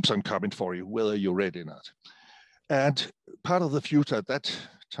keeps on coming for you, whether you're ready or not. And part of the future at that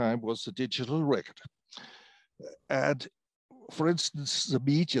time was the digital record. And for instance, the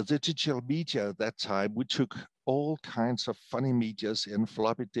digital media at that time, we took all kinds of funny medias in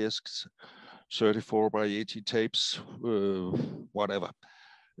floppy disks, 34 by 80 tapes, whatever.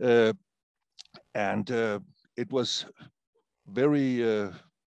 It was it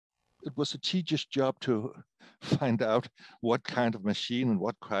was a tedious job to find out what kind of machine and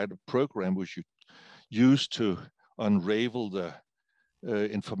what kind of program we should use to unravel the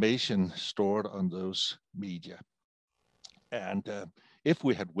information stored on those media. And if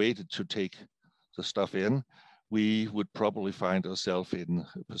we had waited to take the stuff in, we would probably find ourselves in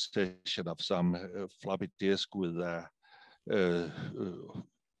possession of some floppy disk with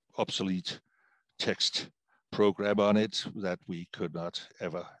obsolete text program on it that we could not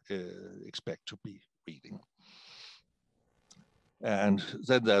ever expect to be reading. And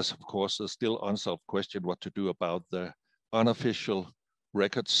then there's, of course, a still unsolved question what to do about the unofficial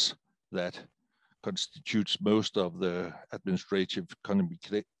records that constitutes most of the administrative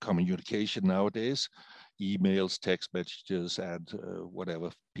communication nowadays, emails, text messages, and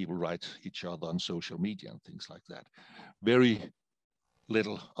whatever people write each other on social media and things like that. Very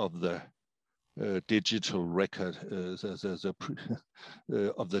little of the digital record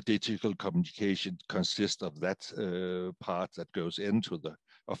of the digital communication consists of that part that goes into the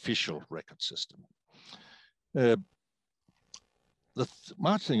official record system. The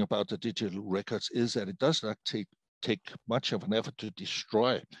smart thing about the digital records is that it does not take much of an effort to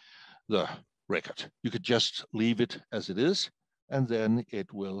destroy the record. You could just leave it as it is, and then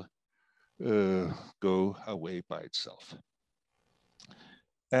it will go away by itself.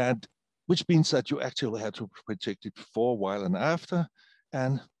 And which means that you actually have to protect it before, while, and after.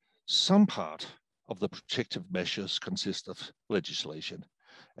 And some part of the protective measures consist of legislation.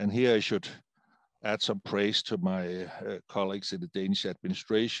 And here I should add some praise to my colleagues in the Danish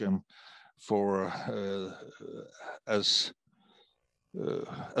administration for, as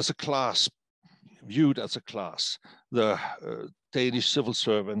a class, viewed as a class, the Danish civil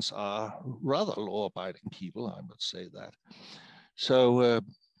servants are rather law-abiding people, I must say that. So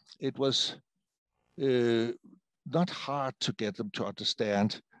it was not hard to get them to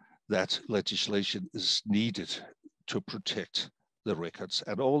understand that legislation is needed to protect the records,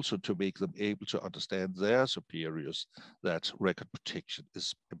 and also to make them able to understand their superiors that record protection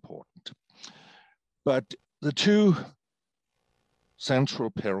is important. But the two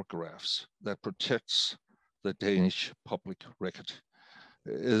central paragraphs that protects the Danish public record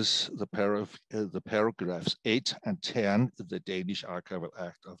is the paragraphs 8 and 10 of the Danish Archival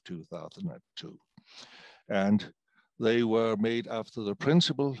Act of 2002. And they were made after the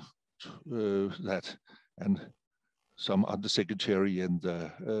principle that, and some undersecretary in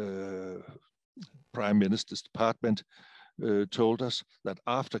the Prime Minister's department told us that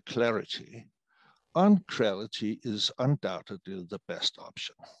after clarity, unclarity is undoubtedly the best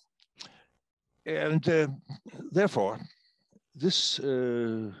option. And therefore, this,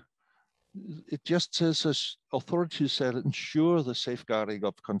 it just says authorities shall ensure the safeguarding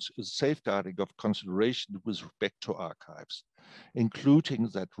of consideration with respect to archives, including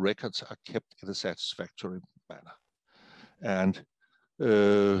that records are kept in a satisfactory manner. And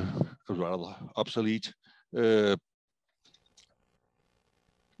a rather obsolete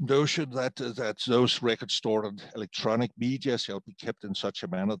notion that those records stored on electronic media shall be kept in such a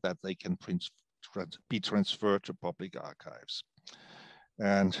manner that they can be transferred to public archives.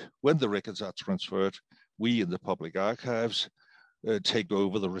 And when the records are transferred, we in the public archives take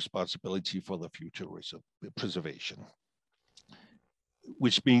over the responsibility for the future preservation,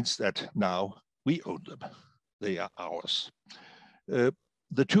 which means that now we own them. They are ours.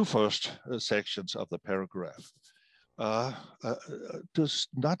 The two first sections of the paragraph does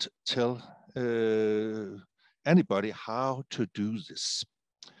not tell anybody how to do this.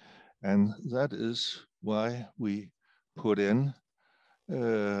 And that is why we put in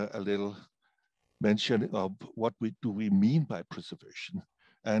a little mention of what we mean by preservation.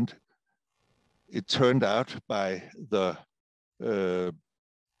 And it turned out by the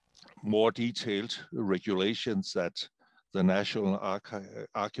more detailed regulations that the National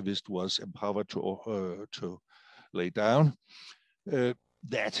Archivist was empowered to lay down,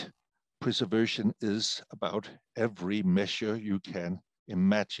 that preservation is about every measure you can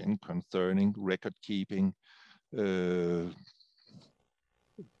imagine concerning record keeping,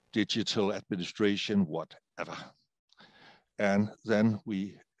 digital administration, whatever. And then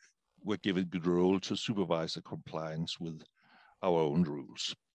we were given the role to supervise the compliance with our own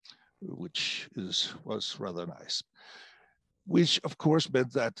rules, which was rather nice. Which of course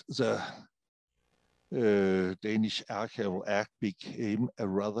meant that the Danish Archival Act became a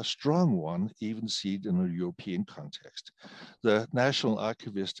rather strong one, even seen in a European context. The National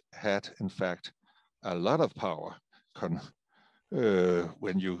Archivist had, in fact, a lot of power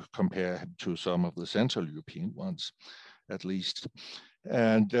when you compare him to some of the Central European ones, at least.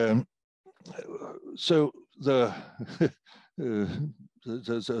 And so the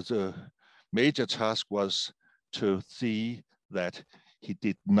major task was to see that he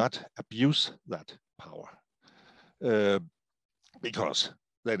did not abuse that power, because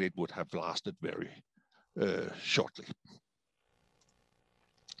then it would have lasted very shortly.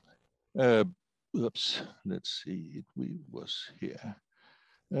 Oops, let's see, we was here.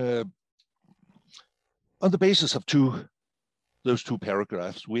 On the basis of those two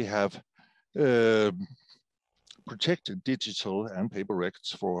paragraphs, we have protect digital and paper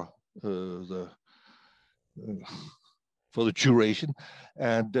records for the duration,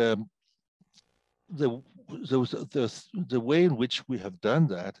 and the way in which we have done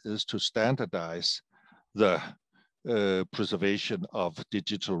that is to standardize the preservation of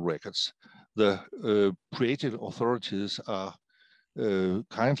digital records. The creative authorities are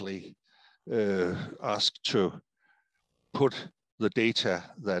kindly asked to put the data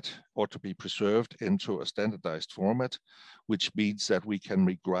that ought to be preserved into a standardized format, which means that we can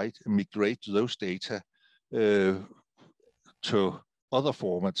migrate those data to other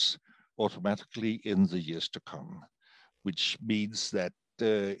formats automatically in the years to come, which means that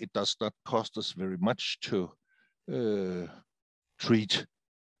it does not cost us very much to treat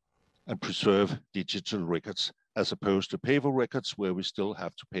and preserve digital records, as opposed to paper records where we still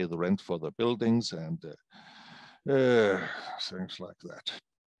have to pay the rent for the buildings and things like that.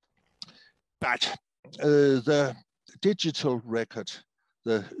 But the digital record,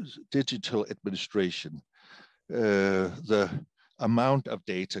 the digital administration, the amount of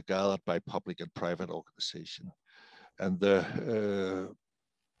data gathered by public and private organizations, and the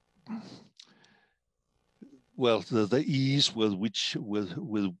ease with which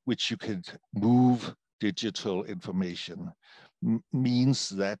you can move digital information means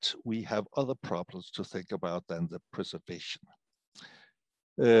that we have other problems to think about than the preservation.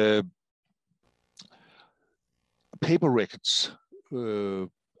 Paper records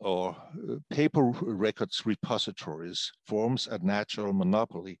or paper records repositories forms a natural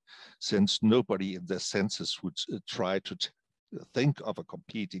monopoly, since nobody in their senses would try to think of a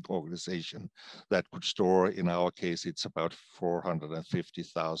competing organization that could store, in our case, it's about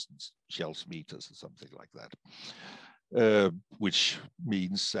 450,000 shelf meters or something like that, which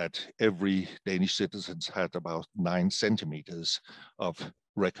means that every Danish citizen had about 9 centimeters of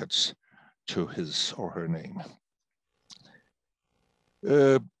records to his or her name.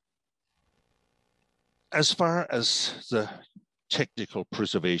 As far as the technical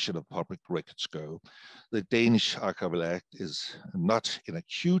preservation of public records go, the Danish Archival Act is not in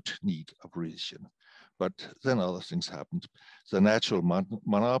acute need of revision, but then other things happened. The natural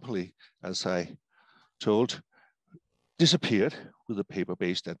monopoly, as I told, disappeared with the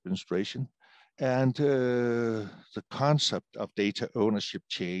paper-based administration, and the concept of data ownership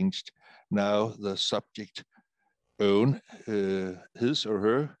changed. Now the subject own his or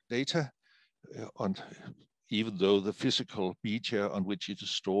her data, even though the physical media on which it is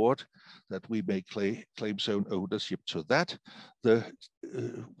stored, that we may claim some ownership to that,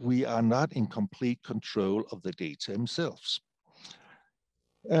 we are not in complete control of the data themselves.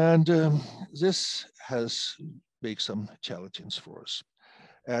 And this has made some challenges for us.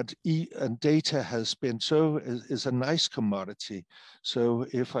 And data has been is a nice commodity. So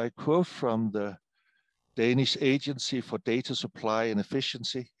if I quote from the Danish Agency for Data Supply and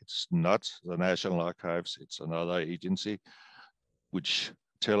Efficiency, it's not the National Archives, it's another agency, which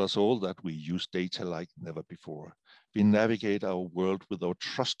tell us all that we use data like never before. We navigate our world with our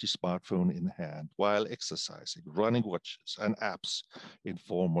trusty smartphone in hand while exercising. Running watches and apps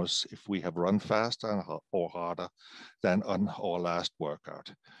inform us if we have run faster or harder than on our last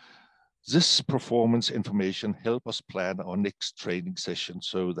workout. This performance information helps us plan our next training session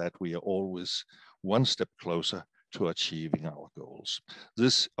so that we are always one step closer to achieving our goals.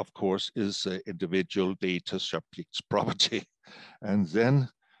 This, of course, is individual data subject's property. And then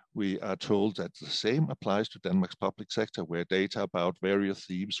we are told that the same applies to Denmark's public sector, where data about various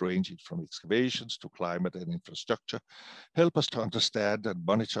themes ranging from excavations to climate and infrastructure help us to understand and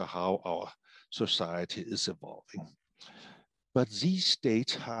monitor how our society is evolving. But these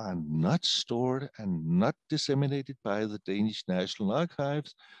data are not stored and not disseminated by the Danish National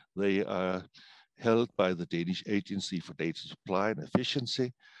Archives. They are held by the Danish Agency for Data Supply and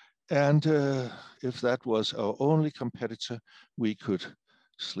Efficiency. And if that was our only competitor, we could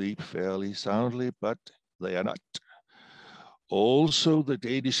sleep fairly soundly, but they are not. Also, the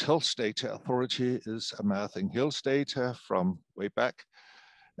Danish Health Data Authority is amassing health data from way back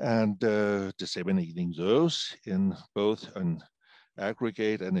and disseminating those in both an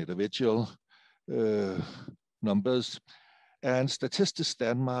aggregate and individual numbers. And Statistics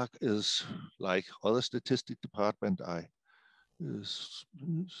Denmark is like other statistic department. I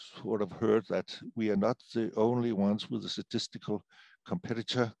sort of heard that we are not the only ones with a statistical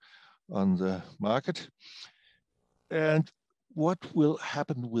competitor on the market. And what will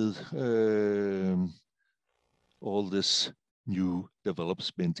happen with all this new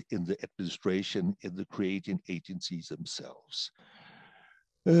development in the administration, in the creating agencies themselves?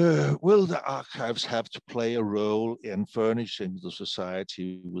 Will the archives have to play a role in furnishing the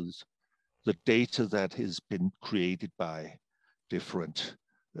society with the data that has been created by different,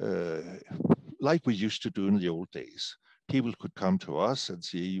 like we used to do in the old days. People could come to us and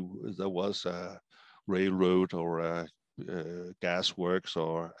see there was a railroad or a gas works,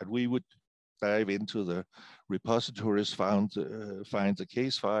 and we would dive into the repositories, find the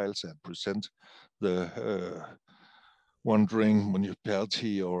case files and present the wandering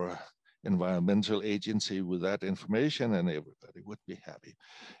municipality or environmental agency with that information, and everybody would be happy.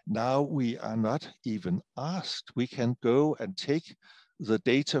 Now we are not even asked. We can go and take the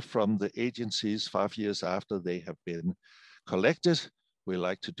data from the agencies 5 years after they have been collected. We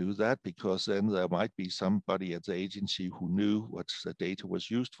like to do that because then there might be somebody at the agency who knew what the data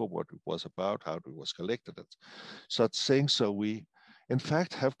was used for, what it was about, how it was collected, and such things. So we, in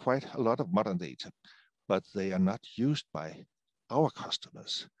fact, have quite a lot of modern data, but they are not used by our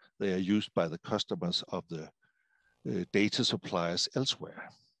customers. They are used by the customers of the data suppliers elsewhere.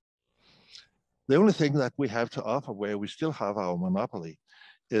 The only thing that we have to offer where we still have our monopoly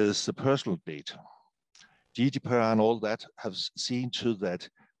is the personal data. GDPR and all that have seen to that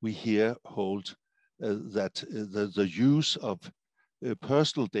we here hold that the use of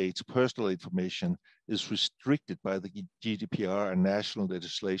personal data, personal information is restricted by the GDPR and national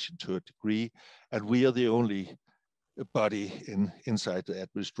legislation to a degree, and we are the only body inside the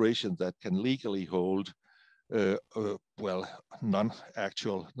administration that can legally hold well,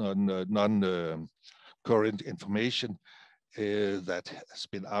 non-actual, non-current information that has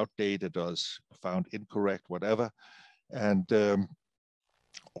been outdated or is found incorrect, whatever, and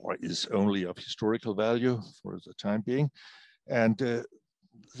or is only of historical value for the time being. And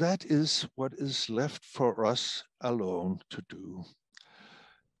that is what is left for us alone to do.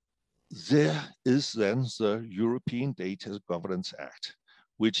 There is then the European Data Governance Act,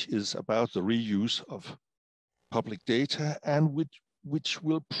 which is about the reuse of public data and which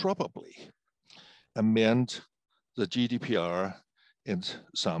will probably amend the GDPR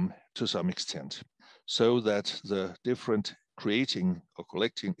to some extent, so that the different creating or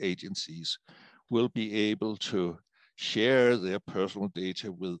collecting agencies will be able to share their personal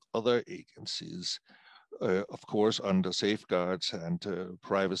data with other agencies, of course, under safeguards and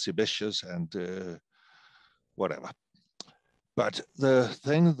privacy measures and whatever. But the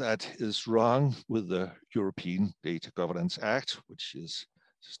thing that is wrong with the European Data Governance Act, which is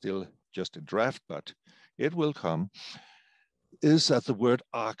still just in draft, but it will come, is that the word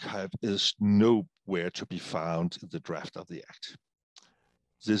archive is nowhere to be found in the draft of the Act.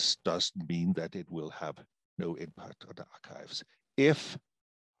 This doesn't mean that it will have no impact on archives. If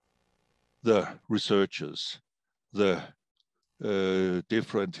the researchers, the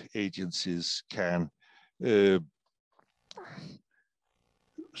different agencies can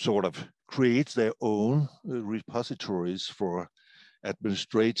sort of create their own repositories for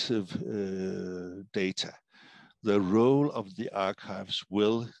administrative data, the role of the archives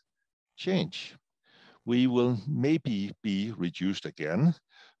will change. We will maybe be reduced again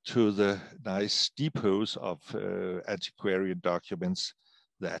to the nice depots of antiquarian documents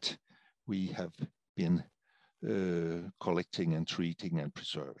that we have been collecting and treating and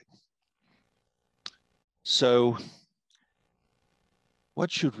preserving. So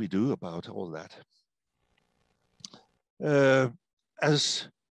what should we do about all that? As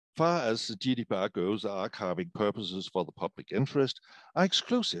far as the GDPR goes, archiving purposes for the public interest are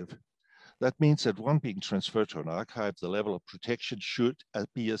exclusive. That means that one being transferred to an archive, the level of protection should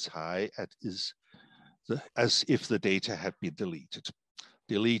be as high as if the data had been deleted.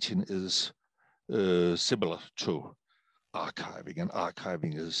 Deleting is similar to archiving, and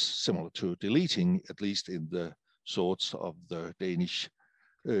archiving is similar to deleting, at least in the sorts of the Danish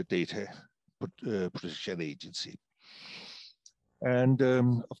Data Protection Agency. And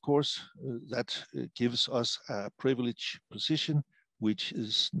of course, that gives us a privileged position, which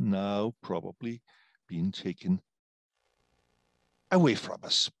is now probably being taken away from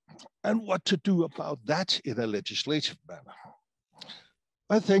us. And what to do about that in a legislative manner?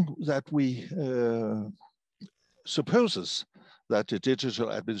 I think that we supposes that the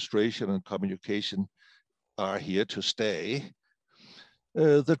digital administration and communication are here to stay.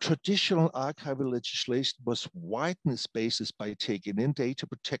 The traditional archival legislation must widen its basis by taking in data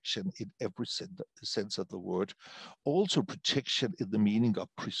protection in every sense of the word, also protection in the meaning of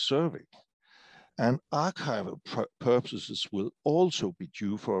preserving. And archival purposes will also be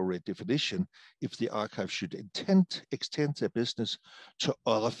due for a redefinition if the archive should extend their business to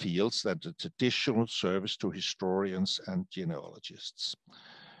other fields than the traditional service to historians and genealogists.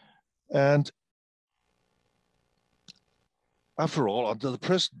 And after all, under the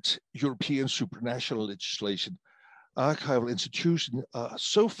present European supranational legislation, archival institutions are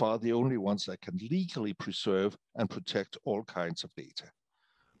so far the only ones that can legally preserve and protect all kinds of data.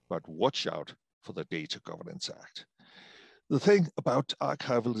 But watch out for the Data Governance Act. The thing about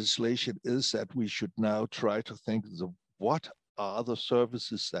archival legislation is that we should now try to think of what are the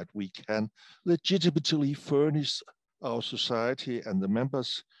services that we can legitimately furnish our society and the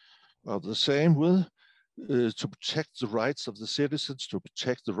members of the same with to protect the rights of the citizens, to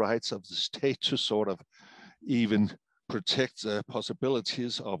protect the rights of the state, to sort of even protect the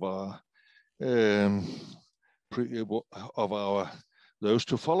possibilities of those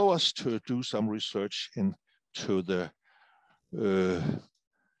to follow us to do some research into the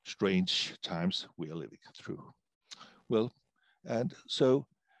strange times we are living through. Well, and so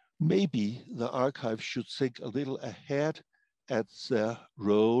maybe the archive should think a little ahead at their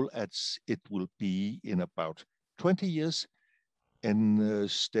role as it will be in about 20 years,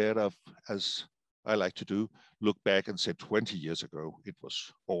 instead of, as I like to do, look back and say 20 years ago, it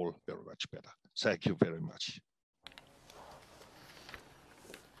was all very much better. Thank you very much.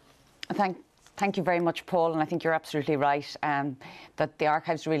 Thank you very much, Paul, and I think you're absolutely right that the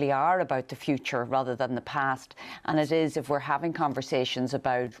archives really are about the future rather than the past. And it is, if we're having conversations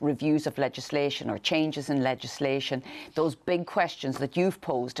about reviews of legislation or changes in legislation, those big questions that you've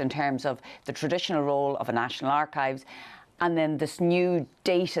posed in terms of the traditional role of a national archives and then this new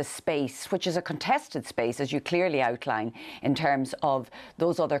data space, which is a contested space, as you clearly outline, in terms of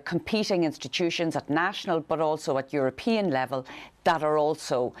those other competing institutions at national but also at European level that are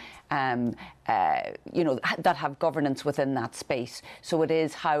also, you know, that have governance within that space. So it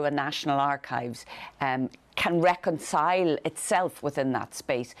is how a national archives can reconcile itself within that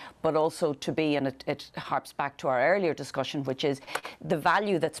space, but also to be, and it harps back to our earlier discussion, which is the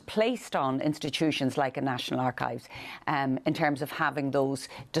value that's placed on institutions like a national archives in terms of having those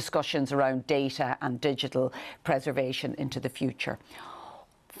discussions around data and digital preservation into the future.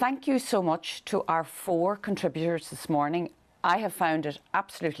 Thank you so much to our 4 contributors this morning. I have found it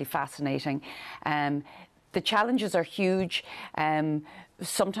absolutely fascinating. The challenges are huge.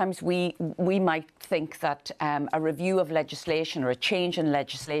 Sometimes we might think that a review of legislation or a change in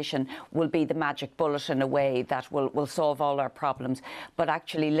legislation will be the magic bullet in a way that will solve all our problems. But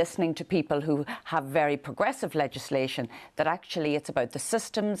actually listening to people who have very progressive legislation, that actually it's about the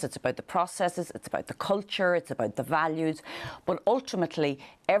systems, it's about the processes, it's about the culture, it's about the values. But ultimately,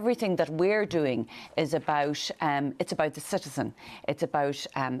 everything that we're doing is about, it's about the citizen. It's about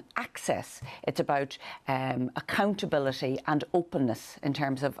access. It's about accountability and openness in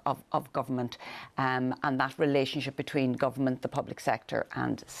terms of government and that relationship between government, the public sector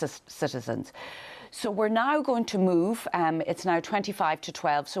and citizens. So we're now going to move, it's now 25 to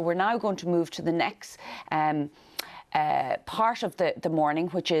 12, so we're now going to move to the next part of the morning,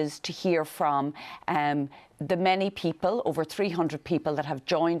 which is to hear from the many people, over 300 people that have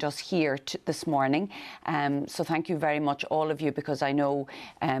joined us here this morning. So thank you very much, all of you, because I know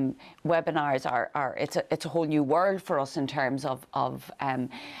webinars are it's a whole new world for us in terms of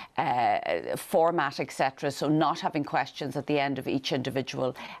format, etc. So not having questions at the end of each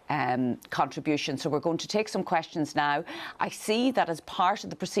individual contribution. So we're going to take some questions now. I see that as part of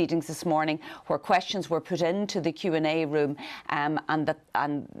the proceedings this morning, where questions were put into the Q&A room and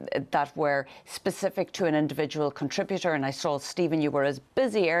that were specific to an individual contributor, and I saw, Stephen, you were as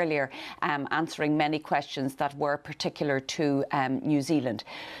busy earlier answering many questions that were particular to New Zealand.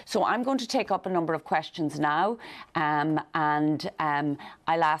 So I'm going to take up a number of questions now, and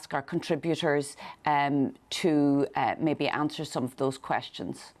I'll ask our contributors to maybe answer some of those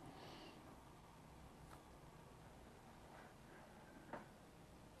questions.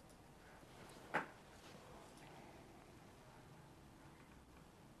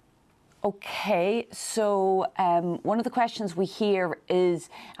 Okay, so one of the questions we hear is,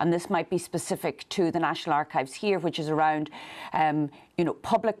 and this might be specific to the National Archives here, which is around, you know,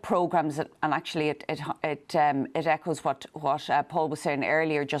 public programmes, and actually it echoes what Paul was saying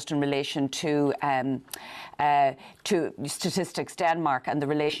earlier, just in relation to Statistics Denmark and the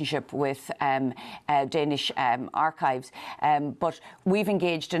relationship with Danish archives. But we've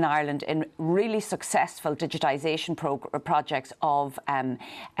engaged in Ireland in really successful digitisation projects of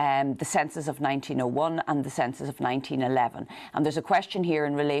the census of 1901 and the census of 1911. And there's a question here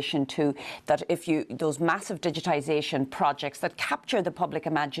in relation to that, if those massive digitisation projects that capture the public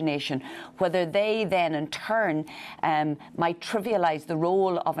imagination, whether they then in turn might trivialise the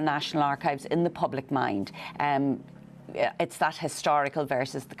role of a National Archives in the public mind. It's that historical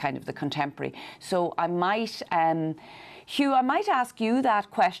versus the kind of the contemporary. So I might, Hugh, I might ask you that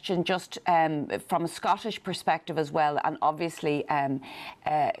question just from a Scottish perspective as well, and obviously,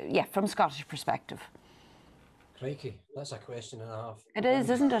 yeah, from a Scottish perspective. Crikey, that's a question and a half. It is,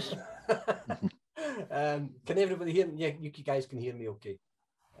 isn't it? Can everybody hear me? Yeah, you guys can hear me okay.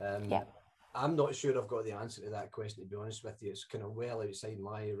 Yeah. I'm not sure I've got the answer to that question, to be honest with you. It's kind of well outside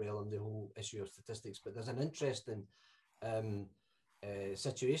my realm, the whole issue of statistics, but there's an interesting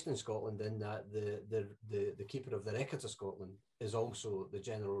situation in Scotland in that the Keeper of the Records of Scotland is also the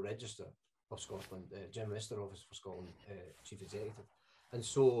General Register of Scotland, General Register Office for Scotland, Chief Executive. And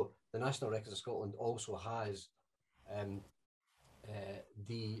so the National Records of Scotland also has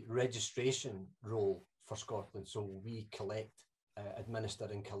the registration role for Scotland. So we collect, administer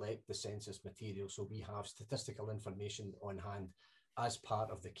and collect the census material. So we have statistical information on hand as part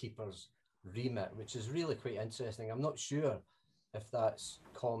of the Keeper's remit, which is really quite interesting. I'm not sure if that's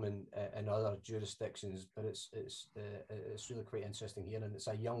common in other jurisdictions, but it's really quite interesting here. And it's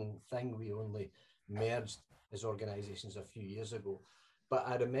a young thing. We only merged as organisations a few years ago. But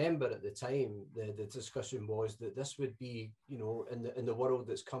I remember at the time, the discussion was that this would be, you know, in the world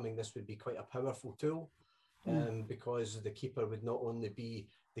that's coming, this would be quite a powerful tool, because the keeper would not only be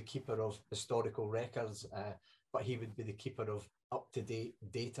the keeper of historical records, but he would be the keeper of up-to-date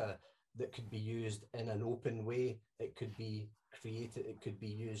data that could be used in an open way. It could be created, it could be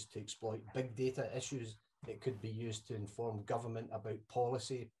used to exploit big data issues. It could be used to inform government about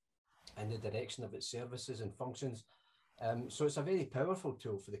policy and the direction of its services and functions. So it's a very powerful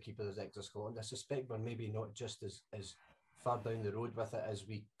tool for the Keeper of the Records of Scotland. I suspect we're maybe not just as far down the road with it as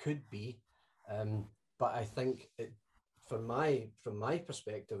we could be, but I think from my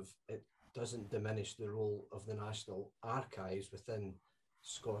perspective, it doesn't diminish the role of the National Archives within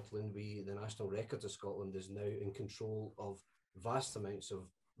Scotland. The National Records of Scotland is now in control of vast amounts of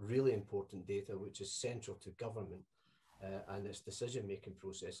really important data, which is central to government and its decision-making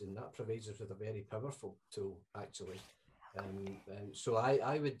process, and that provides us with a very powerful tool, actually. So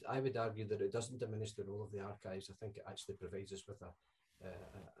I would argue that it doesn't diminish the role of the archives. I think it actually provides us with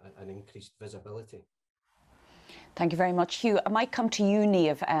an increased visibility. Thank you very much, Hugh. I might come to you,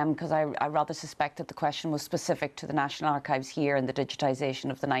 Niamh, because I rather suspect that the question was specific to the National Archives here and the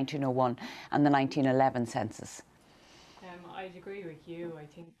digitisation of the 1901 and the 1911 census. I'd agree with you. I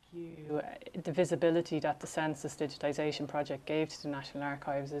think the visibility that the census digitisation project gave to the National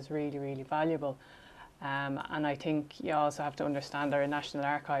Archives is really, really valuable. And I think you also have to understand our National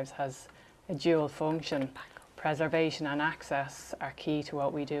Archives has a dual function. Preservation and access are key to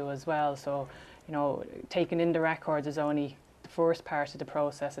what we do as well. So, you know, taking in the records is only the first part of the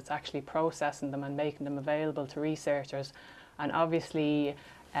process. It's actually processing them and making them available to researchers. And obviously,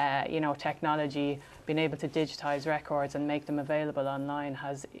 you know, technology, being able to digitize records and make them available online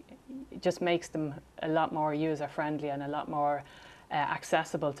just makes them a lot more user-friendly and a lot more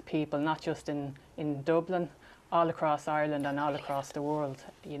accessible to people, not just in Dublin, all across Ireland and all across the world.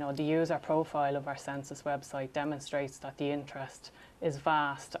 You know, the user profile of our census website demonstrates that the interest is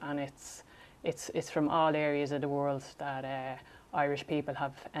vast, and it's from all areas of the world that Irish people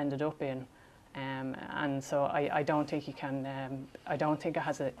have ended up in. And so I don't think you can, I don't think it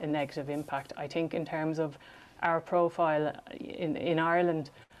has a negative impact. I think in terms of our profile in Ireland,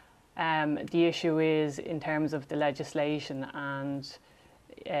 the issue is in terms of the legislation and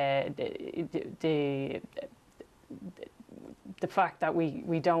the fact that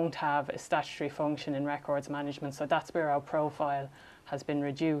we don't have a statutory function in records management, so that's where our profile has been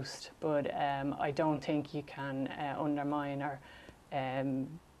reduced. But I don't think you can undermine our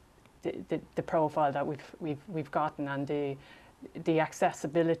the profile that we've gotten and the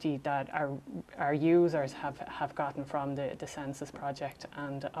accessibility that our users have gotten from the census project.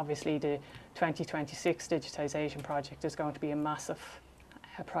 And obviously the 2026 digitisation project is going to be a massive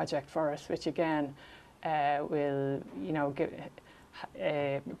project for us, which again will, you know,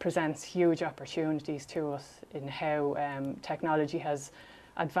 presents huge opportunities to us in how technology has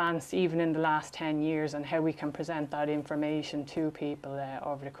advanced even in the last 10 years and how we can present that information to people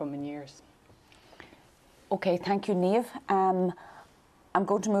over the coming years. Okay, thank you, Niamh. I'm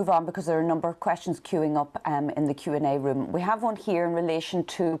going to move on because there are a number of questions queuing up in the Q&A room. We have one here in relation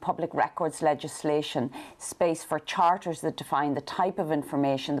to public records legislation, space for charters that define the type of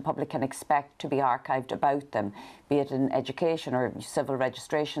information the public can expect to be archived about them, be it in education or civil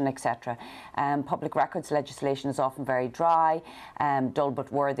registration, etc. Public records legislation is often very dry, dull but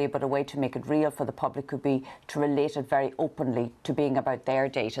worthy, but a way to make it real for the public could be to relate it very openly to being about their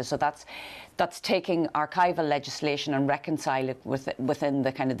data. So that's taking archival legislation and reconcile it within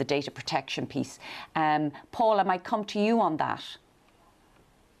the kind of the data protection piece. Paul, I might come to you on that.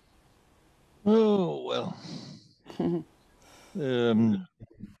 Oh, well.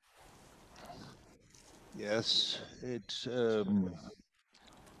 Yes, it's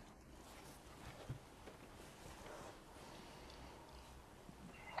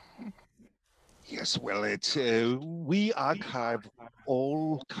Yes, well, it's we archive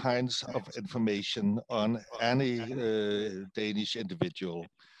all kinds of information on any Danish individual.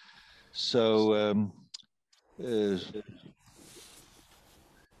 So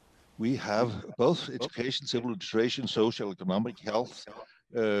we have both education, civil administration, social, economic, health,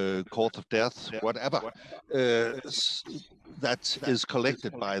 cause of death, whatever that is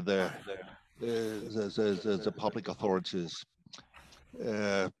collected by the public authorities.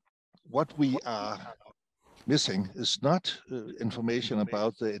 What we are missing is not information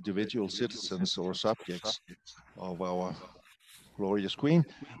about the individual citizens or subjects of our glorious queen,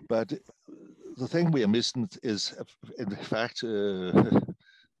 but the thing we are missing is, in fact,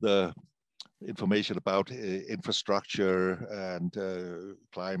 the information about infrastructure and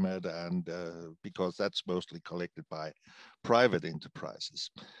climate, and because that's mostly collected by private enterprises.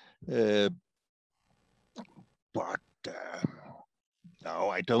 But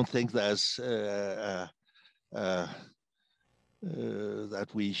no, I don't think there's that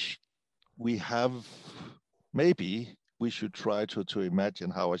we have. Maybe we should try to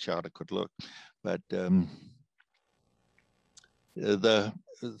imagine how a charter could look, but the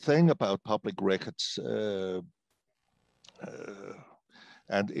thing about public records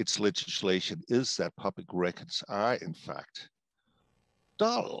and its legislation is that public records are in fact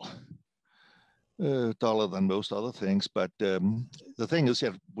duller than most other things. But the thing is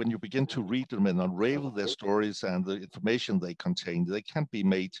that when you begin to read them and unravel their stories and the information they contain, they can be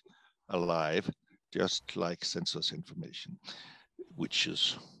made alive, just like census information, which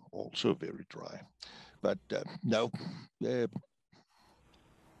is also very dry. But no,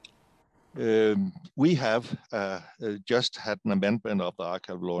 we have just had an amendment of the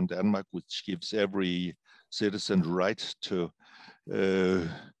archive law in Denmark, which gives every citizen the right to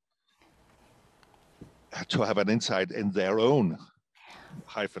have an insight in their own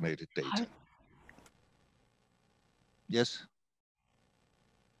hyphenated data. Yes.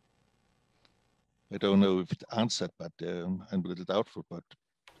 I don't know if it answered, but I'm a little doubtful. But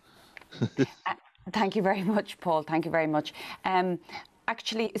thank you very much, Paul. Thank you very much.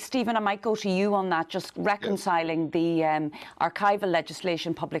 Actually, Stephen, I might go to you on that, just reconciling the archival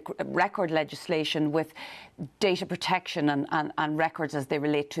legislation, public record legislation with data protection and records as they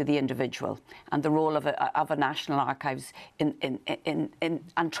relate to the individual, and the role of a national archives and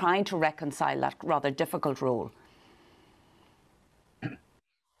trying to reconcile that rather difficult role.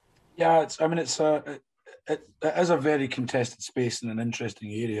 Yeah, it is a very contested space and an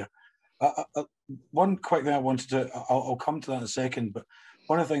interesting area. One quick thing I wanted to, I'll come to that in a second, but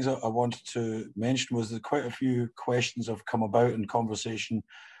one of the things I wanted to mention was that quite a few questions have come about in conversation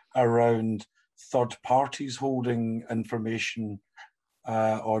around third parties holding information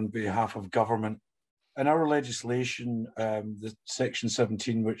on behalf of government. In our legislation, the section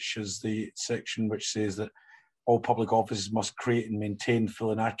 17, which is the section which says that all public offices must create and maintain full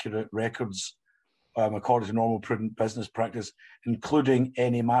and accurate records according to normal prudent business practice, including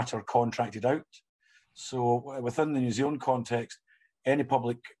any matter contracted out. So within the New Zealand context, any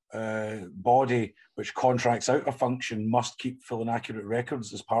public body which contracts out a function must keep full and accurate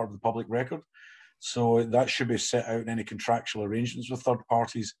records as part of the public record. So that should be set out in any contractual arrangements with third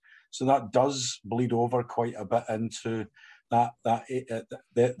parties. So that does bleed over quite a bit into that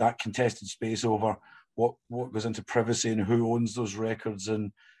contested space over what goes into privacy and who owns those records,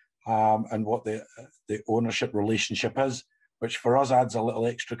 and what the ownership relationship is, which for us adds a little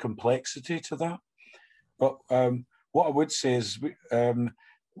extra complexity to that. But what I would say is one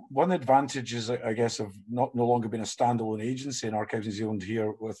of the advantages, I guess, of no longer being a standalone agency in Archives New Zealand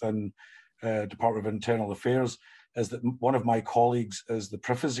here within Department of Internal Affairs is that one of my colleagues is the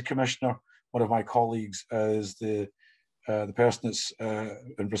Privacy Commissioner, one of my colleagues is the person that's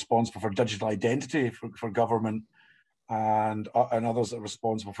responsible for digital identity for government, and others that are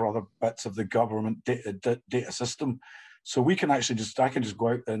responsible for other bits of the government data system. So we can actually I can just go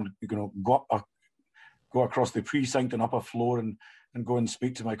out and go across the precinct and up a floor and go and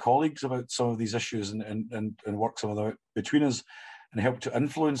speak to my colleagues about some of these issues and work some of them out between us and help to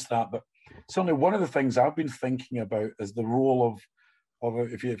influence that. But certainly one of the things I've been thinking about is the role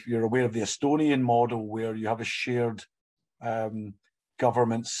of if you're aware of the Estonian model, where you have a shared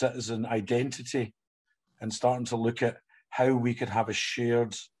government citizen identity, and starting to look at how we could have a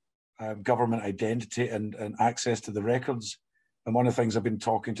shared government identity and access to the records. And one of the things I've been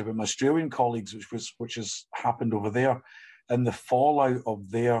talking to my Australian colleagues, which has happened over there, and the fallout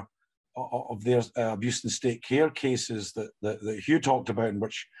of their abuse and state care cases that Hugh talked about, and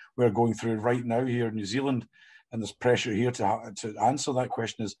which we're going through right now here in New Zealand, and there's pressure here to answer that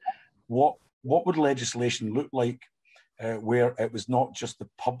question, is what would legislation look like where it was not just the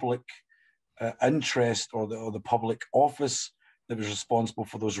public interest or the public office that was responsible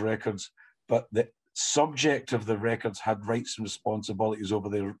for those records, but the subject of the records had rights and responsibilities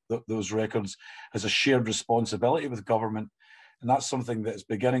over those records as a shared responsibility with government. And that's something that is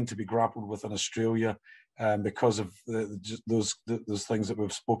beginning to be grappled with in Australia because of those things that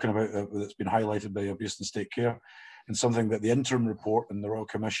we've spoken about that's been highlighted by Abuse and State Care, and something that the interim report and the Royal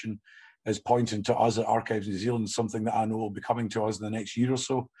Commission is pointing to us at Archives New Zealand, something that I know will be coming to us in the next year or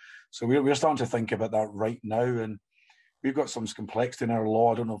so. So we're starting to think about that right now, and we've got some complexity in our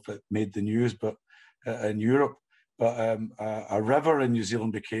law. I don't know if it made the news, but in Europe, but a river in New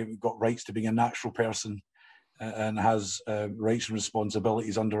Zealand got rights to being a natural person and has rights and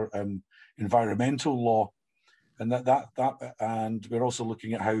responsibilities under environmental law, and and we're also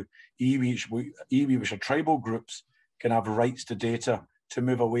looking at how iwi, which are tribal groups, can have rights to data to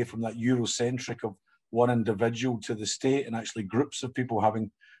move away from that Eurocentric of one individual to the state, and actually groups of people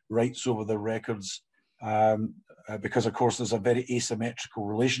having rights over their records, because of course there's a very asymmetrical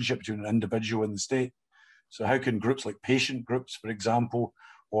relationship between an individual and the state. So how can groups like patient groups, for example,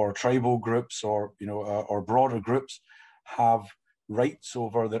 or tribal groups, or or broader groups, have rights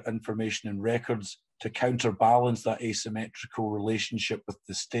over their information and records to counterbalance that asymmetrical relationship with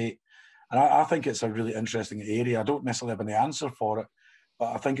the state? And I think it's a really interesting area. I don't necessarily have any answer for it,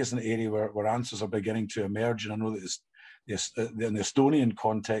 but I think it's an area where answers are beginning to emerge. And I know that in the Estonian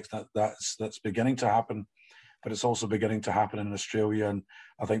context that's beginning to happen, but it's also beginning to happen in Australia. And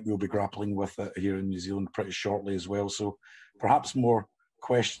I think we'll be grappling with it here in New Zealand pretty shortly as well. So perhaps more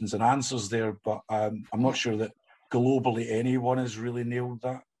questions and answers there, but I'm not sure that globally anyone has really nailed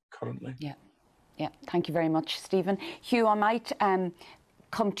that currently. Yeah, thank you very much, Stephen. Hugh, I might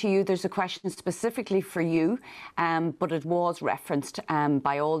come to you. There's a question specifically for you, but it was referenced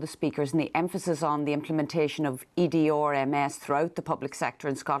by all the speakers, and the emphasis on the implementation of EDRMS throughout the public sector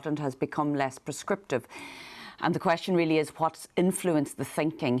in Scotland has become less prescriptive. And the question really is, what's influenced the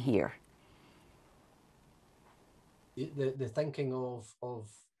thinking here? The thinking of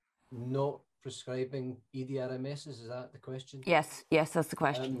not prescribing EDRMSs, is that the question? Yes, that's the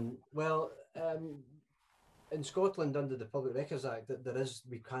question. In Scotland, under the Public Records Act,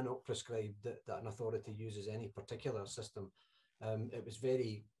 we cannot prescribe that an authority uses any particular system. It was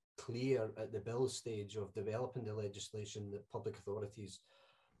very clear at the bill stage of developing the legislation that public authorities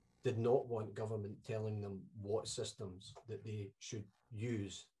did not want government telling them what systems that they should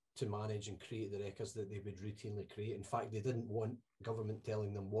use to manage and create the records that they would routinely create. In fact, they didn't want government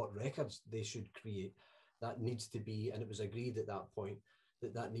telling them what records they should create. That needs to be, and it was agreed at that point,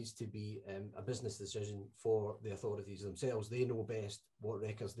 that needs to be a business decision for the authorities themselves. They know best what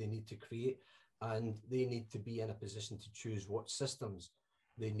records they need to create, and they need to be in a position to choose what systems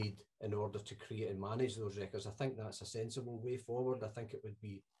they need in order to create and manage those records. I think that's a sensible way forward. I think it would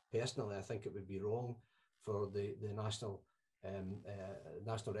be, personally, I think it would be wrong for the National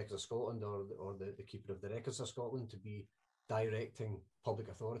Records of Scotland or the Keeper of the Records of Scotland to be directing public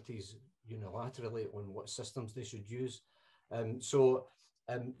authorities unilaterally on what systems they should use. So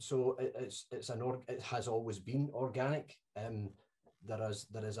it has always been organic. There is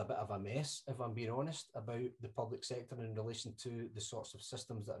a bit of a mess, if I'm being honest, about the public sector in relation to the sorts of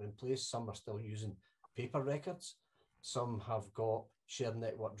systems that are in place. Some are still using paper records. Some have got shared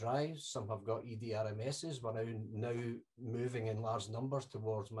network drives. Some have got EDRMSs. We're now moving in large numbers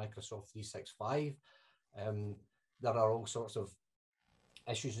towards Microsoft 365. There are all sorts of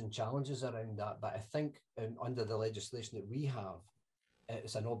issues and challenges around that. But I think under the legislation that we have,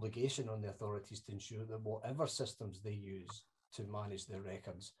 it's an obligation on the authorities to ensure that whatever systems they use to manage their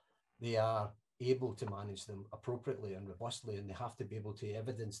records, they are able to manage them appropriately and robustly, and they have to be able to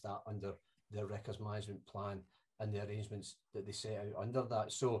evidence that under their records management plan and the arrangements that they set out under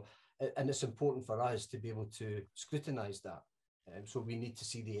that. So, and it's important for us to be able to scrutinise that. So we need to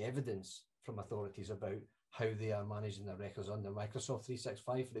see the evidence from authorities about how they are managing their records under Microsoft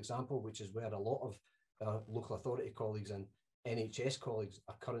 365, for example, which is where a lot of local authority colleagues and NHS colleagues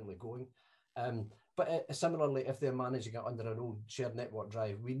are currently going. But similarly, if they're managing it under an old shared network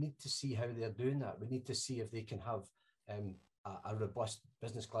drive, we need to see how they're doing that. We need to see if they can have a robust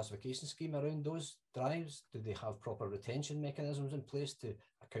business classification scheme around those drives. Do they have proper retention mechanisms in place to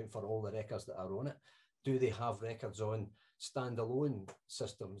account for all the records that are on it? Do they have records on standalone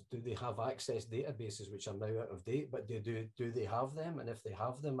systems? Do they have access databases which are now out of date, but do they have them? And if they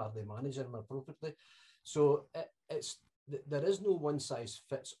have them, are they managing them appropriately? So there is no one size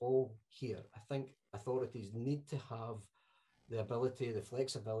fits all here. I think authorities need to have the ability, the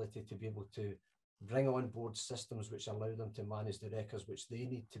flexibility to be able to bring on board systems which allow them to manage the records which they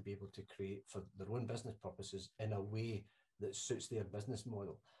need to be able to create for their own business purposes in a way that suits their business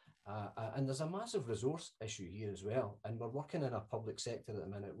model. And there's a massive resource issue here as well. And we're working in a public sector at the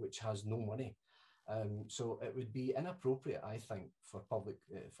minute which has no money. So it would be inappropriate, I think, for public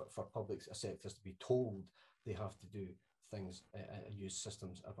sectors to be told they have to do things, use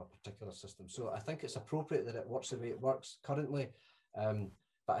systems of a particular system. So I think it's appropriate that it works the way it works currently.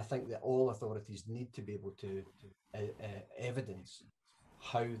 But I think that all authorities need to be able to evidence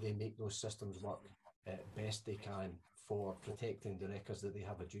how they make those systems work best they can for protecting the records that they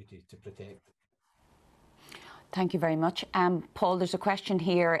have a duty to protect. Thank you very much. Paul, there's a question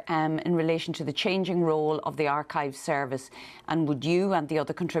here in relation to the changing role of the Archives service. And would you and the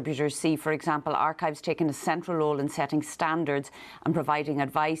other contributors see, for example, Archives taking a central role in setting standards and providing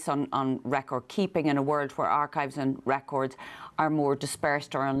advice on record keeping in a world where archives and records are more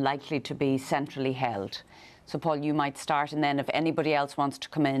dispersed or unlikely to be centrally held? So, Paul, you might start, and then if anybody else wants to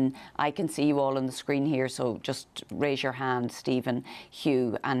come in, I can see you all on the screen here, so just raise your hand, Stephen,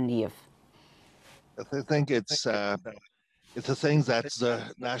 Hugh and Niamh. I think it's a thing that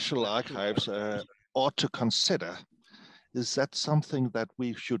the National Archives ought to consider. Is that something that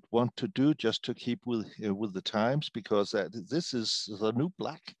we should want to do just to keep with the times? Because this is the new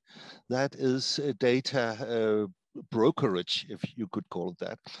black. That is data brokerage, if you could call it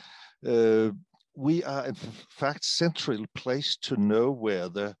that. We are in fact centrally placed to know where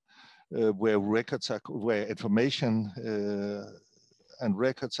records are, where information and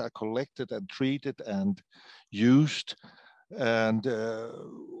records are collected and treated and used, and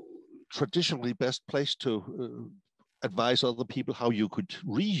traditionally best placed to advise other people how you could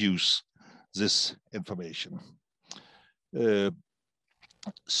reuse this information. But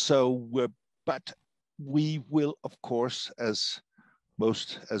we will, of course, if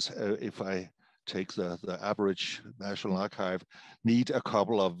I take the average National Archive, need a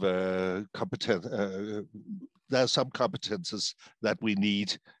couple of there are some competences that we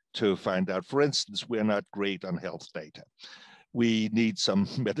need to find out. For instance, we're not great on health data. We need some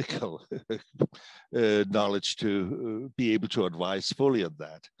medical knowledge to be able to advise fully on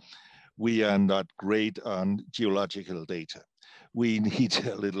that. We are not great on geological data. We need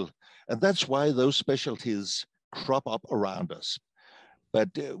a little, and that's why those specialties crop up around us. But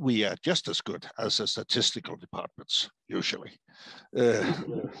we are just as good as the statistical departments, usually.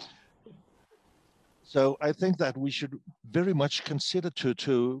 So I think that we should very much consider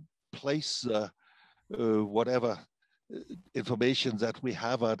to place whatever information that we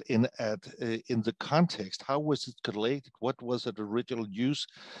have in the context. How was it collated? What was its original use?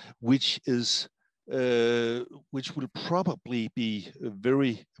 Which will probably be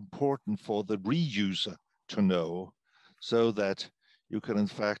very important for the reuser to know, so that you can in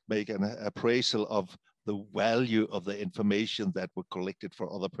fact make an appraisal of the value of the information that were collected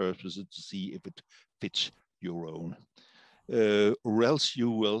for other purposes to see if it fits your own. Or else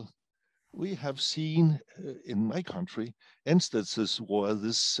you will. We have seen in my country instances where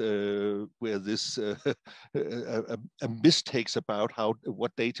mistakes about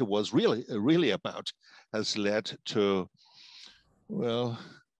what data was really about has led to, well,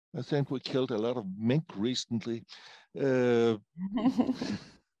 I think we killed a lot of mink recently,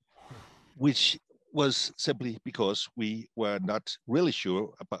 which was simply because we were not really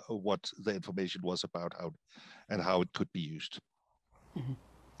sure about what the information was about and how it could be used. Mm-hmm.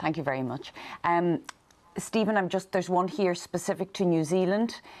 Thank you very much. Stephen, there's one here specific to New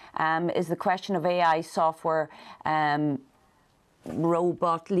Zealand. Is the question of AI software,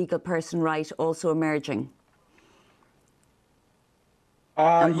 robot legal person right also emerging?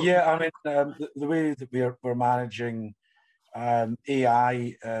 Yeah, I mean, the way that we're managing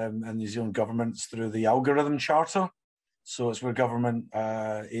AI and New Zealand government's through the algorithm charter. So it's where government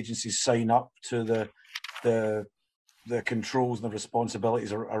agencies sign up to the controls and the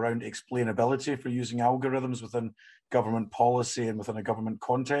responsibilities around explainability for using algorithms within government policy and within a government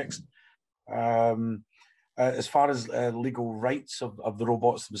context. As far as legal rights of the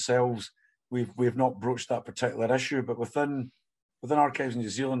robots themselves, we've not broached that particular issue, but within Archives in New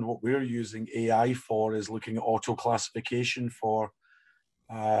Zealand, what we're using AI for is looking at auto classification for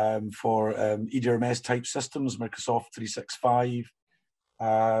EDRMS type systems, Microsoft 365,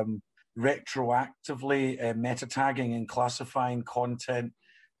 retroactively meta tagging and classifying content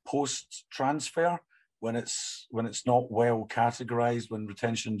post transfer when it's not well categorized, when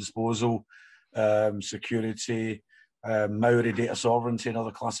retention and disposal, security, Maori data sovereignty and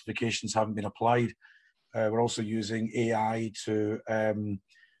other classifications haven't been applied. We're also using AI to,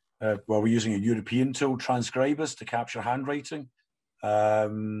 we're using a European tool, Transcribers, to capture handwriting,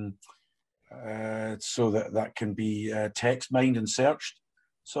 so that can be text mined and searched.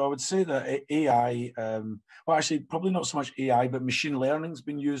 So I would say that AI, well, actually, probably not so much AI, but machine learning's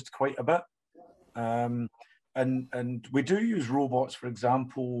been used quite a bit. And we do use robots, for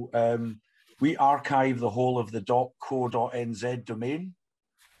example. We archive the whole of the .co.nz domain.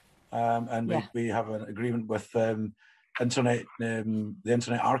 And we have an agreement with the Internet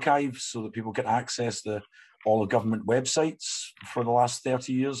Archive so that people can access all the government websites for the last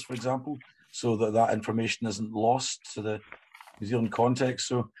 30 years, for example, so that that information isn't lost to the New Zealand context.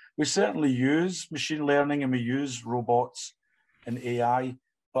 So we certainly use machine learning and we use robots and AI,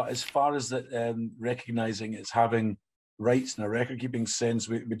 but as far as that recognizing it's having rights in a record-keeping sense,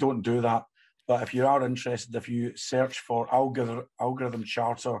 we don't do that. But if you are interested, if you search for algorithm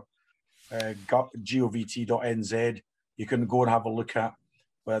charter govt.nz, you can go and have a look at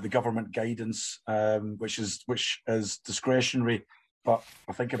the government guidance, which is discretionary, but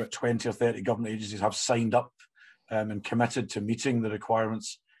I think about 20 or 30 government agencies have signed up and committed to meeting the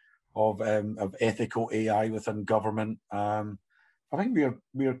requirements of ethical AI within government. I think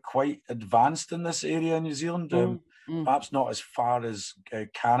we're quite advanced in this area in New Zealand, perhaps not as far as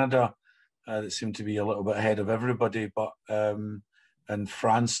Canada, that seem to be a little bit ahead of everybody, but and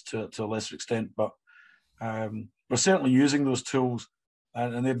France to a lesser extent, but we're certainly using those tools.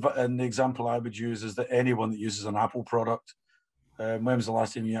 And the example I would use is that anyone that uses an Apple product, when was the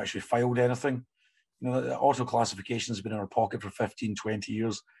last time you actually filed anything? You know, auto classification has been in our pocket for 15, 20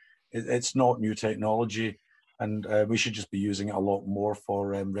 years. It's not new technology, and we should just be using it a lot more for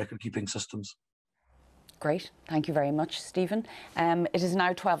record-keeping systems. Great. Thank you very much, Stephen. It is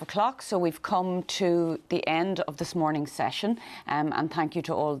now 12 o'clock, so we've come to the end of this morning's session. And thank you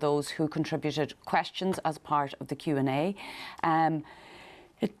to all those who contributed questions as part of the Q&A.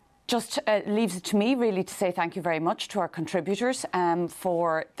 It just leaves it to me really to say thank you very much to our contributors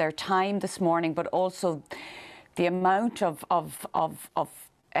for their time this morning, but also the amount of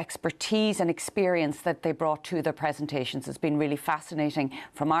expertise and experience that they brought to their presentations has been really fascinating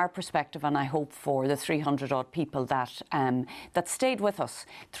from our perspective, and I hope for the 300 odd people that that stayed with us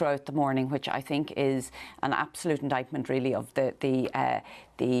throughout the morning, which I think is an absolute indictment really of the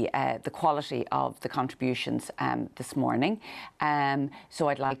quality of the contributions this morning. So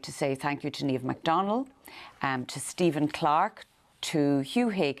I'd like to say thank you to Niamh MacDonald, to Stephen Clark, to Hugh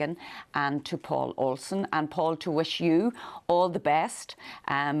Hagan and to Paul Olsen. And Paul, to wish you all the best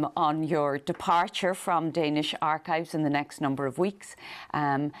on your departure from Danish Archives in the next number of weeks.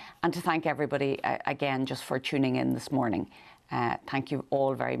 And to thank everybody again just for tuning in this morning. Thank you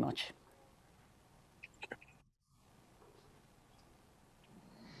all very much.